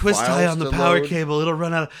lot put a of twist tie on the power load, cable. It'll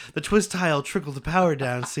run out. The twist tie will trickle the power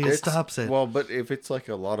down, so it stops it. Well, but if it's like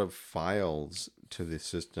a lot of files to the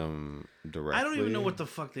system directly, I don't even know what the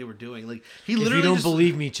fuck they were doing. Like if you don't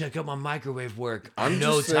believe me, check out my microwave work. I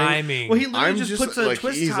know timing. Well, he literally just puts a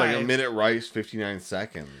twist he's tie. Like a minute rice, 59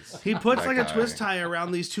 seconds. He puts like a twist tie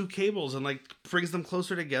around these 2 cables and like brings them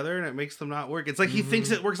closer together, and it makes them not work. It's like he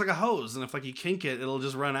thinks it works like a hose, and if like you kink it, it'll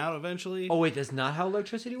just run out eventually. Oh wait, that's not how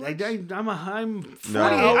electricity works. I'm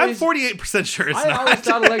 48% sure it's not. I always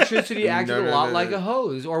thought electricity acted a lot like a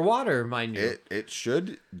hose or water, mind you. It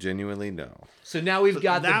should genuinely know. So now we've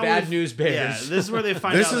got the bad news bears. Yeah, this is where they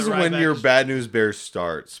find out. This is when your bad news bear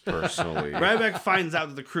starts. Personally, Ryback finds out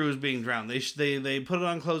that the crew is being drowned. They put it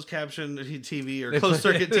on closed caption TV or closed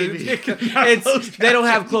circuit TV. They don't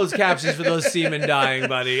have closed captions for those seamen dying,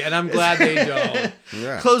 buddy, and I'm glad they don't.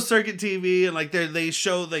 Yeah. Closed circuit TV, and like they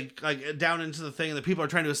show like down into the thing, and the people are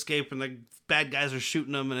trying to escape, and the bad guys are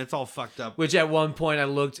shooting them, and it's all fucked up. Which at one point I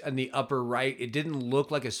looked in the upper right, it didn't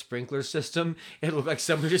look like a sprinkler system. It looked like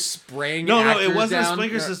someone just spraying. No, it wasn't a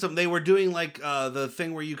sprinkler system. They were doing like the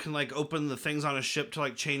thing where you can like open the things on a ship to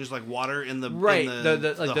like change like water in the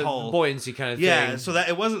the hull. Buoyancy kind of thing. Yeah, so that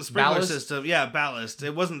it wasn't sprinkler ballast? system. Yeah, ballast.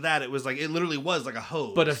 It wasn't that. It was like it literally was like a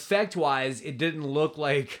hose. But effect wise, it didn't look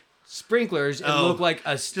like sprinklers. It looked like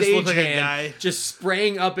a stagehand just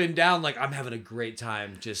spraying up and down. Like I'm having a great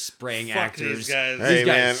time just spraying Fuck actors. These guys. Hey, these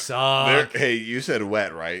guys suck. Hey, you said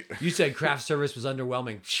wet, right? You said craft service was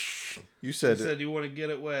underwhelming. You said you want to get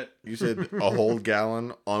it wet. You said a whole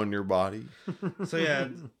gallon on your body. So yeah,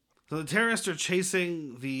 so the terrorists are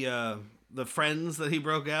chasing the friends that he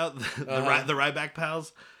broke out, the Ryback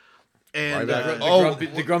pals. And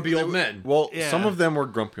the grumpy old men. Well, some of them were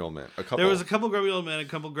grumpy old men. There was a couple grumpy old men, a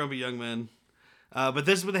couple grumpy young men. But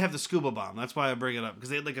this is where they have the scuba bomb. That's why I bring it up. Because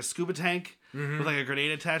they had like a scuba tank with like a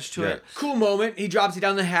grenade attached to it. Cool moment. He drops it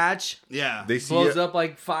down the hatch. Yeah. They see blows up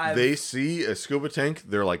like 5. They see a scuba tank.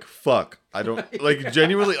 They're like, fuck. I don't like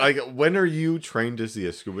genuinely like when are you trained to see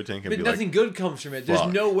a scuba tank and but nothing good comes from it. There's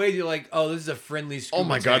no way you're like, oh, this is a friendly scuba tank. Oh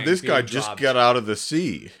my god, this guy just got out of the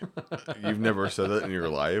sea. You've never said that in your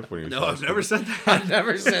life when you No, I've never said that. I've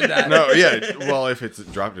never said that. No, yeah. Well, if it's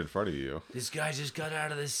dropped in front of you. This guy just got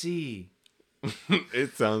out of the sea.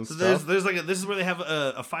 It sounds so there's like this is where they have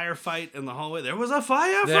a firefight in the hallway. There was a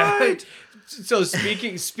firefight. So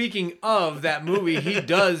speaking of that movie, he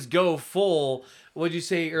does go full. What'd you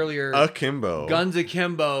say earlier? Akimbo. Guns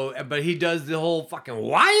akimbo, but he does the whole fucking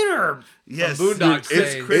wire. Yes, Boondocks.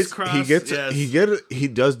 It's crisscross. He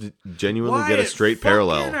does genuinely get a straight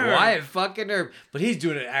parallel. Wyatt fucking her, but he's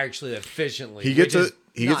doing it actually efficiently. He gets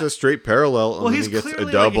a straight parallel, and then he gets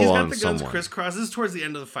a double on someone. He's got the guns crisscross. This is towards the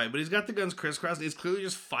end of the fight, but he's got the guns crisscross, and he's clearly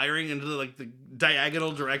just firing into the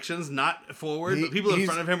diagonal directions, not forward. But people in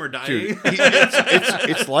front of him are dying. Dude,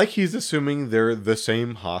 it's like he's assuming they're the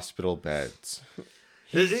same hospital beds.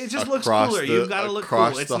 It just looks cooler. You've got to look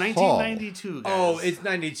cool. It's 1992, guys. Oh, it's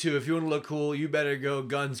 92. If you want to look cool, you better go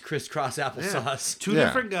guns crisscross applesauce. Two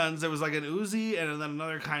different guns. There was like an Uzi and then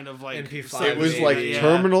another kind of like MP5. It was like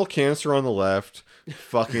terminal cancer on the left,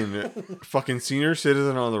 fucking senior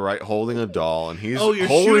citizen on the right, holding a doll, and he's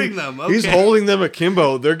shooting them. Okay. He's holding them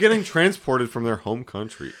akimbo. They're getting transported from their home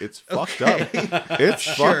country. It's fucked up. It's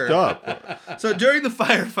fucked up. So during the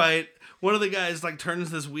firefight, one of the guys like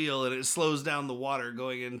turns this wheel and it slows down the water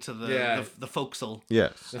going into the forecastle.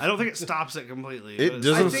 Yes. I don't think it stops it completely. It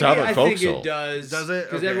doesn't sound like forecastle. I think it does. Does it?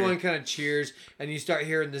 Because everyone kind of cheers and you start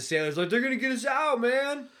hearing the sailors like, they're going to get us out,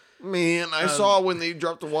 man. Man, I saw when they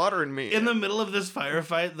dropped the water in me. In the middle of this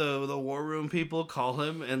firefight, the war room people call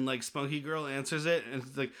him and like Spunky Girl answers it and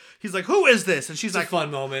he's like, who is this? And she's like,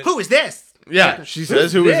 fun moment. Who is this? Yeah, she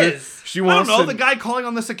says, "Who is this?" She wants I don't know, the guy calling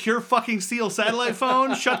on the secure fucking SEAL satellite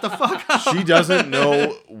phone. Shut the fuck up. She doesn't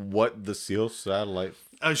know what the SEAL satellite.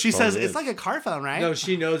 She says it's like a car phone, right? No,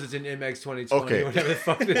 she knows it's an MX 2020. Okay. Whatever the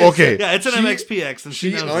fuck it is. Okay. Yeah, it's an MXPX, and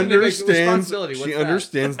she knows understands. What's She that?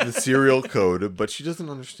 understands the serial code, but she doesn't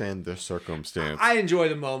understand the circumstance. I enjoy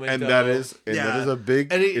the moment, and though. that is a big.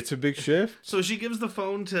 It's a big shift. So she gives the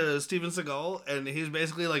phone to Steven Seagal, and he's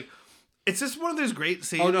basically like, it's just one of those great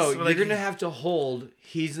scenes. Oh no, where, like, you're gonna have to hold.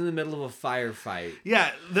 He's in the middle of a firefight.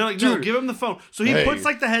 Yeah, they're like, no, give him the phone. So he puts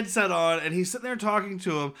like the headset on, and he's sitting there talking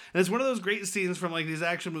to him, and it's one of those great scenes from like these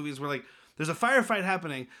action movies where like there's a firefight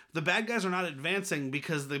happening. The bad guys are not advancing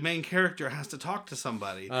because the main character has to talk to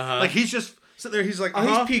somebody. Like he's just sitting there. He's like,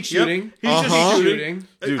 he's peek shooting. He's just peek shooting.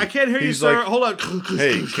 Dude, I can't hear you, sir. Like, hold on.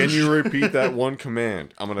 Hey, can you repeat that one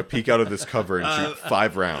command? I'm gonna peek out of this cover and shoot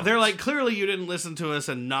 5 rounds. They're like, clearly you didn't listen to us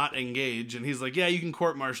and not engage. And he's like, yeah, you can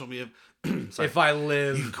court-martial me if I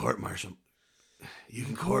live. You can court-martial. You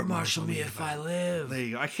can court-martial me if I live. There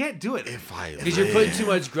you go. I can't do it if I live. Because you're putting too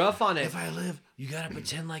much gruff on it. If I live. You gotta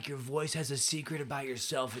pretend like your voice has a secret about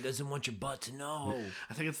yourself. It doesn't want your butt to know.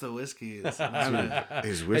 I think it's the whiskey.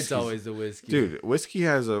 It's always the whiskey. Dude, whiskey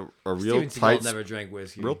has a real Steven tight... Seagal never drank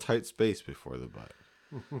whiskey. Real tight space before the butt.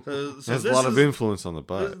 So has a lot of influence on the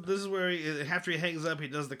butt. This is where after he hangs up, he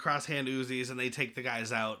does the cross-hand Uzis, and they take the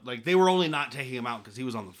guys out. Like, they were only not taking him out because he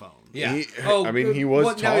was on the phone. Yeah. He was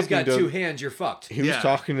talking now he's got to... 2 hands, you're fucked. He was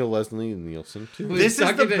talking to Leslie Nielsen, too. This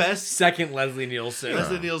is the best... Second Leslie Nielsen.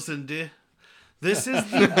 Leslie Nielsen did. This is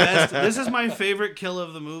the best. This is my favorite kill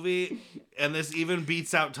of the movie, and this even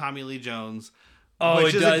beats out Tommy Lee Jones. Oh,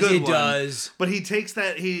 it does. It does. But he takes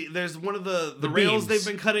that. There's one of the rails beams.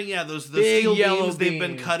 they've been cutting. Yeah, the Big steel yellow beams they've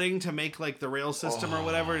been beam. cutting to make like the rail system or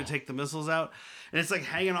whatever to take the missiles out. And it's like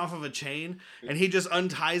hanging off of a chain, and he just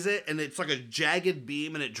unties it, and it's like a jagged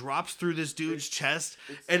beam, and it drops through this dude's chest,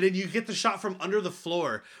 and then you get the shot from under the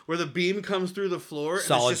floor where the beam comes through the floor, and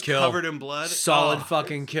it's just covered in blood. Solid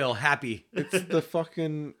fucking kill. Happy. It's the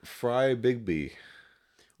fucking Fry Bigby.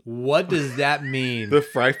 What does that mean? The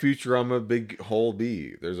Fry Futurama Big Hole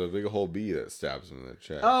Bee. There's a big hole bee that stabs him in the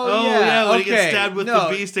chest. Oh yeah, when he gets stabbed with the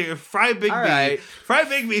bee stinger. Fry Big Bee. Fry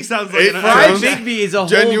Big Bee sounds like Fry Big Bee is a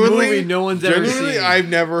whole movie no one's ever seen. I've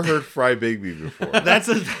never heard Fry Bigby before. That's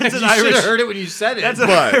an you Irish. You should have heard it when you said it. That's an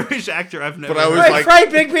Irish actor I've never. But I was heard. like, Fry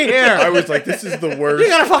Bigby here. I was like, this is the worst. You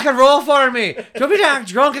gotta fucking roll for me. Don't be that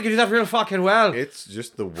drunk. I can do that real fucking well. It's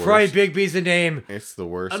just the worst. Fry Bigby's the name. It's the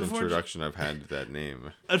worst introduction I've had to that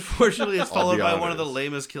name. Unfortunately, it's followed by one of the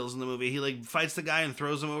lamest kills in the movie. He like fights the guy and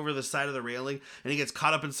throws him over the side of the railing, and he gets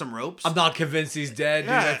caught up in some ropes. I'm not convinced he's dead,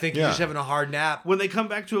 dude. I think he's just having a hard nap. When they come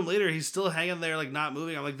back to him later, he's still hanging there, like not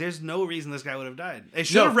moving. I'm like, there's no reason this guy would have died. They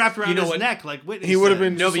should have wrapped around his neck, like Whitney. He would have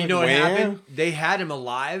been. No, but you know what happened? They had him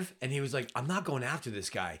alive, and he was like, "I'm not going after this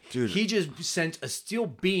guy." Dude, he just sent a steel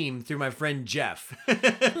beam through my friend Jeff.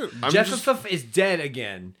 Jeff is dead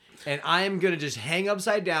again. And I am going to just hang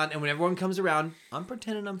upside down, and when everyone comes around, I'm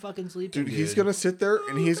pretending I'm fucking sleeping. Dude, he's going to sit there,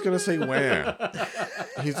 and he's going to say wham.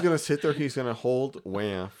 He's going to sit there, he's going to hold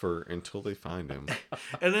wham until they find him.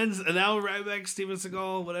 And now Ryback, Steven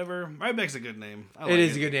Seagal, whatever. Ryback's a good name. It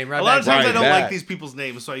is a good name. Ryback. A lot of times I don't like these people's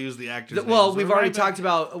names, so I use the actors' Well, names. we've already talked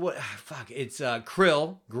about, it's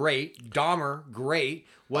Krill, great. Dahmer, great.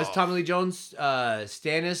 Was Tommy Lee Jones,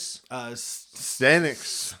 Stannis?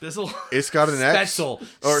 Stanix. Spizzle? It's got an X. Spetzel.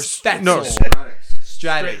 Or Spetzel. No,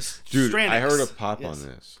 Stratus. Dude, Stranix. I heard a pop on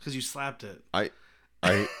this. Because you slapped it. I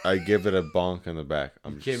give it a bonk in the back.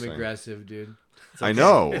 I'm just saying. Aggressive, dude. Okay. I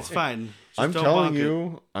know. It's fine. I'm telling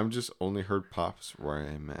you, I'm just only heard pops where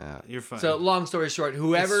I'm at. You're fine. So, long story short,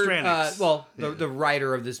 whoever, the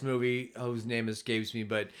writer of this movie, whose name escapes me,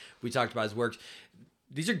 but we talked about his works,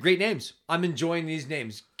 These are great names. I'm enjoying these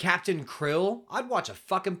names. Captain Krill. I'd watch a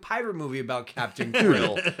fucking pirate movie about Captain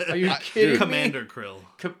Krill. Are you kidding me? Commander Krill.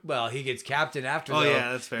 Well, he gets captain after. Oh though.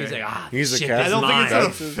 yeah, that's fair. He's like, He's a shit, captain. I don't think mine.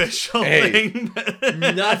 it's an official Hey. thing.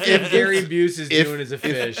 Nothing Gary Busey is doing as a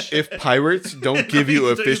fish. If pirates don't give you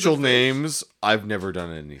He's official a fish. names, I've never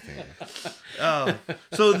done anything. Oh,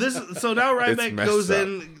 so now Ryback messed goes up.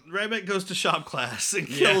 in. Ryback goes to shop class and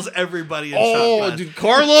kills everybody in shop Oh, class. dude,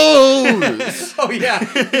 Carlos! Oh yeah,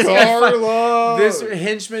 Carlos! this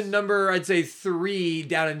henchman number I'd say 3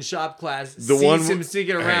 down in shop class The sees one him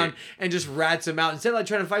sneaking hey. around and just rats him out. Instead of like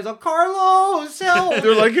trying to fight, he's like, Carlos, help!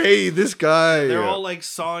 They're like, hey, this guy. They're all like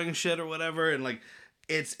sawing shit or whatever, and like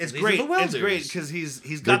it's These are great. the It's welders. great because he's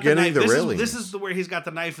They're got the getting knife. the This railings. is where he's got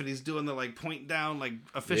the knife and he's doing the like point down like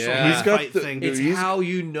official Yeah. knife He's got fight the- thing. It's He's- how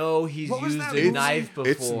you know he's What was used that a movie? knife before.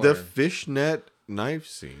 It's the fishnet knife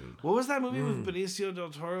scene. What was that movie with Benicio del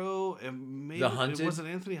Toro and maybe The Hunted? Was it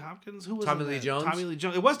Anthony Hopkins? Who was Tommy in Lee that? Jones? Tommy Lee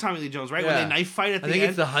Jones. It was Tommy Lee Jones, right? Yeah. When they knife fight at the I think end.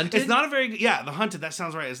 it's The Hunted? It's not a very good. Yeah, The Hunted. That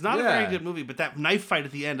sounds right. It's not a Yeah. very good movie, but that knife fight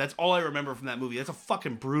at the end. That's all I remember from that movie. That's a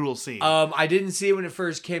fucking brutal scene. I didn't see it when it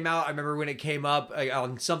first came out. I remember when it came up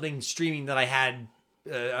on something streaming that I had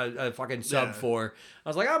a fucking sub Yeah. for. I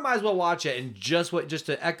was like, I might as well watch it. And just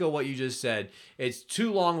to echo what you just said, it's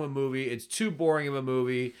too long of a movie. It's too boring of a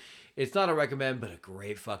movie. It's not a recommend, but a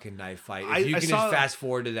great fucking knife fight. If you can just fast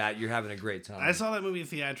forward to that, you're having a great time. I saw that movie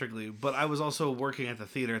theatrically, but I was also working at the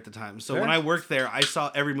theater at the time. So Fair. when I worked there, I saw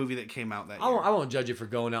every movie that came out that year. I won't judge you for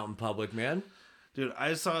going out in public, man. Dude,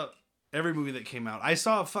 I saw every movie that came out. I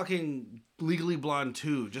saw fucking Legally Blonde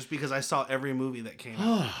 2 just because I saw every movie that came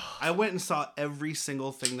out. I went and saw every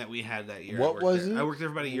single thing that we had that year. What I worked was there. it? I worked there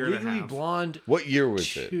for about a year and a Legally half. Blonde What year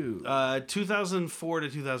was it? 2. 2004 to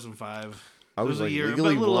 2005. I It was a like, year,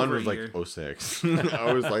 Legally about a little Blonde over was a year. like 06.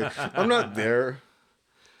 I was like, I'm not there.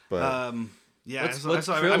 But Yeah, What's I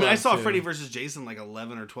saw Krill I up saw to? Freddy vs. Jason like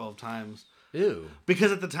 11 or 12 times. Ew.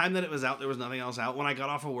 Because at the time that it was out, there was nothing else out. When I got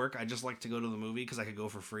off of work, I just liked to go to the movie because I could go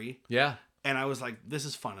for free. Yeah. And I was like, this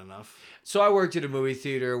is fun enough. So I worked at a movie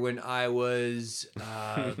theater when I was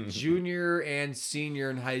junior and senior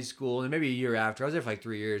in high school, and maybe a year after. I was there for like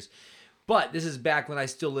 3 years. But this is back when I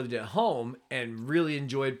still lived at home and really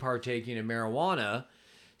enjoyed partaking in marijuana.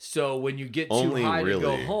 So when you get too Only high to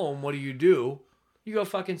go really. home, what do? You go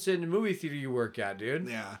fucking sit in the movie theater you work at, dude.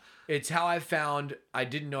 Yeah. It's how I found I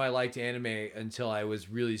didn't know I liked anime until I was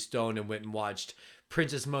really stoned and went and watched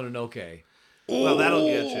Princess Mononoke. Well, that'll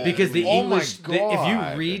get you. Because the Oh my English, if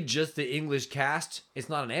God. you read just the English cast, it's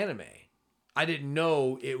not an anime. I didn't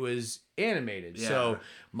know it was animated. Yeah. So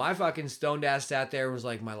my fucking stoned ass sat there and was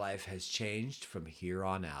like, my life has changed from here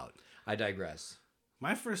on out. I digress.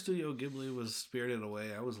 My first Studio Ghibli was Spirited Away.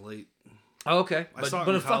 I was late. Oh, okay. I saw it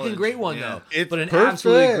But in a fucking college. great one, Yeah. though. It's but an perfect.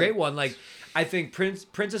 absolutely great one. Like, I think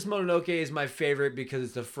Princess Mononoke is my favorite because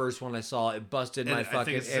it's the first one I saw. It busted my And I fucking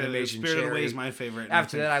think it's, animation Spirited cherry. Away is my favorite. and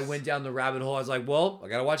After think- that, I went down the rabbit hole. I was like, well, I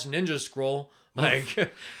got to watch Ninja Scroll. Like,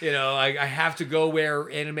 I have to go where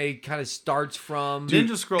anime kind of starts from.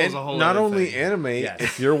 Ninja Scroll is and a whole not other only thing. anime, Yes.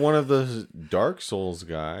 if you're one of those Dark Souls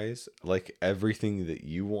guys, like everything that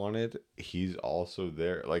you wanted, he's also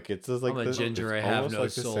there. Like it's just like I'm a this- ginger. I it's have almost no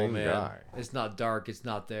like the soul, same man. guy. It's not dark. It's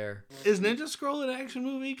not there. Is Ninja Scroll an action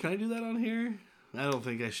movie? Can I do that on here? I don't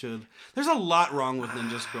think I should. There's a lot wrong with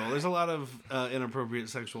Ninja Scroll. There's a lot of inappropriate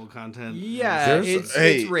sexual content. Yeah, There's- it's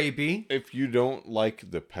hey. rapey. If you don't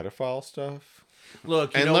like the pedophile stuff,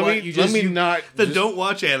 Look, you and know let what? me You let just me you- not Then just- don't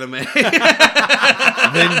watch anime.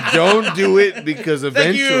 then don't do it because Thank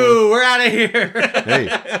eventually, you. We're out of here. hey,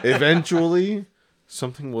 eventually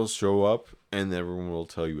something will show up and everyone will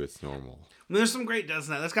tell you it's normal. There's some great deaths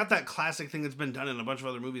in that. That's got that classic thing that's been done in a bunch of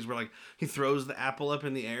other movies where like he throws the apple up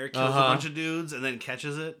in the air, kills a bunch of dudes, and then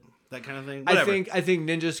catches it. That kind of thing. Whatever. I think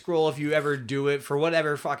Ninja Scroll, if you ever do it for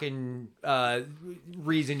whatever fucking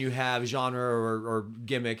reason you have, genre or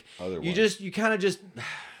gimmick, Otherwise. you kind of just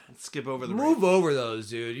skip over the move rape. over those,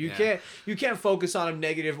 dude. Yeah. You can't focus on them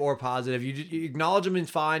negative or positive. You acknowledge them and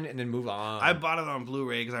fine, and then move on. I bought it on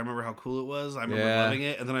Blu-ray because I remember how cool it was. I remember Yeah. loving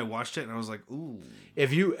it, and then I watched it and I was like, ooh.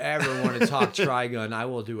 If you ever want to talk Trigun, I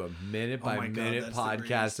will do a minute by my God, minute that's the podcast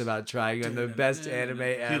greatest. about Trigun, the best anime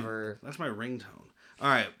ever. That's my ringtone. All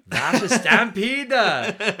right. Vasha Stampede,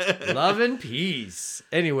 love and peace.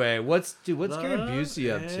 Anyway, what's Gary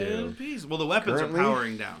Busey up to? And peace. Well, the weapons Currently? are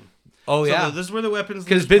powering down. Oh So yeah, this is where the weapons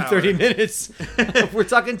because it's lose been power. 30 minutes. We're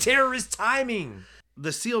talking terrorist timing.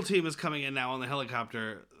 The SEAL team is coming in now on the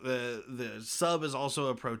helicopter. The sub is also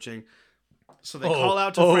approaching. So they call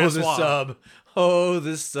out to Francois. the sub. Oh,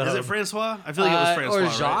 the sub. Is it Francois? I feel like it was Francois. or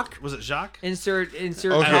right? Jacques? Was it Jacques? Insert Okay. I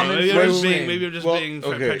don't know, comment maybe for I'm just swing. being, maybe I'm just being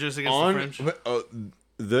prejudiced against the French.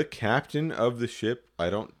 the captain of the ship, I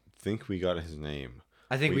don't think we got his name.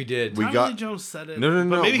 I think we did. We Tommy got Lee Jones said it. No.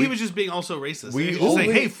 But maybe he was just being also racist. We He was just saying,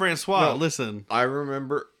 only- "Hey, Francois, No. listen." I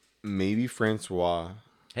remember maybe Francois.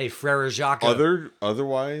 Hey, Frere Jacques.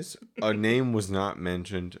 Otherwise, a name was not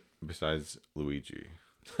mentioned besides Luigi.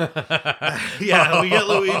 Yeah, we get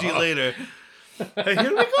Luigi later. Hey, here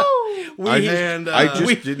we go. I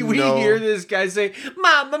we didn't know. hear this guy say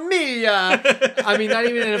 "Mamma Mia." I mean, not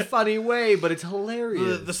even in a funny way, but it's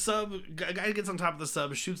hilarious. The sub guy gets on top of the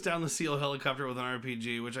sub, shoots down the SEAL helicopter with an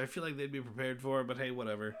RPG, which I feel like they'd be prepared for. But hey,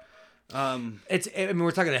 whatever. I mean,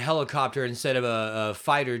 we're talking a helicopter instead of a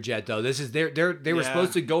fighter jet, though. This is they were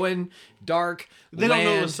supposed to go in dark. They land.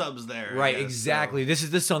 don't know the sub's there, Right? I guess, Exactly. so. This is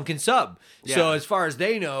the sunken sub. Yeah. So as far as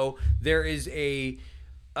they know, there is a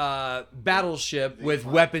battleship with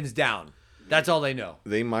weapons down. That's all they know.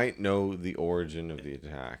 They might know the origin of the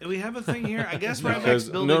attack. We have a thing here. I guess Ryback's Because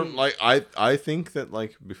building. I think that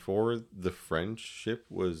like before the French ship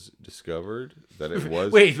was discovered, that it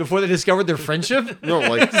was Wait, before they discovered their friendship? no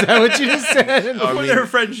like Is that what you just said? Before their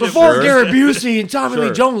friendship. Before Sure. Derrick Busey and Tommy Lee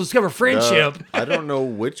Sure. Jones discovered friendship. I don't know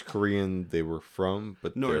which Korean they were from,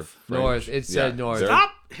 but they're North. French. North. It said North. they're-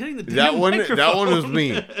 Stop hitting the damn That one microphone. was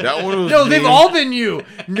me. That one was No, me. they've all been you.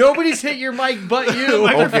 Nobody's hit your mic but you.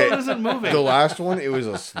 Microphone isn't moving. The last one, it was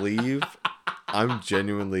a sleeve. I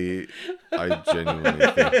genuinely think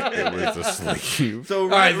it was a sleeve. So All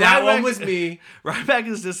right, that one Ryback- was me. Ryback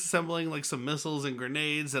is disassembling like some missiles and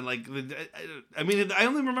grenades and like I mean I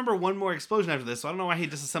only remember one more explosion after this, so I don't know why he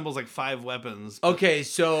disassembles like 5 weapons. but Okay,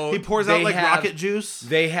 so he pours they out like have- rocket juice.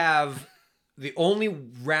 They have the only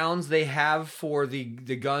rounds they have for the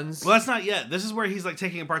guns. Well, that's not yet. This is where he's like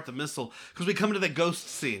taking apart the missile because we come to the ghost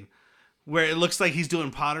scene where it looks like he's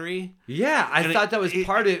doing pottery. Yeah, I And thought that was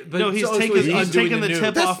part of it. But no, he's so taking he's he's undoing taking the nuke.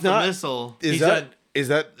 tip That's off not- the missile. Is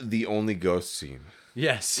that the only ghost scene?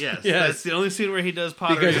 Yes. Yes, that's the only scene where he does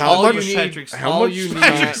pottery. Because How all much you need- Patrick Stewart- all you need-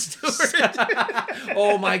 Patrick Stewart.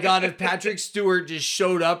 Oh my God! If Patrick Stewart just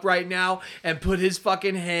showed up right now and put his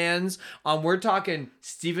fucking hands on, we're talking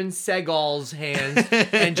Steven Seagal's hands,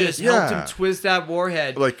 and just helped him Yeah. twist that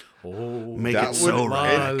warhead. Like Make that it so would,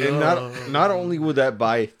 right. and not only would that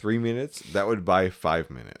buy 3 minutes, that would buy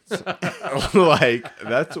 5 minutes. Like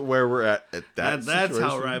that's where we're at that. That's how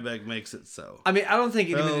situation. Ryback makes it so. I mean, I don't think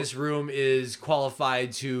anyone in So- this room is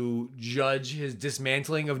qualified to judge his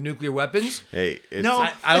dismantling of nuclear weapons. Hey, it's, No, I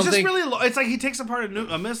it's don't just think- really. It's like he takes apart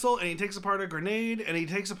a missile, and he takes apart a grenade, and he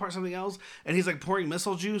takes apart something else, and he's like pouring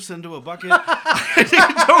missile juice into a bucket.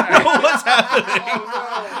 I don't know what's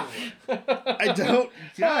happening. I don't.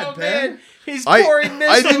 God, Oh Ben. man, he's pouring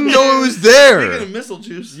missile. I didn't know it was Speaking there. of missile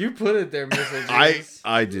juice, You put it there, missile juice.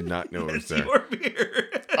 I did not know it was it's there. your beer.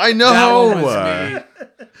 I know. That one was me.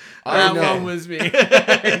 I That know. one was me.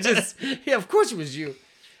 It just, yeah, of course it was you.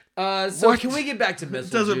 So What? can we get back to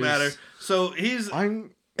missile Doesn't juice? matter. So he's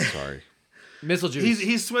I'm sorry. Missile juice.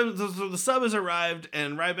 he swims. So the sub has arrived,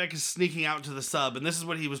 and Ryback is sneaking out to the sub, and this is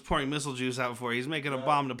what he was pouring missile juice out for. He's making a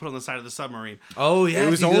bomb to put on the side of the submarine. oh yeah,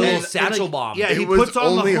 It was the only- little and, satchel like, bomb. yeah, he It was puts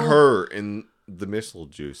on the only whole- her in the missile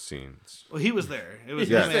juice scenes. Well, he was there. It was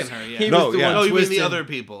Yeah. him and her. Yeah. He No, was the yeah. one Oh, you mean twisting. the other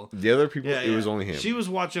people? The other people, Yeah, it was yeah. only him. She was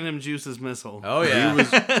watching him juice his missile. Oh yeah. He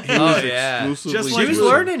was Oh, yeah. exclusively. Just she like was Louis-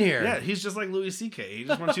 learning here. Yeah, he's just like Louis C.K. He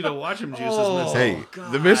just wants you to watch him juice Oh. his missile. Hey,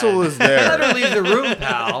 God. the missile is Better there. leave the room,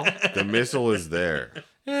 pal. The missile is there.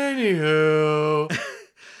 Anywho,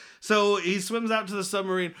 So he swims out to the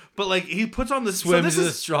submarine, but like he puts on the Swims so is this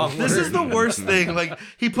a strong This word. is the worst thing. Like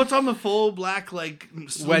he puts on the full black like Navy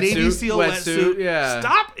Wetsuit, SEAL wetsuit, wetsuit. yeah.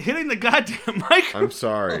 Stop hitting the goddamn microphone. I'm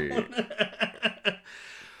sorry.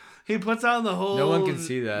 He puts on the whole No one can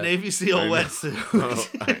see that. Navy SEAL I know. wetsuit. Oh,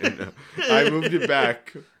 I know. I moved it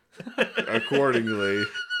back accordingly.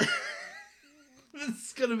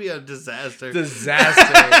 It's gonna be a disaster. disaster.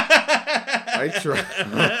 I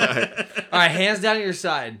tried. All right, hands down at your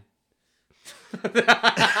side.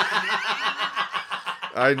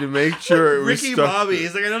 I had to make sure it was Ricky stuck. Bobby.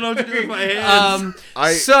 He's like, I don't know what to do with my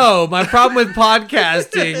hands. So my problem with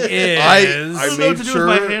podcasting is I I don't know what made to do sure,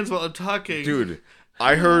 with my hands while I'm talking. dude.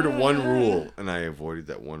 I heard one rule, and I avoided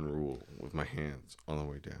that one rule with my hands on the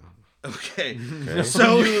way down. Okay. Okay?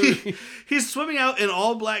 So he's swimming out in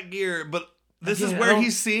all black gear, but this is Again, where I don't-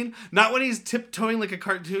 he's seen, not when he's tiptoeing like a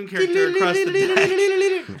cartoon character across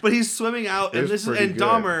the deck, but he's swimming out, and It's this is, pretty and good.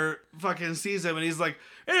 Dahmer fucking sees him, and he's like,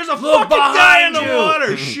 "There's a Look fucking guy in behind the you!"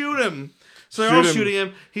 water! Shoot him!" So they're all Shoot him. shooting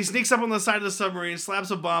him. He sneaks up on the side of the submarine,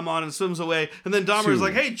 slaps a bomb on, and swims away. And then Dahmer's Shoot.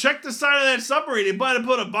 like, "Hey, check the side of that submarine. He might have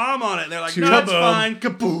put a bomb on it." And they're like, Shoot. "No, it's Kaboom. fine."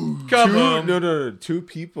 Kaboom. Kaboom. No.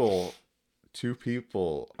 Two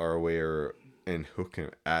people are aware and hook him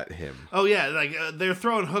at him. Oh yeah, like they're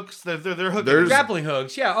throwing hooks. They're hooking. There's- Grappling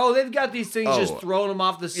hooks, yeah. Oh, they've got these things just throwing them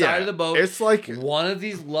off the side of the boat. It's like one of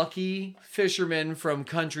these lucky fishermen from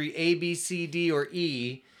country A, B, C, D, or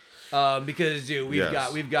E. Because dude,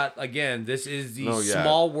 we've got again. This is the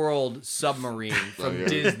Small World submarine from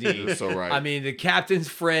Disney. You're so right. I mean, the captain's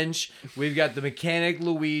French. We've got the mechanic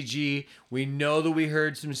Luigi. We know that we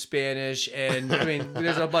heard some Spanish, and I mean,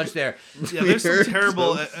 there's a bunch there. Yeah, there's some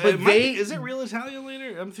terrible. But is it real Italian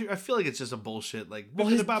later? I feel like it's just a bullshit. Like,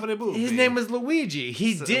 his name was Luigi.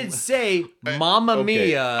 He did say "Mamma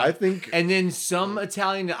Mia." I think, and then some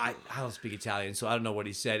Italian. I don't speak Italian, so I don't know what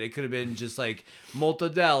he said. It could have been just like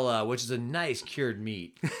mortadella, which is a nice cured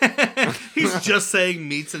meat. He's just saying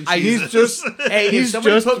meats and cheeses. He's just if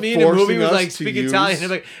somebody put me in a movie with like speak Italian, I'd be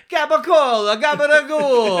like capicola,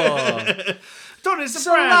 gabaragool. Tony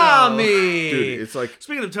Soprano. Salami. dude, it's like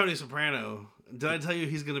Speaking of Tony Soprano, did I tell you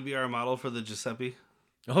he's going to be our model for the Giuseppe?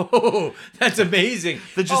 Oh, that's amazing.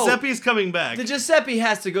 The Giuseppe's coming back. The Giuseppe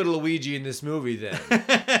has to go to Luigi in this movie then.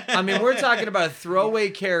 I mean, we're talking about a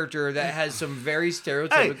throwaway character that has some very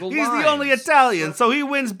stereotypical he's lines. the only Italian, so he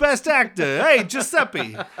wins Best Actor. Hey,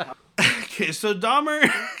 Giuseppe. Okay, so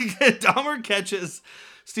Dahmer catches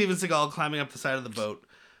Steven Seagal climbing up the side of the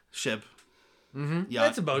ship. Mm-hmm. Yacht.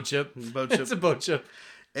 That's a boat ship. It's a boat ship.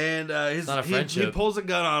 And not a friendship. He pulls a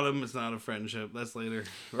gun on him. It's not a friendship. That's later.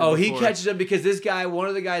 He catches him because this guy, one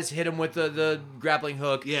of the guys hit him with the grappling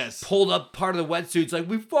hook. Yes. Pulled up part of the wetsuit's like,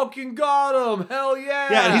 we fucking got him. Hell yeah.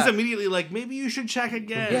 Yeah, and he's immediately like, maybe you should check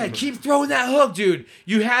again. Yeah, keep throwing that hook, dude.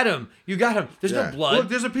 You had him. You got him. There's no blood. Look,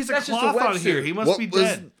 there's a piece of That's cloth just a on here. He must be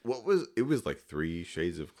dead. It was like 3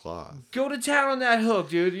 shades of cloth. Go to town on that hook,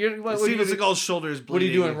 dude. Steven Seagal's shoulder is bleeding. What are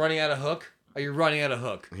you doing, running out of hook? Are you running out of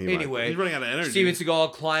hook? Anyway, he's running out of energy. Steven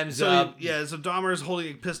Seagal climbs up. So Dahmer's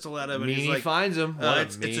holding a pistol at him, and he's like, finds him.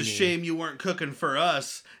 It's a shame you weren't cooking for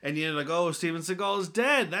us. And you're like, oh, Steven Seagal is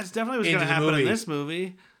dead. That's definitely what's going to happen in this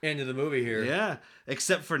movie. End of the movie here. Yeah.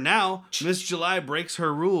 Except for now, Miss July breaks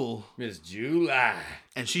her rule. Miss July.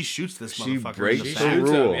 And she shoots this She motherfucker. breaks in the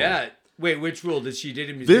the rule. Yeah. Wait, which rule did she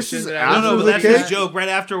date a musician? This is I don't know, but that's Okay. his joke. Right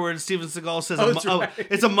afterwards, Steven Seagal says,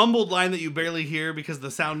 it's a mumbled line that you barely hear because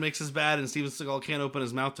the sound mix is bad and Steven Seagal can't open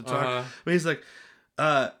his mouth to talk. But he's like,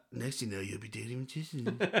 next thing you know, you'll be dating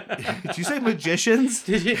magicians. Did you say magicians?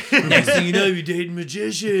 Next thing you know, you're dating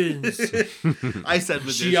magicians. I said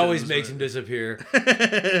magicians. She always makes him disappear.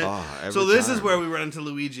 So this is where we run into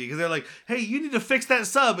Luigi because they're like, hey, you need to fix that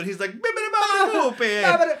sub. And he's like,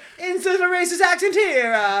 insert a racist accent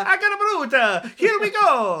here. I got a bruta. Here we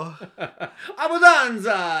go.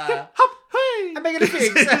 Abudanza. Hop, hey. I'm making a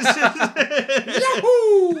fix.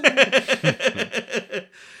 Yahoo!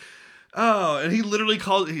 Oh, and he literally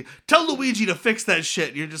tell Luigi to fix that shit.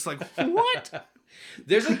 And you're just like, what?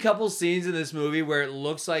 There's a couple scenes in this movie where it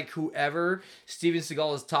looks like whoever Steven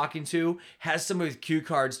Seagal is talking to has somebody with cue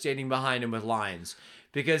cards standing behind him with lines.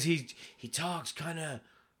 Because he talks kind of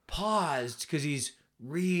paused because he's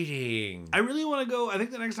reading. I really want to go. I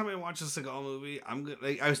think the next time I watch a Seagal movie, I'm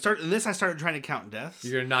gonna. I started trying to count deaths.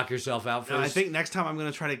 You're gonna knock yourself out first. And I think next time I'm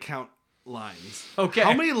gonna try to count lines. Okay.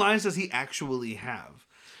 How many lines does he actually have?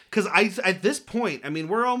 Because at this point, I mean,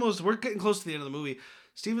 we're getting close to the end of the movie.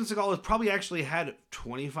 Steven Seagal has probably actually had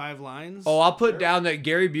 25 lines. Oh, I'll put down that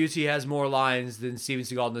Gary Busey has more lines than Steven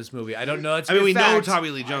Seagal in this movie. I don't know. We know Tommy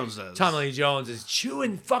Lee Jones does. Tommy Lee Jones is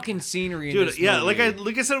chewing fucking scenery in Dude, this yeah, movie.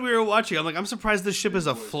 like I said, we were watching. I'm like, I'm surprised this ship is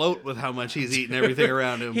afloat with how much he's eating everything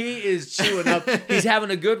around him. He is chewing up. He's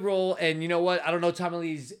having a good role, and you know what? I don't know Tommy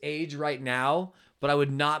Lee's age right now, but I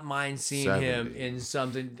would not mind seeing 70. him in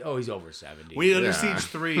something. Oh, he's over 70. We need Under Siege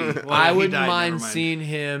 3. Well, I he wouldn't died, mind seeing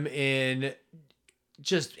him in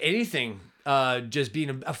just anything. Just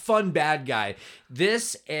being a fun bad guy.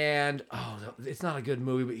 This and it's not a good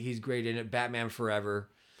movie, but he's great in it. Batman Forever.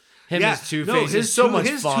 Him as Two-Face is so much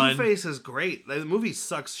fun. His Two-Face is great. The movie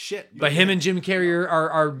sucks shit. But him and Jim Carrey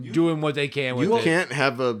are doing what they can with it. You can't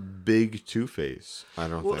have a big Two-Face, I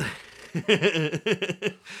don't think.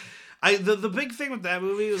 The big thing with that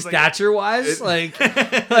movie is stature wise, like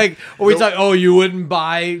are we talking? Oh, you wouldn't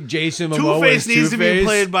buy Jason Momoa? Two-Face needs to be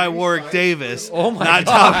played by Warwick Davis. Oh my not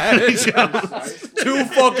god, Tommy Lee Jones. Too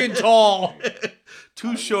fucking tall,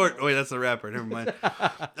 too short. Oh wait, that's the rapper. Never mind.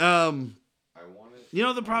 You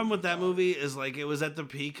know the problem with that movie is like it was at the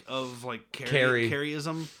peak of like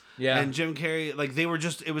Carreyism. Yeah, and Jim Carrey, like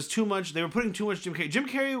it was too much. They were putting too much Jim Carrey. Jim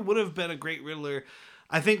Carrey would have been a great Riddler.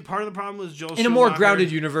 I think part of the problem was Joel Schumacher. In a more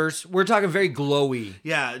grounded universe, we're talking very glowy.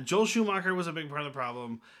 Yeah, Joel Schumacher was a big part of the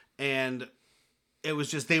problem, and it was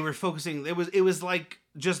just they were focusing. It was like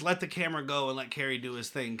just let the camera go and let Carrey do his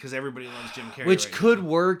thing because everybody loves Jim Carrey. Which right could now.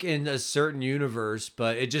 work in a certain universe,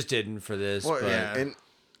 but it just didn't for this. Well, but... yeah. And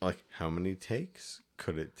like, how many takes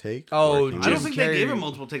could it take? Oh, working I don't Jim think Carrey- they gave him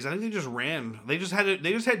multiple takes. I think they just ran. They just had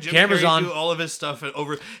Jim Cameras Carrey on. do all of his stuff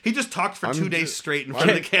over. He just talked for I'm 2 days just- straight in front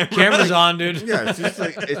of the camera. Cameras on, dude. Yeah,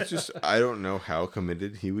 it's just I don't know how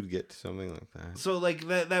committed he would get to something like that. So like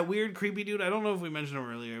that weird creepy dude. I don't know if we mentioned him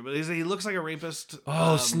earlier, but he looks like a rapist.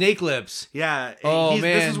 Oh, Snake Lips. Yeah. Oh, this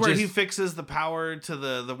man, is where he just- fixes the power to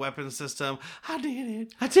the weapon system. I did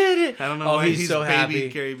it. I did it. I don't know Oh, why he's so baby happy.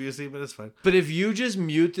 Gary Busey, but it's fine. But if you just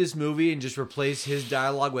mute this movie and just replace his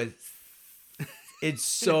dialogue with, it's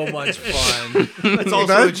so much fun. It's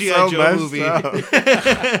also a G.I. Joe messed movie. up.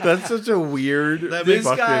 That's such a weird. This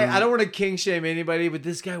fucking... guy, I don't want to king shame anybody, but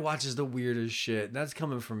this guy watches the weirdest shit. And that's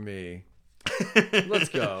coming from me. Let's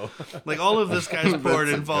go. Like all of this guy's porn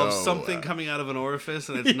Let's involves go. something coming out of an orifice,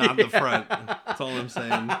 and it's not the front. That's all I'm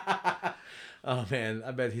saying. Oh man,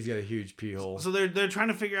 I bet he's got a huge pee hole. So they're trying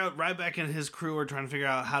to figure out. Ryback and his crew are trying to figure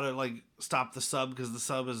out how to like stop the sub because the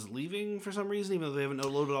sub is leaving for some reason, even though they haven't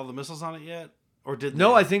loaded all the missiles on it yet. Or did they?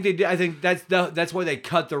 No, I think they did. I think that's why they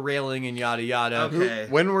cut the railing and yada yada. Okay.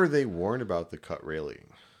 When were they warned about the cut railing?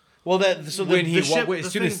 Well, as When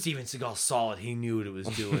as soon as Steven Seagal saw it, he knew what it was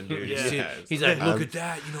doing, dude. Yeah. He's like, look at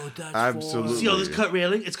that. You know what that's Absolutely. see all this cut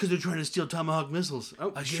railing? It's because they're trying to steal Tomahawk missiles.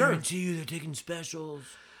 Oh, for. I sure. guarantee you they're taking specials.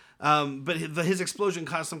 But his explosion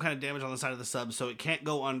caused some kind of damage on the side of the sub, so it can't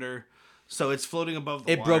go under. So it's floating above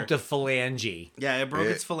the It water. broke the phalange. Yeah, it broke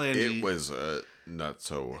its phalange. It was not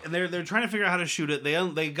so. And they're trying to figure out how to shoot it.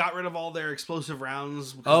 They got rid of all their explosive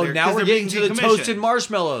rounds. because Oh, they're- now 'cause we're they're getting being to the decommissioned. toasted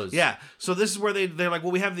marshmallows. Yeah, so this is where they're like,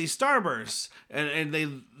 well, we have these starbursts, and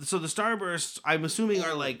the starbursts, I'm assuming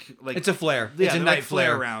are like It's a flare. Yeah, It's a they're night like flare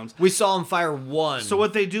flare rounds. We saw him fire one. So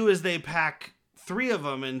what they do is they pack 3 of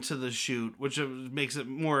them into the chute, which makes it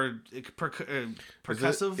more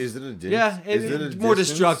percussive. Is it a distance? Yeah, it's more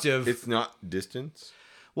destructive. It's not distance.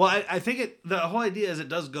 Well, I think the whole idea is it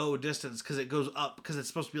does go distance because it goes up because it's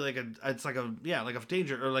supposed to be like a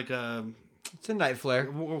danger or like a It's a night flare.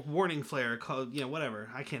 warning flare called whatever.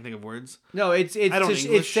 I can't think of words. No, it's I don't it's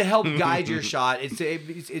English. to help guide your shot.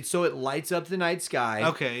 It's so it lights up the night sky.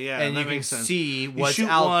 Okay, yeah, and that you can makes sense. see You what's shoot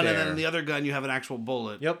out one, there. and then the other gun you have an actual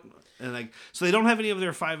bullet. Yep. And so they don't have any of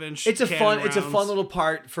their 5-inch. It's a fun rounds. little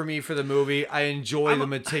part for me for the movie. I enjoy the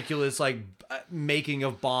meticulous making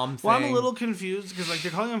of bomb thing. Well, I'm a little confused because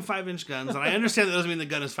they're calling them 5-inch guns, and I understand that doesn't mean the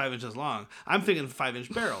gun is 5 inches long. I'm thinking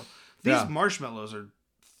 5-inch barrel. These Yeah. marshmallows are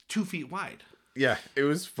 2 feet wide. Yeah, it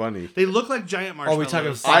was funny. They look like giant Oh, we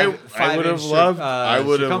marshmallows. talking I would have 5-inch, loved. I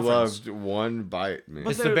would have circumference. loved one bite, man.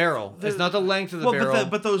 It's the they're- barrel. It's not the length of the Well, barrel.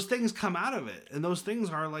 but those things come out of it, and those things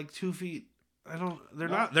are like 2 feet. They're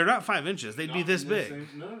not 5 inches. They'd be this big.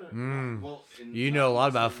 Well, You know a lot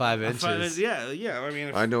about 5 inches. Yeah. I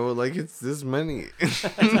mean, I know, like it's this many. it's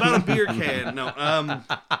about a beer can. No.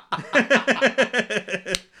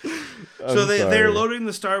 So they're loading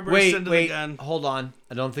the starburst into the gun. Hold on.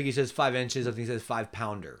 I don't think he says 5 inches. I think he says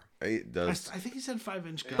 5-pounder. It I does. think he said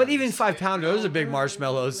 5-inch gun. But even 5-pounder, those are big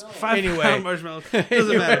marshmallows. 5 Anyway, pound marshmallows.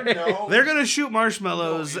 Doesn't matter. They're gonna shoot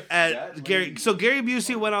marshmallows at Gary. So Gary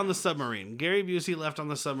Busey went on the submarine. Gary Busey left on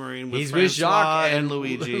the submarine with he's with Francois Jacques and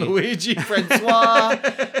Luigi. Luigi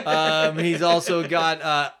Francois. He's also got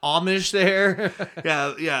Amish there.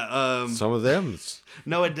 Yeah. Some of them.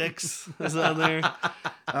 Noah Dix is on there.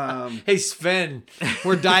 Hey, Sven.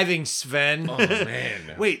 We're diving, Sven. Oh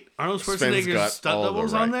man. Wait, Arnold Sven's Schwarzenegger's got stunt all the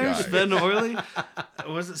doubles on right there? guy. Sven Orley?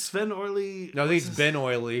 Was it Sven Orley? No, I think it's Ben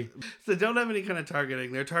Oily. They don't have any kind of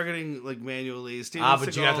targeting. They're targeting like manually. Steven But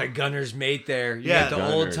Seagal, you got the gunner's mate there. You Yeah. got the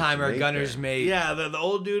Gunner's old timer mate gunner's there. mate. Yeah, the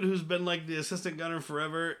old dude who's been like the assistant gunner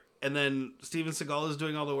forever, and then Steven Seagal is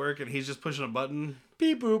doing all the work, and he's just pushing a button.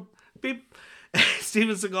 Beep boop. Beep.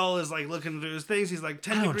 Steven Seagal is like looking through his things. He's like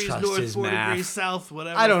 10 I don't degrees trust north, his 4 math. degrees south,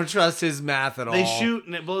 whatever. I don't trust his math at all. They shoot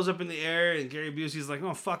and it blows up in the air, and Gary Busey's like,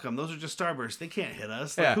 "Oh fuck them! Those are just starbursts. They can't hit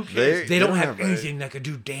us. Like, Yeah. who cares?" They don't have a- anything that could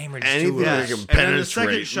do damage anything to that us. can And then the second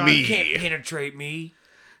penetrate shot me. Can't penetrate me.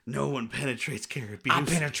 No one penetrates Gary Busey. I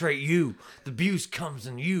penetrate you. The abuse comes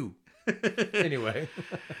in you. Anyway.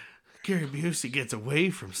 Gary Busey gets away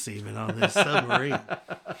from Steven on this submarine.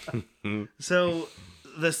 So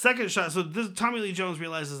the second shot, so Tommy Lee Jones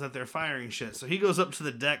realizes that they're firing shit, so he goes up to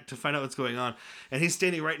the deck to find out what's going on, and he's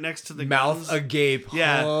standing right next to the Mouth guns. agape.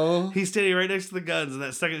 Yeah, Huh? he's standing right next to the guns, and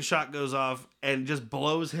that second shot goes off and just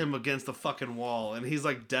blows him against the fucking wall, and he's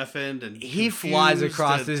like deafened and He flies confused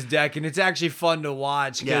across and- this deck, and it's actually fun to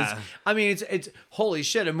watch. Because Yeah. I mean, it's holy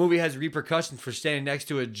shit. A movie has repercussions for standing next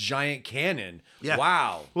to a giant cannon. Yeah.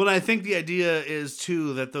 Wow. Well, I think the idea is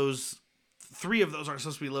too that those 3 of those aren't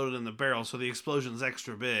supposed to be loaded in the barrel, so the explosion's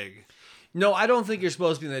extra big. No, I don't think you're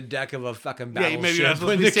supposed to be in the deck of a fucking Yeah, battleship. maybe you're not supposed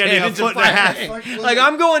when to be the standing a cannons foot are and a half. firing. Like,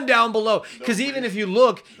 I'm going down below. Because even if you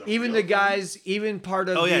look, even the guys, even part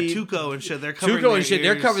of Oh yeah, the... Tuco and shit. They're covering Tuco their and shit,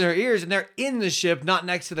 they're ears. covering their ears, and they're in the ship, not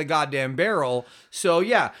next to the goddamn barrel. So,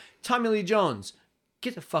 yeah, Tommy Lee Jones,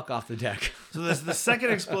 get the fuck off the deck. So the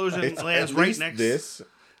second explosion It's lands at right least next. this.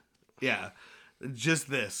 Yeah, just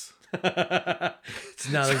this. It's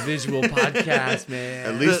not a visual podcast, man.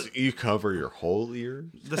 At least you cover your whole ear.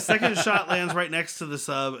 The second shot lands right next to the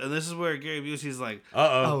sub, and this is where Gary Busey's like,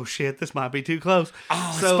 Uh-oh. "Oh shit, this might be too close."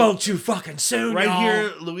 Oh, So- I spoke too fucking soon, Right y'all.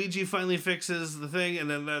 here, Luigi finally fixes the thing, and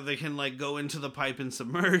then they can like go into the pipe and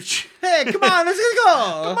submerge. Hey, come on, let's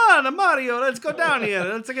go. Come on, Mario, let's go down here.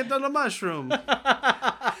 Let's get on the mushroom.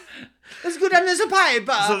 Let's go down this pipe.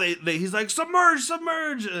 So he's like, submerge.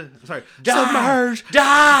 Sorry, Dive. submerge,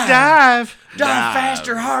 Dive Dive.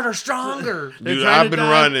 faster, harder, stronger. They're Dude, trying I've to been dive.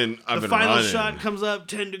 running. I've The been final running. shot comes up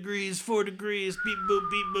 10 degrees, 4 degrees, beep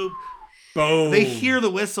boop, beep boop. Boom. They hear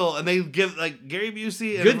the whistle and they give like Gary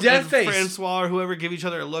Busey and, Good death and face. Francois or whoever give each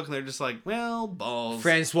other a look, and they're just like, well, balls.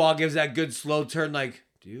 Francois gives that good slow turn, like,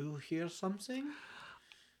 do you hear something?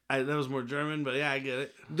 That was more German, but yeah, I get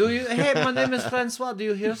it. Do you? Hey, my name is Francois. Do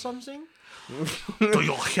you hear something? Do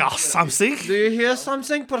you hear something? Do you hear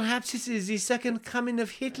something? Perhaps this is the second coming of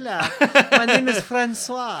Hitler. My name is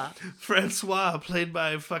Francois. Francois, played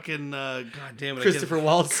by fucking god damn it, Christopher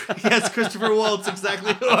Waltz. Yes, Christopher Waltz,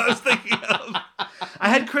 exactly who I was thinking of. I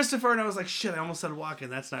had Christopher and I was like, shit, I almost said Walken.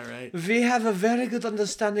 That's not right. We have a very good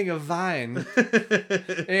understanding of wine.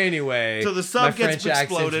 Anyway, So the sub my gets French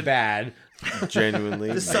exploded. accent's bad.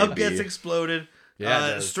 Genuinely. The sub maybe. gets exploded. Yeah,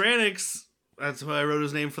 it does. Stranix, that's what I wrote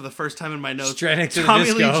his name for the first time in my notes. Stranix to the Tommy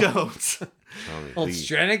disco. Lee Jones. Tommy Old Lee.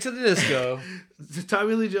 Stranick to the disco.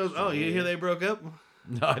 Tommy Lee Jones. Oh, you hear they broke up?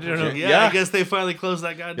 No, I don't know. Yeah, I guess they finally closed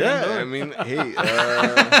that goddamn Yeah, door. I mean, hey,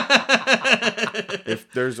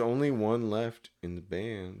 if there's only one left in the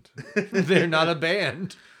band, They're not a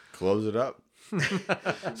band. close it up.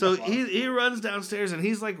 So he runs downstairs and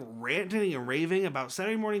he's like ranting and raving about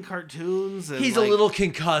Saturday morning cartoons. And He's like, a little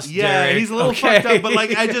concussed. yeah, Derrick. he's a little Okay. fucked up. But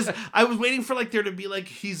like I was waiting for like there to be like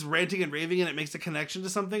he's ranting and raving and it makes a connection to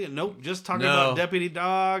something. And nope, just talking No. about Deputy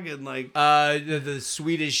Dog and like the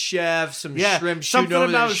Swedish chef, some yeah, shrimp shooting something over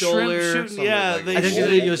about their shoulder. shrimp shooting. Yeah, like they I think Oh.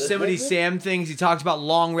 the Yosemite Sam things. He talks about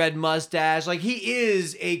long red mustache. Like he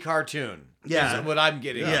is a cartoon. Yeah. is what I'm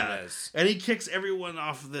getting Yeah. from this. And he kicks everyone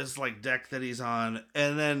off this like deck that he's on,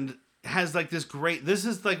 and then has like this great. This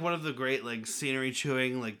is like one of the great like scenery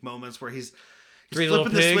chewing like moments where he's Three little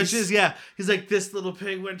flipping the pigs. switches. Yeah, he's like, this little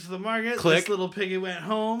pig went to the market. Click. This little piggy went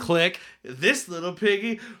home. Click. This little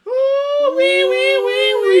piggy, ooh, wee wee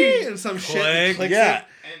wee wee, and some shit. Click. Clicks Yeah. it.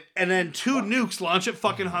 And then 2 nukes launch at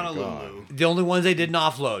fucking Honolulu. God. The only ones they didn't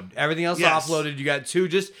offload. Everything else Yes. offloaded. You got two.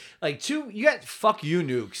 You got fuck you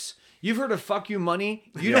nukes. You've heard of fuck you money?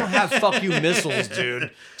 You don't have fuck you missiles, dude.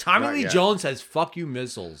 Tommy Not Lee yet. Jones has fuck you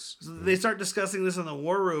missiles. So they start discussing this in the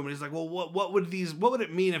war room, and he's like, "Well, what would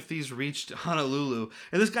it mean if these reached Honolulu?"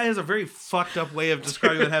 And this guy has a very fucked up way of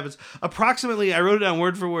describing what happens. Approximately, I wrote it down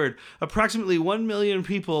word for word. Approximately 1 million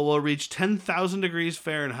people will reach 10,000 degrees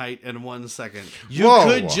Fahrenheit in 1 second. You Whoa.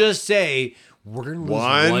 could just say, we're going to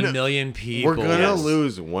lose 1 million people. We're gonna Yes.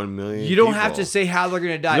 lose 1 million. You don't have people. to say how they're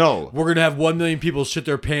going to die. No. We're going to have 1 million people shit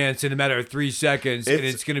their pants in a matter of 3 seconds, and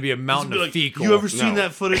It's- it's going to be a mountain of Like, fecal. you ever seen No.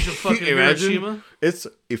 that footage of fucking Imagine Hiroshima? it's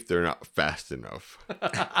if they're not fast enough,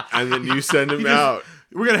 and then you send them out.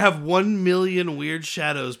 We're gonna have 1 million weird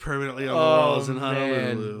shadows permanently on the walls in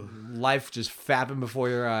Honolulu. Life just fapping before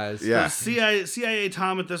your eyes. Yeah. The CIA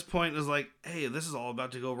Tom at this point is like, "Hey, this is all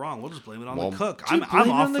about to go wrong. We'll just blame it on Well, the cook. Dude, I'm blame it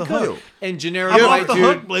off on the cook. hook. And generic I'm white off the dude,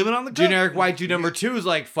 hook. Blame it on the cook." generic white dude number 2 is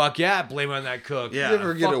like, fuck yeah, blame it on that cook. Yeah. You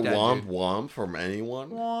ever get Fuck a that womp dude. womp from anyone?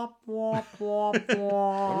 Womp, womp, womp,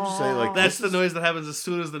 womp. I'm just saying, like That's the noise that happens as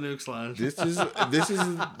soon as the nukes launch. This is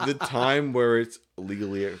the time where it's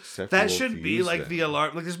legally acceptable. That should to be use like them. the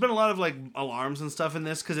alarm. Like, there's been a lot of like alarms and stuff in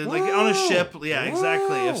this because like on a ship, yeah,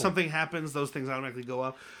 exactly. If something happens, those things automatically go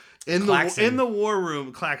off. In the war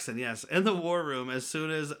room, Claxon, yes. In the war room, as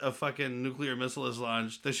soon as a fucking nuclear missile is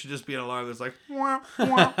launched, there should just be an alarm that's like... We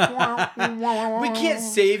can't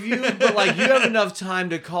save you, but, like, you have enough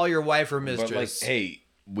time to call your wife or mistress. But, like, hey,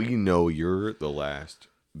 we know you're the last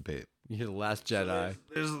bit. You're the last Jedi.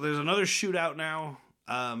 There's another shootout now.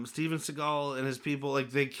 Steven Seagal and his people,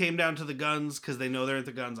 like, they came down to the guns because they know they're at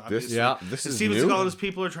the guns, obviously. This is Steven new. Seagal and his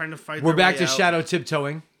people are trying to fight We're their back way to out. shadow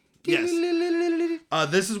tiptoeing. Yes.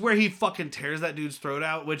 This is where he fucking tears that dude's throat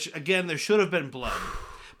out, which, again, there should have been blood.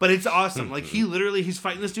 But it's awesome. Like, he's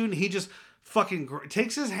fighting this dude, and he just fucking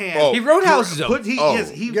takes his hand. Oh, he roadhouses him.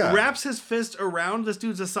 He wraps his fist around this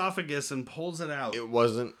dude's esophagus and pulls it out. It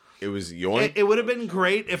was yoink. It would have been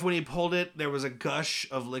great if when he pulled it, there was a gush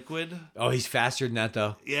of liquid. Oh, he's faster than that,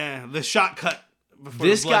 though. Yeah, the shot cut.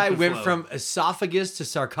 This guy went from esophagus to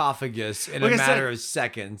sarcophagus in a matter of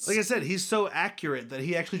seconds. Like I said, he's so accurate that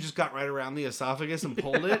he actually just got right around the esophagus and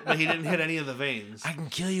pulled it, but he didn't hit any of the veins. I can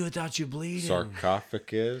kill you without you bleeding.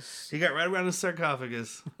 Sarcophagus. He got right around his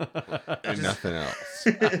sarcophagus. And nothing else.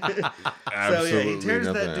 So Absolutely he tears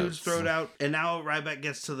that nothing dude's else. throat out, and now Ryback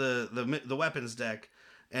gets to the weapons deck.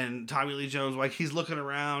 And Tommy Lee Jones, like, he's looking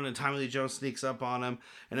around, and Tommy Lee Jones sneaks up on him.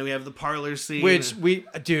 And then we have the parlor scene.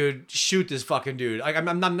 Dude, shoot this fucking dude. Like,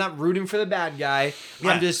 I'm not rooting for the bad guy.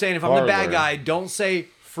 Yeah. I'm just saying, if I'm the bad guy, don't say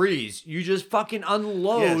freeze. You just fucking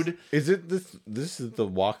unload. Yes. Is it this? This is the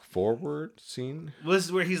walk forward scene. Well, this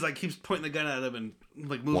is where he's like keeps pointing the gun at him and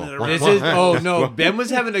like moving it around. This is no. Ben was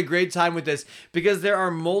having a great time with this because there are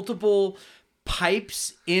multiple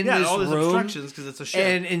pipes in this all these room, obstructions because it's a ship.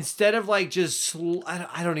 and instead of like just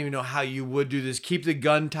I don't even know how you would do this. Keep the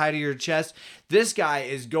gun tight to your chest. This guy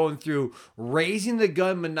is going through raising the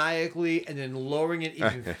gun maniacally and then lowering it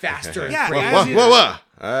even faster. Yeah, and crazier.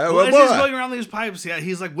 As he's going around these pipes,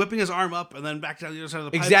 he's like whipping his arm up and then back down the other side of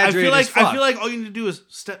the pipe. Exaggerated as fuck. I feel like all you need to do is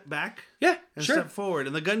step back. Yeah, and sure. step forward,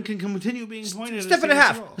 and the gun can continue being pointed. Step and a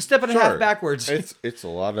half. A step and a half backwards. It's a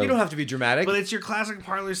lot of. You don't have to be dramatic. But it's your classic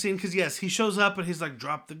parlor scene because yes, he shows up and he's like,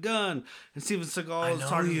 "Drop the gun," and Steven Seagal is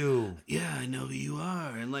talking. You. Yeah, I know who you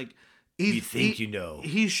are, and like You think you know.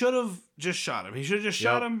 He should have just shot him. He should have just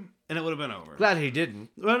shot him, and it would have been over. Glad he didn't.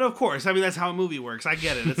 Well, of course. I mean, that's how a movie works. I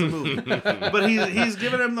get it. It's a movie. But he's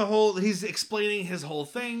giving him the whole... He's explaining his whole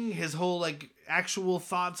thing, his whole, like, actual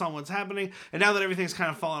thoughts on what's happening. And now that everything's kind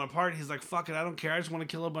of falling apart, he's like, fuck it, I don't care. I just want to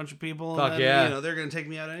kill a bunch of people. Fuck and then, yeah. you know, they're going to take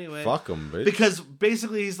me out anyway. Fuck them, bitch. Because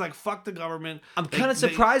basically he's like, fuck the government. I'm kind of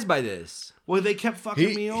surprised by this. Well, they kept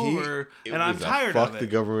fucking me over, and I'm tired of it. Fuck the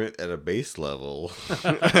government at a base level.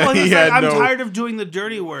 Well, he's like, I'm tired of doing the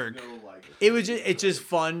dirty work. It's just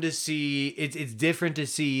fun to see. It's different to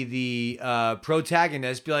see the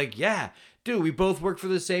protagonist be like, yeah, dude, we both work for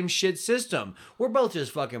the same shit system. We're both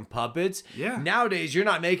just fucking puppets. Yeah. Nowadays, you're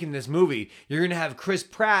not making this movie. You're going to have Chris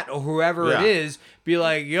Pratt or whoever it is be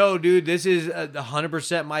like, yo, dude, this is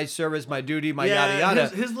 100% my service, my duty, my yada yada.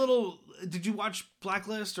 His little... Did you watch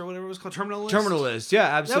Blacklist or whatever it was called? Terminal List? Terminal List, yeah,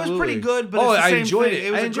 absolutely. That was pretty good, but I it's the same enjoyed thing.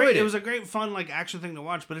 it. It was a great fun like action thing to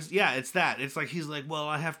watch, but it's that. It's like he's like, well,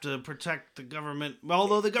 I have to protect the government,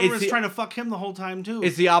 although the government's trying to fuck him the whole time too.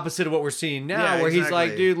 It's the opposite of what we're seeing now, where he's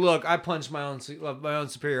like, exactly. dude, look, I punched my own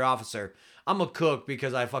superior officer. I'm a cook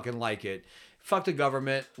because I fucking like it. Fuck the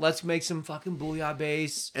government. Let's make some fucking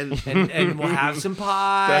bouillabaisse and we'll have some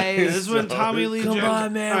pies. This is when Tommy Lee Jones. Come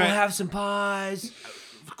on, man, All right. we'll have some pies.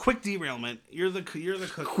 Quick derailment. You're the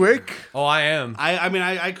cook. Quick. Oh, I am. I mean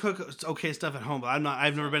I cook okay stuff at home, but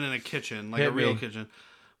I've never been in a kitchen like Hit a real me. kitchen.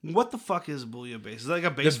 What the fuck is bouillabaisse? Is it like a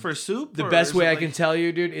base for soup? The or best is way it I like... can tell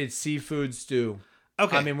you, dude, it's seafood stew.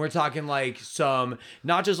 Okay. I mean, we're talking like some,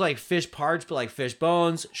 not just like fish parts, but like fish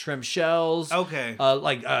bones, shrimp shells. Okay.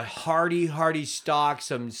 Like a hearty stock,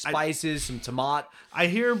 some spices, some tomato. I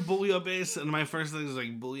hear bouillabaisse, and my first thing is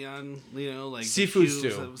like bouillon, you know, like Seafood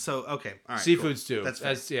cubes. stew. So okay, all right, Seafood cool. stew.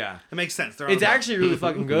 That's yeah. It makes sense. It's actually really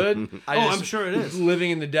fucking good. I'm sure it is.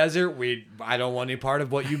 Living in the desert, I don't want any part of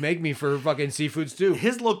what you make me for fucking seafood stew.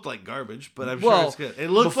 His looked like garbage, but I'm sure it's good. It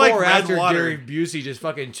looked before like or red after water. Derrick Busey just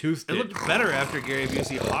fucking toothed it. It looked better after Gary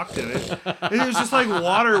Busey hawked in it. It was just like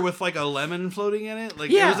water with like a lemon floating in it. Like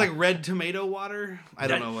it was like red tomato water. I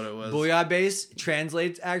don't know what it was. Bouillabaisse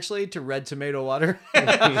translates actually to red tomato water.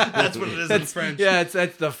 That's what it is in French. Yeah,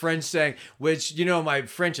 that's the French saying, which, you know, my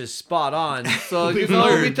French is spot on. So, you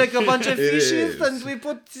know, we take a bunch of fishes and we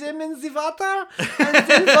put them in the water. And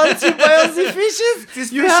then once you boil the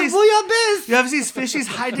fishes, you have bouillabaisse. You have these fishes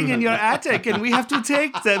hiding in your attic, and we have to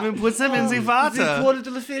take them and put them in the water. The poor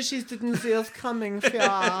little fishes didn't see us coming.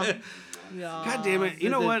 Yeah. God damn it! You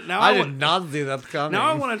know what? Now I did not see that coming. Now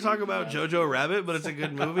I want to talk about Jojo Rabbit, but it's a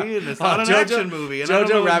good movie and it's not an action movie. And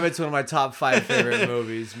Jojo Rabbit's one of my top 5 favorite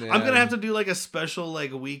movies, man. I'm gonna have to do like a special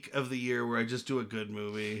like week of the year where I just do a good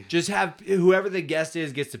movie. Just have whoever the guest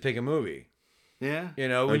is gets to pick a movie. Yeah. You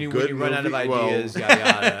know, when you run out of movie? ideas,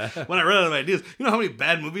 yada. When I run out of ideas, you know how many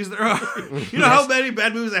bad movies there are? You know how many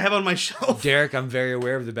bad movies I have on my shelf? Derrick, I'm very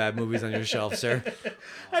aware of the bad movies on your shelf, sir.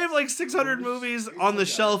 I have like 600 movies on the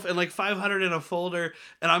shelf and like 500 in a folder,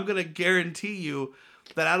 and I'm going to guarantee you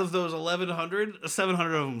that out of those 1,100,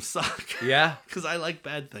 700 of them suck. Yeah? Because I like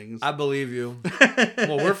bad things. I believe you.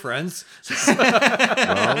 Well, we're friends.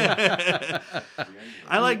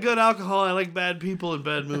 I like good alcohol. I like bad people and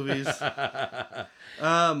bad movies. We're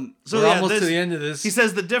almost to the end of this. He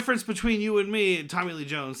says the difference between you and me, Tommy Lee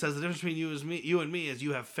Jones says the difference between you and me is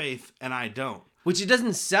you have faith and I don't. Which it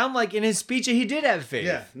doesn't sound like in his speech that he did have faith.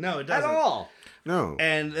 Yeah, no, it doesn't. At all. No.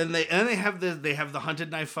 And they have the hunted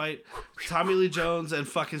knife fight. Tommy Lee Jones and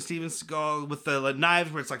fucking Steven Seagal with the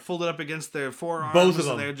knives where it's like folded up against their forearms. Both of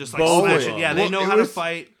them. And they're just like Both smashing. Yeah, they know how to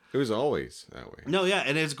fight. It was always that way. No, yeah,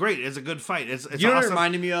 and it's great. It's a good fight. It's You know what it awesome.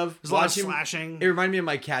 reminded me of? There's a lot of slashing. It reminded me of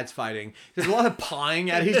my cats fighting. There's a lot of pawing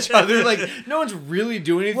at each other. Like, no one's really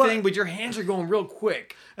doing anything, but your hands are going real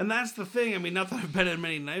quick. And that's the thing. I mean, not that I've been in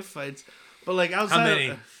many knife fights, but like How outside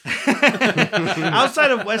many? outside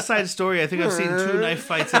of West Side Story, I think I've seen 2 knife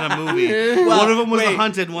fights in a movie. One of them was the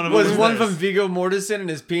hunted. One of them was one this. from Viggo Mortensen and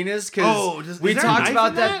his penis? Because we is there a talked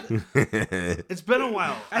knife about in that. It's been a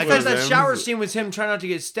while. I thought that shower scene was him trying not to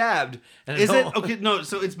get stabbed. And Is it? Okay, no,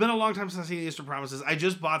 so it's been a long time since I've seen Eastern Promises. I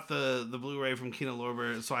just bought the Blu-ray from Kino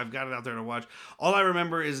Lorber, so I've got it out there to watch. All I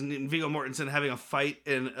remember is Viggo Mortensen having a fight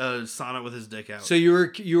in a sauna with his dick out. So you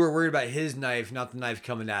were worried about his knife, not the knife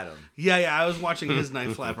coming at him. Yeah, I was watching his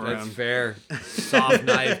knife flap around. That's fair. Soft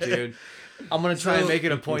knife, dude. I'm gonna try and make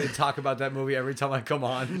it a point to talk about that movie every time I come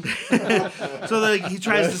on. So like he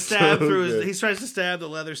tries to stab he tries to stab, the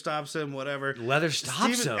leather stops him, whatever. Leather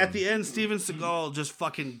stops him. At the end, Steven Seagal just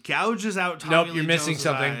fucking gouges out Tommy Lee you're missing Jones's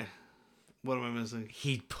something. eye. What am I missing?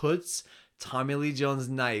 He puts Tommy Lee Jones'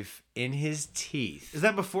 knife in his teeth. Is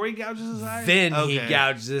that before he gouges his eye? Then he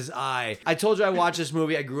gouges his eye. I told you I watched this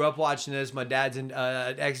movie. I grew up watching this. My dad's an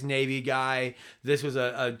ex-Navy guy. This was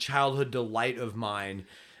a childhood delight of mine.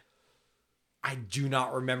 I do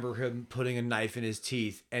not remember him putting a knife in his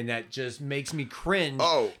teeth, and that just makes me cringe.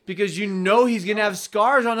 Oh. Because you know he's going to have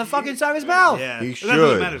scars on the fucking side of his mouth. Yeah. He That doesn't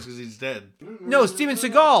should. matter because he's dead. No, Steven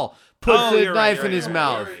Seagal puts the you're knife right, in his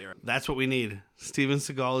mouth. You're right. That's what we need. Steven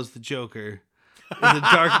Seagal is the Joker. In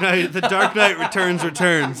the Dark Knight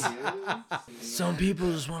Returns. Some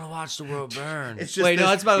people just want to watch the world burn. It's just Wait, no,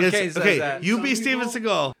 that's about okay. Okay, you be Steven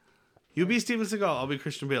Seagal. You be Steven Seagal. I'll be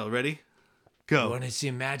Christian Bale. Ready? Go. Want to see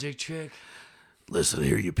a magic trick? Listen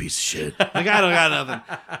here, you piece of shit. Like, I don't got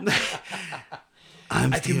nothing.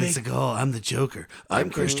 I'm Steven Seagal. I'm the Joker. I'm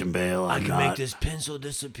Christian Bale. I can make this pencil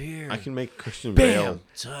disappear. I can make Christian Bam! Bale.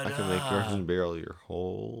 Ta-da! I can make Christian Bale your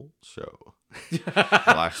whole show.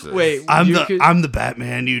 Watch this. Wait, I'm the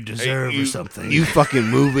Batman you deserve or something. You fucking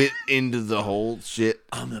move it into the whole shit.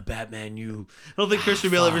 I'm the Batman. I don't think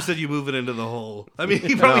Christian Bale ever said you move it into the hole. I mean,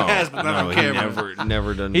 he probably has, but not on camera.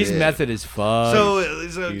 Never done. He's that. method as fuck.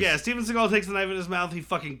 So yeah, Steven Seagal takes the knife in his mouth. He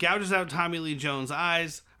fucking gouges out Tommy Lee Jones'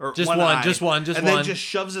 eyes, or Just one one, eye, just one, just and one. then just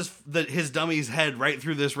shoves his dummy's head right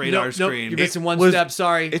through this radar Nope, screen. you're missing one was- step.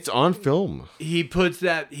 Sorry. It's on film. He puts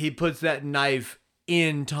that knife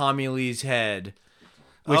in Tommy Lee's head,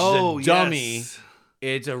 which Oh, is a dummy. yes.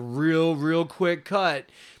 It's a real quick cut,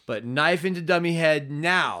 but knife into dummy head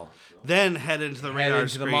now. Then head into the Head radar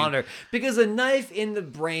into screen. the monitor because a knife in the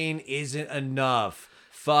brain isn't enough.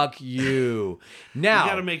 Fuck you. Now You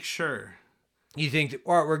got to make sure. you think,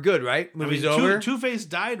 all right, we're good, right? Movie's over. Two-Face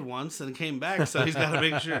died once and came back, so he's got to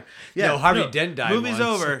make sure. No, Harvey Dent died Movie's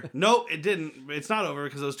once. over. No, it didn't. It's not over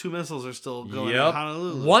because those 2 missiles are still going in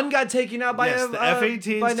Honolulu. One got taken out by Yes, the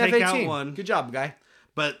F-18s take out F-18. one. Good job, guy.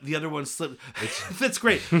 But the other one slipped. That's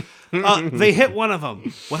great. They hit one of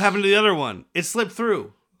them. What happened to the other one? It slipped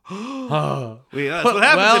through. That's what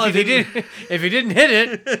happens Well, if he didn't hit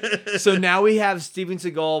it. So now we have Steven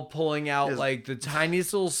Seagal pulling out like the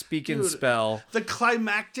tiniest little speaking spell. The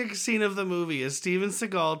climactic scene of the movie is Steven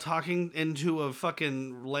Seagal talking into a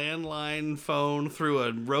fucking landline phone through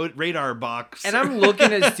a radar box. And I'm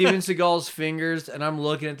looking at Steven Seagal's fingers, and I'm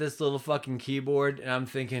looking at this little fucking keyboard, and I'm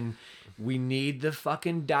thinking, we need the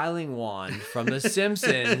fucking dialing wand from The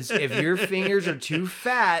Simpsons. If your fingers are too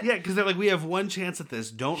fat. Yeah, because they're like, we have one chance at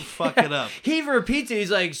this. Don't fuck it up. He even repeats it.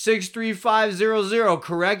 He's like, 63500,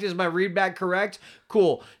 correct? Is my read back correct?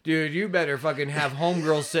 Cool. Dude, you better fucking have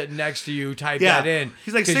homegirl sitting next to you type that in.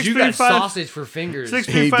 He's like, because you got sausage for fingers.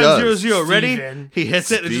 63500. Ready? Steven. He hits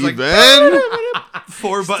it and just like,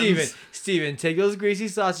 4 buttons. Steven, take those greasy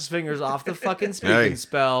sausage fingers off the fucking speaking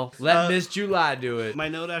spell. Let Miss July do it. My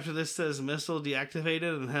note after this says missile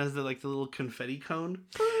deactivated and has the little confetti cone.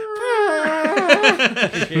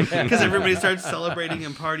 Because everybody starts celebrating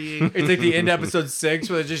and partying. It's like the end of episode 6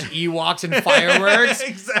 where it's just Ewoks and fireworks.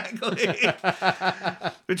 Exactly.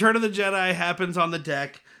 Return of the Jedi happens on the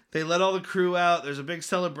deck. They let all the crew out. There's a big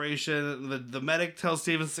celebration. The medic tells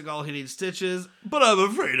Steven Seagal he needs stitches, but I'm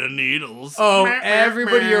afraid of needles. Oh,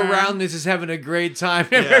 everybody around this is having a great time.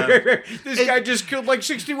 Yeah. This guy just killed like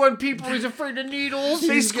 61 people. He's afraid of needles.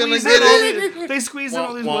 They squeeze in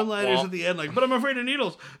all these one-liners at the end, like, but I'm afraid of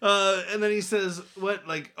needles. And then he says, what,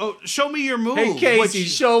 like, oh, show me your move. Hey, Casey,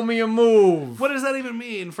 show me a move. What does that even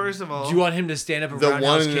mean, first of all? Do you want him to stand up and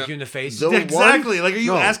roundhouse kick you in the face? Exactly. Like, are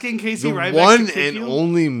you asking Casey Ryback one to kick and you?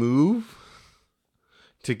 only move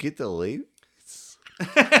to get the ladies?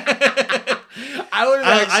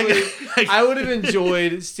 I would have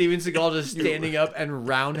enjoyed Steven Seagal just standing up and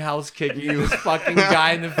roundhouse kicking this fucking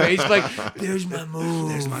guy in the face. Like, there's my move.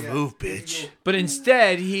 There's my move, bitch. But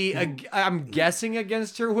instead, he, I'm guessing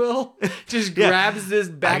against her will, just grabs this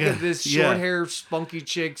back of this short hair, spunky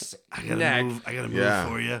chick's neck. I gotta move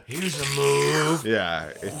for you. Here's the move. Yeah.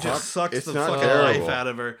 It just sucks it's the not fucking terrible. life out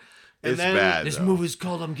of her. And It's then, bad. This though. move is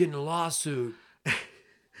called I'm Getting a Lawsuit.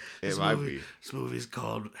 It might be. This movie's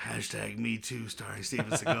called #MeToo, starring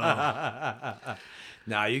Steven Seagal.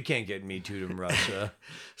 Nah, you can't get Me Too in Russia.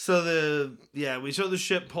 So we show the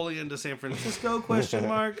ship pulling into San Francisco? Question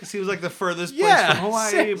mark. Because he was like the furthest place from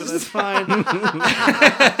Hawaii, but that's fine. You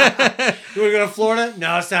want to go to Florida?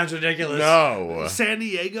 No, it sounds ridiculous. No. San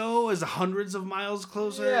Diego is hundreds of miles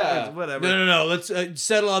closer. Yeah, It's whatever. No. Let's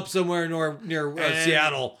settle up somewhere near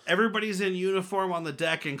Seattle. Everybody's in uniform on the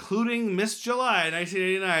deck, including Miss July,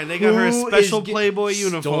 1989. They got her a special Playboy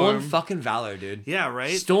uniform. Stolen fucking valor, dude. Yeah,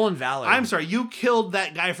 right. Stolen valor. I'm sorry, you killed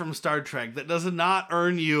that guy from Star Trek. That does not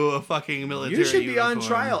earn you a fucking military You should be uniform. on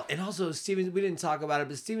trial. And also, Steven, we didn't talk about it,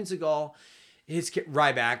 but Steven Seagal,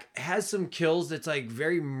 Ryback, has some kills that's like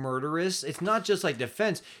very murderous. It's not just like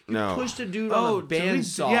defense. You pushed a dude on a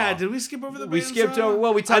bandsaw. Yeah, did we skip over the bandsaw? We skipped over.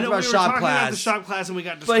 Well, we talked about shop class. About the shop class, and we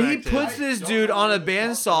got But distracted. he puts this dude on a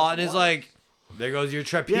bandsaw and is like, there goes your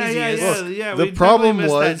trapezius. Yeah. The We problem missed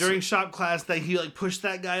was that during shop class that he like pushed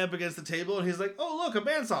that guy up against the table, and he's like, "Oh, look, a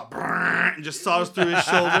bandsaw!" and just saws through his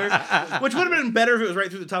shoulder, which would have been better if it was right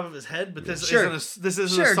through the top of his head. But this isn't a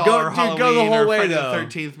Saw or Halloween go the whole or way, Friday though. the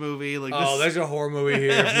 13th movie. Like, There's a horror movie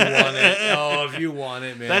here if you want it. Oh, if you want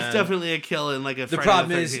it, man. That's definitely a kill in like a. The Friday problem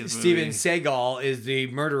the is 13th Steven movie. Seagal is the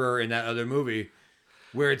murderer in that other movie,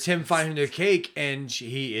 where it's him finding the cake and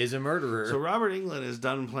he is a murderer. So Robert Englund is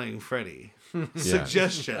done playing Freddy.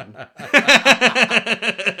 Suggestion.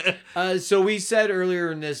 So we said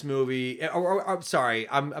earlier in this movie, I'm sorry,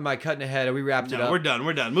 am I cutting ahead? Are we wrapped it up? We're done.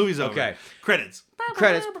 Movie's over. Okay. Credits.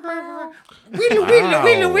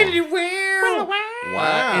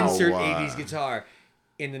 Wow. Insert 80s guitar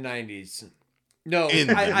in the 90s. No, In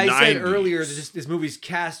the I said 90s. earlier that this movie's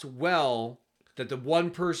cast well, that the one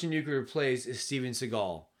person you could replace is Steven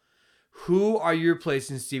Seagal. Who are you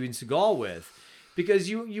replacing Steven Seagal with? Because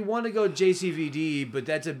you want to go JCVD, but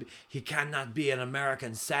he cannot be an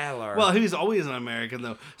American sailor. Well, he's always an American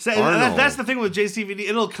though. So Arnold. that's the thing with JCVD.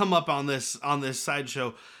 It'll come up on this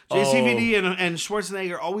sideshow. JCVD and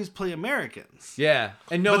Schwarzenegger always play Americans. Yeah,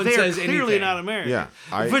 and no But one they are says clearly anything. not American. Yeah,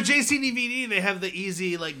 For JCVD, they have the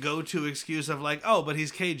easy go-to excuse of but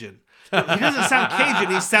he's Cajun. He doesn't sound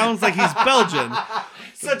Cajun. He sounds like he's Belgian.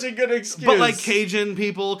 Such a good excuse. But Cajun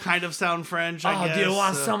people kind of sound French. I guess. Do you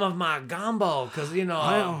want some of my gumbo? Because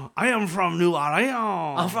I am from New Orleans.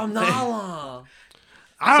 I'm from Nala.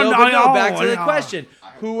 I'm back to the question: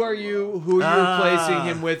 Who are you replacing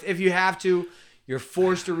him with? If you have to, you're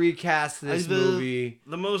forced to recast this movie.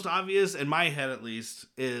 The most obvious, in my head at least,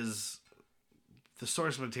 is the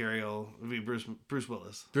source material would be Bruce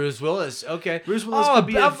Willis. Bruce Willis, okay. Bruce Willis could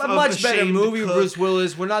be a much better ashamed movie. cook. Bruce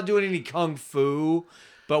Willis. We're not doing any kung fu,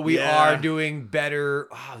 but we are doing better.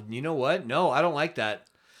 Oh, you know what? No, I don't like that.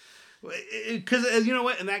 Because you know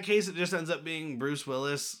what? In that case, it just ends up being Bruce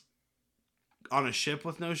Willis on a ship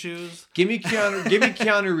with no shoes. Give me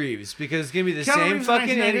Keanu Reeves because it's gonna be the same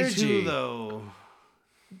fucking energy. Though.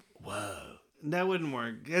 Whoa. That wouldn't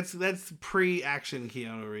work. That's pre-action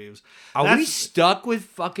Keanu Reeves. Are we stuck with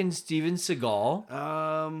fucking Steven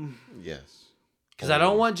Seagal? Yes. Because I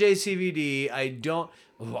don't want JCVD. I don't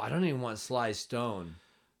even want Sly Stone.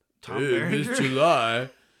 Tom Berenger? Miss July.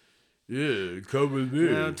 Yeah, come with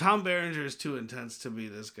me. No, Tom Berenger is too intense to be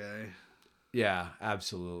this guy. Yeah,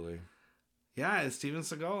 absolutely. Yeah, it's Steven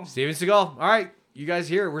Seagal. Steven Seagal. All right, you guys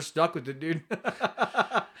here. We're stuck with it, dude.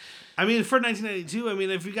 I mean, for 1992, I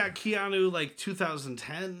mean, if you got Keanu like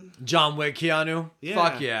 2010, John Wick, Keanu. Yeah.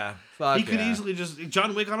 Fuck yeah. Fuck he could yeah. easily just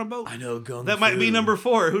John Wick on a boat. I know. That might be number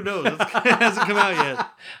 4. Who knows? It hasn't come out yet.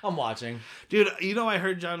 I'm watching. Dude, you know I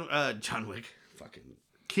heard John Wick. Fucking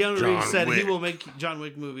Keanu Reeves said he will make John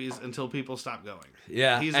Wick movies until people stop going.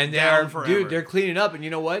 Yeah, He's and down forever. Dude, they're cleaning up, and you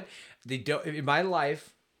know what? They don't. In my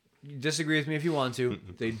life, you disagree with me if you want to.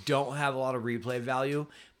 They don't have a lot of replay value,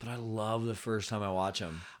 but I love the first time I watch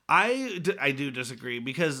them. I do disagree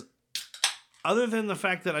because other than the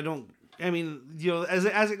fact that I mean, you know, as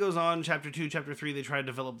it goes on, chapter 2, chapter 3, they try to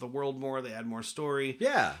develop the world more. They add more story.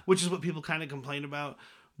 Yeah. Which is what people kind of complain about.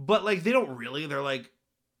 But, like, they don't really. They're like,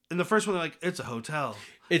 in the first one, they're like, it's a hotel.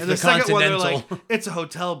 It's and the second one, they're Continental. like, it's a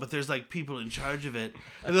hotel, but there's, like, people in charge of it.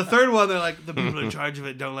 And the third one, they're like, the people in charge of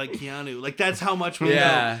it don't like Keanu. Like, that's how much we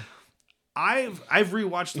know. I've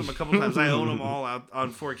rewatched them a couple times. I own them all out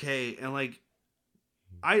on 4K. And, like,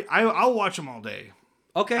 I'll watch them all day.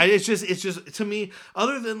 Okay. It's just to me,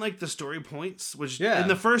 other than like the story points, which and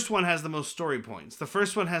the first one has the most story points. The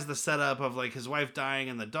first one has the setup of like his wife dying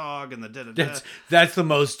and the dog and the da-da-da. That's the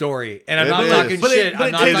most story. And I'm not It talking is. shit.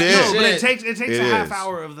 I'm not talking shit. But it takes It a half is.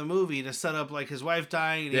 hour of the movie to set up like his wife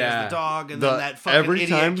dying and he has the dog and then that fucking every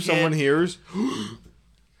idiot time kid. someone hears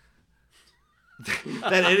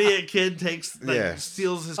that idiot kid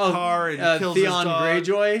steals his car and kills Theon his dog.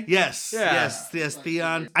 Greyjoy? Yes, Yeah. yes,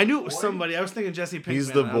 Theon. I knew it was somebody. I was thinking Jesse Pinkman. he's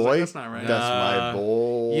the and I was boy, like, that's not right. that's my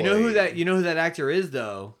boy. You know who that actor is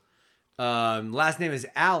though? Last name is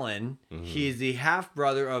Allen. He's the half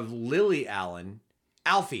brother of Lily Allen.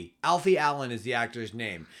 Alfie Allen is the actor's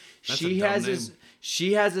name. That's She a dumb has name.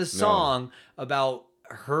 she has a song about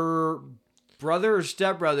her brother or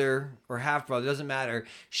stepbrother or half brother, doesn't matter.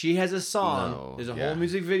 She has a song. No, There's a yeah. whole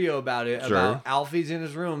music video about it. Sure. About Alfie's in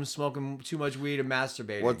his room smoking too much weed and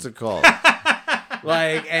masturbating. What's it called?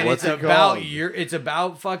 Like, and What's it's it about called? it's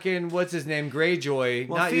about fucking what's his name, Greyjoy.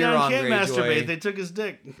 Well, not Theon Euron can't Greyjoy. masturbate. They took his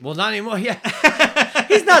dick. Well, not anymore. Yeah,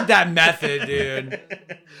 he's not that method, dude.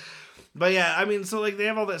 But yeah, I mean, so like they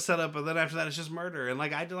have all that set up, and then after that, it's just murder. And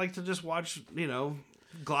like I'd like to just watch, you know,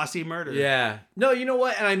 glossy murder. Yeah. No, you know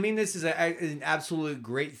what? And I mean this is an absolute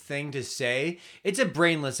great thing to say. It's a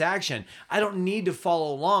brainless action. I don't need to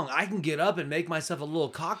follow along. I can get up and make myself a little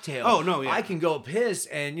cocktail. Oh, no, yeah. I can go piss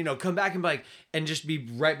and, you know, come back and be like, and just be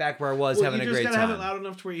right back where I was having a great You just gotta time. have it loud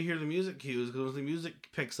enough to where you hear the music cues, because when the music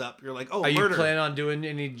picks up, you're like, oh, Are murder. you planning on doing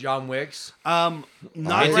any John Wicks? Not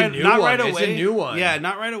It's right, a new not one. right away. It's a new one. Yeah,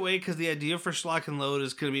 not right away, because the idea for Schlock and Load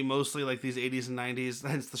is going to be mostly like these 80s and 90s.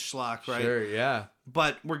 Hence the schlock, right? Sure, yeah.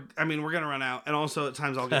 But we're gonna run out, and also at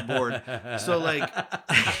times I'll get bored. So like,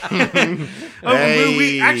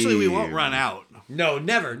 we won't run out. No,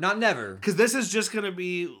 never. Not never. Because this is just gonna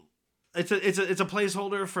be, it's a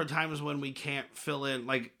placeholder for times when we can't fill in.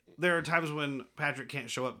 Like there are times when Patrick can't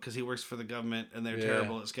show up because he works for the government and they're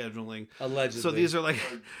terrible at scheduling. Allegedly. So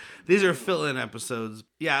these are fill-in episodes.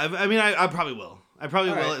 Yeah, I mean I probably will. I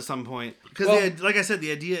probably will at some point. Because like I said,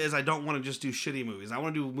 the idea is I don't want to just do shitty movies. I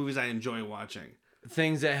want to do movies I enjoy watching.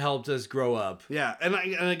 Things that helped us grow up. Yeah, and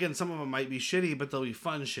again, some of them might be shitty, but they'll be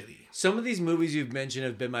fun shitty. Some of these movies you've mentioned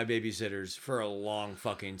have been my babysitters for a long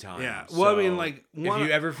fucking time. Yeah, well, I mean, like, if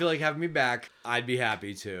you ever feel like having me back, I'd be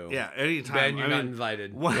happy to. Yeah, anytime. Ben, you're not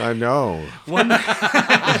invited. I know. One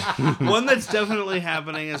that's definitely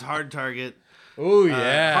happening is Hard Target. Oh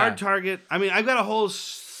yeah, Hard Target. I mean, I've got a whole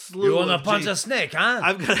slew. You want to of punch a snake, huh?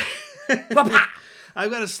 I've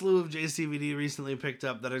got a slew of JCVD recently picked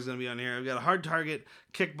up that is going to be on here. I've got a Hard Target,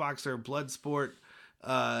 Kickboxer, Bloodsport.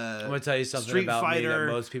 I'm going to tell you something Street about Fighter, me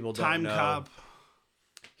that most people don't Time know. Cop.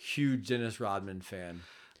 Huge Dennis Rodman fan.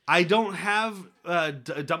 I don't have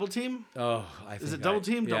Double Team. Oh, I think Is it Double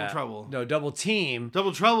Team? yeah. Double Trouble. No, Double Team.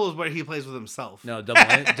 Double Trouble is where he plays with himself. No, Double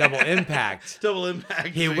Impact. Double Impact.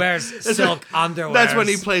 He wears silk underwear. That's when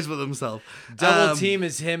he plays with himself. Double Team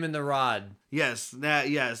is him and the Rod. Yes,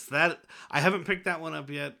 that I haven't picked that one up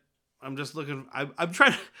yet. I'm just looking. I'm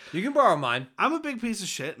trying. You can borrow mine. I'm a big piece of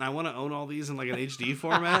shit, and I want to own all these in like an HD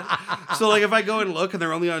format. So like, if I go and look and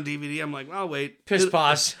they're only on DVD, I'm like, oh wait, Pish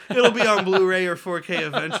posh. It'll be on Blu-ray or 4K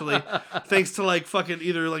eventually, thanks to like fucking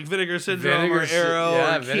either like Vinegar Syndrome or Arrow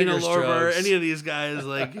or Kino Lorber or any of these guys.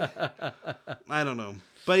 Like, I don't know,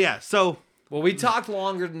 but yeah. So Well, we talked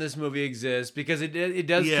longer than this movie exists because it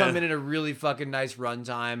does come in at a really fucking nice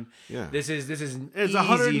runtime. Yeah. This is It's easy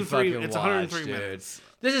 103. fucking It's watch, 103 dude. minutes.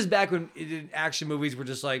 This is back when action movies were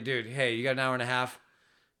just like, dude, hey, you got an hour and a half.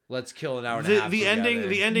 Let's kill an hour and a half. The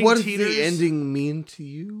ending. What does teeters. the ending mean to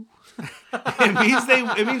you?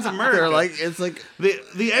 It means America. They're like, it's like the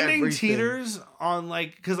ending everything. teeters on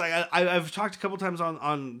like, because I've talked a couple times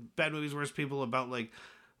on Bad Movies Worst People about like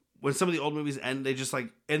when some of the old movies end, they just like,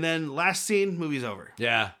 and then last scene, movie's over.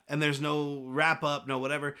 Yeah. And there's no wrap up, no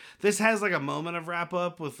whatever. This has like a moment of wrap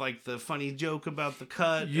up with like the funny joke about the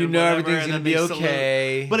cut. You and know whatever, everything's and gonna then be they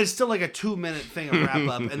okay. salute. But it's still like a 2-minute thing of wrap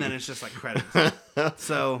up, and then it's just like credits.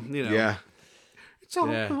 So, you know. yeah. It's all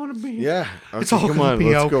Yeah. going to be. Yeah. Okay, It's all come gonna on,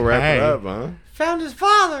 be let's go wrap okay. it up, huh? Found his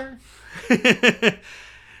father.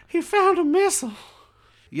 He found a missile.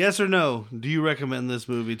 Yes or no? Do you recommend this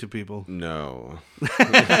movie to people? No.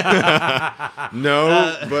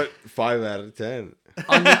 No, but 5 out of 10.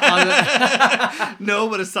 No,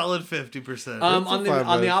 but a solid 50%. On the 5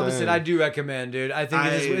 out of opposite, 10. I do recommend, dude. I think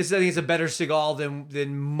it's a better Seagal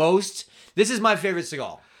than most. This is my favorite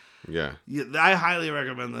Seagal. Yeah. Yeah, I highly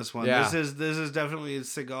recommend this one. Yeah. This is definitely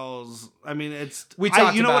Seagal's. I mean, it's We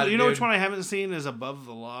talked you know about what, it, you know dude. which one I haven't seen is Above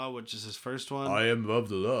the Law, which is his first one. am above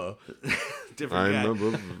the law. Different guy.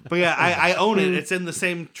 I'm But yeah, I own it. It's in the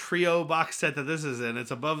same trio box set that this is in.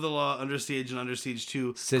 It's Above the Law, Under Siege, and Under Siege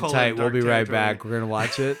 2. Sit colon, tight. We'll Dark be right Territory. back. We're gonna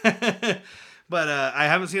watch it. But I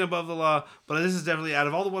haven't seen Above the Law. But this is definitely, out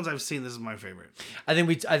of all the ones I've seen, this is my favorite. I think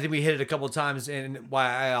we hit it a couple of times, and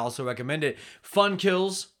why I also recommend it. Fun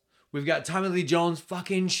kills. We've got Tommy Lee Jones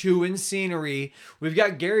fucking chewing scenery. We've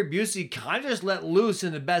got Gary Busey kind of just let loose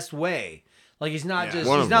in the best way. Like he's not just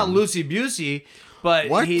One he's of not them. Lucy Busey, but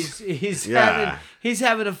What? he's Yeah.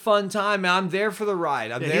 having a fun time. I'm there for the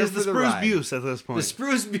ride. I'm there He's for the the Spruce ride. Buse at this point. The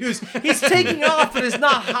Spruce Buse. He's taking off, but it's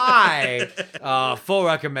not high. Full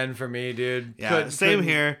recommend for me, dude. Yeah, same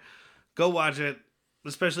here. Go watch it,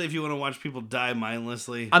 especially if you want to watch people die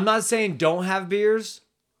mindlessly. I'm not saying don't have beers.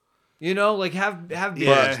 You know, like have beers.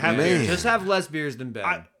 Yeah, have man. beers. Just have less beers than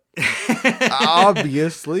Ben.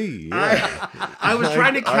 Obviously. Yeah. I was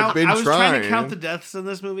trying to count. been I was trying to trying. count the deaths in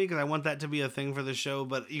this movie because I want that to be a thing for the show.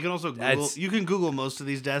 But you can also Google. That's- You can Google most of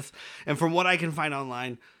these deaths, and from what I can find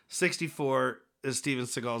online, 64 is Steven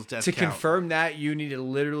Seagal's death To count. confirm that, you need to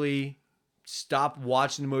literally stop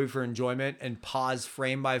watching the movie for enjoyment and pause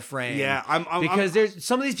frame by frame. Yeah, I'm because there's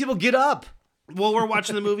some of these people get up. Well, we're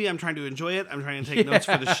watching the movie. I'm trying to enjoy it. I'm trying to take notes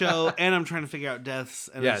for the show, and I'm trying to figure out deaths.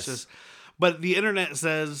 And Yes. it's just. But the internet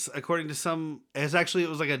says, according to some, it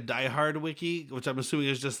was like a Die Hard wiki, which I'm assuming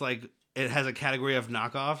is just like it has a category of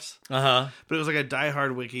knockoffs. Uh-huh. But it was like a Die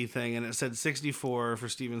Hard wiki thing, and it said 64 for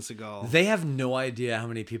Steven Seagal. They have no idea how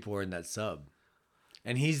many people were in that sub.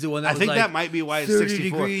 And he's the one that I was think like, that might be why it's 30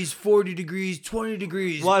 64. degrees, 40 degrees, 20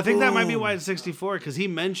 degrees. Well, I think that might be boom. why it's 64, because he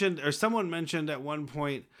mentioned, or someone mentioned at one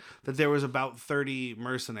point that there was about 30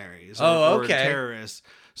 mercenaries or okay. terrorists.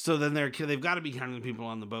 So then they've got to be counting the people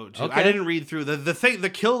on the boat too. Okay. I didn't read through the thing. The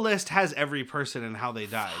kill list has every person and how they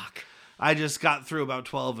died. I just got through about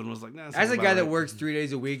 12 and was like, nah, As a guy that works 3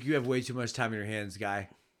 days a week, you have way too much time in your hands, guy.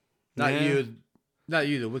 Not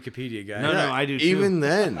you, the Wikipedia guy. No, I do too. Even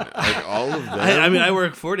then, like all of them. I mean, I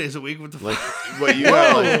work 4 days a week. What the like, fuck? but you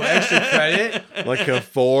got Oh, like, extra credit. like a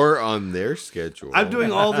 4 on their schedule. I'm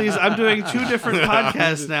doing all these. I'm doing 2 different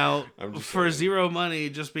podcasts now I'm just for kidding. 0 money,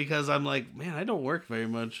 just because I'm like, man, I don't work very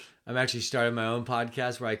much. I'm actually starting my own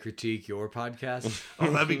podcast where I critique your podcast. Oh,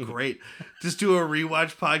 that'd be great. Just do a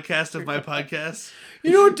rewatch podcast of my podcast.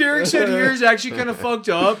 You know what Derrick said here is actually kind of fucked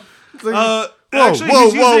up? Actually,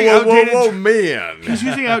 he's using outdated. man. He's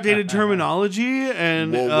using outdated terminology,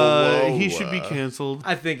 and Whoa, he should be canceled.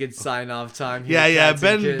 I think it's sign-off time here. Yeah. cats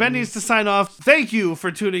and Ben kittens. needs to sign off. Thank you for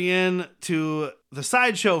tuning in to the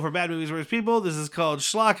sideshow for Bad Movies Worst People. This is called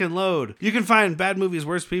Schlock and Load. You can find Bad Movies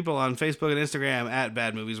Worst People on Facebook and Instagram at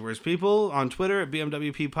Bad Movies Worst People, on Twitter at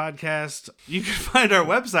BMWP Podcast. You can find our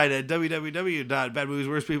website at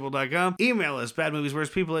www.badmoviesworstpeople.com. Email us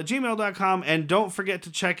badmoviesworstpeople@gmail.com, and don't forget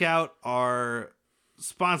to check out our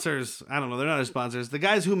sponsors. I don't know, they're not our sponsors. The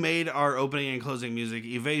guys who made our opening and closing music,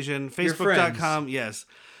 Evasion, Your friends. Facebook.com. Yes.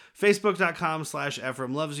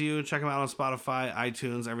 Facebook.com/Ephraim Loves You. Check them out on Spotify,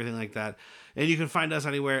 iTunes, everything like that. And you can find us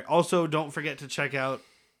anywhere. Also, don't forget to check out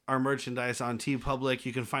our merchandise on TeePublic.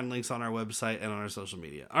 You can find links on our website and on our social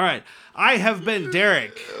media. All right. I have been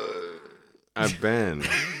Derrick. I've been.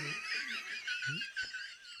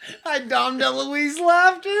 I Dom DeLuise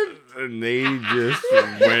laughter. And they just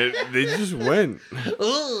went. They just went.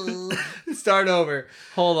 Start over.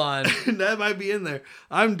 Hold on. That might be in there.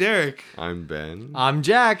 I'm Derrick. I'm Ben. I'm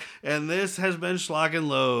Jack. And this has been Schlock and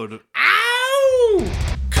Load. Ow! Woo!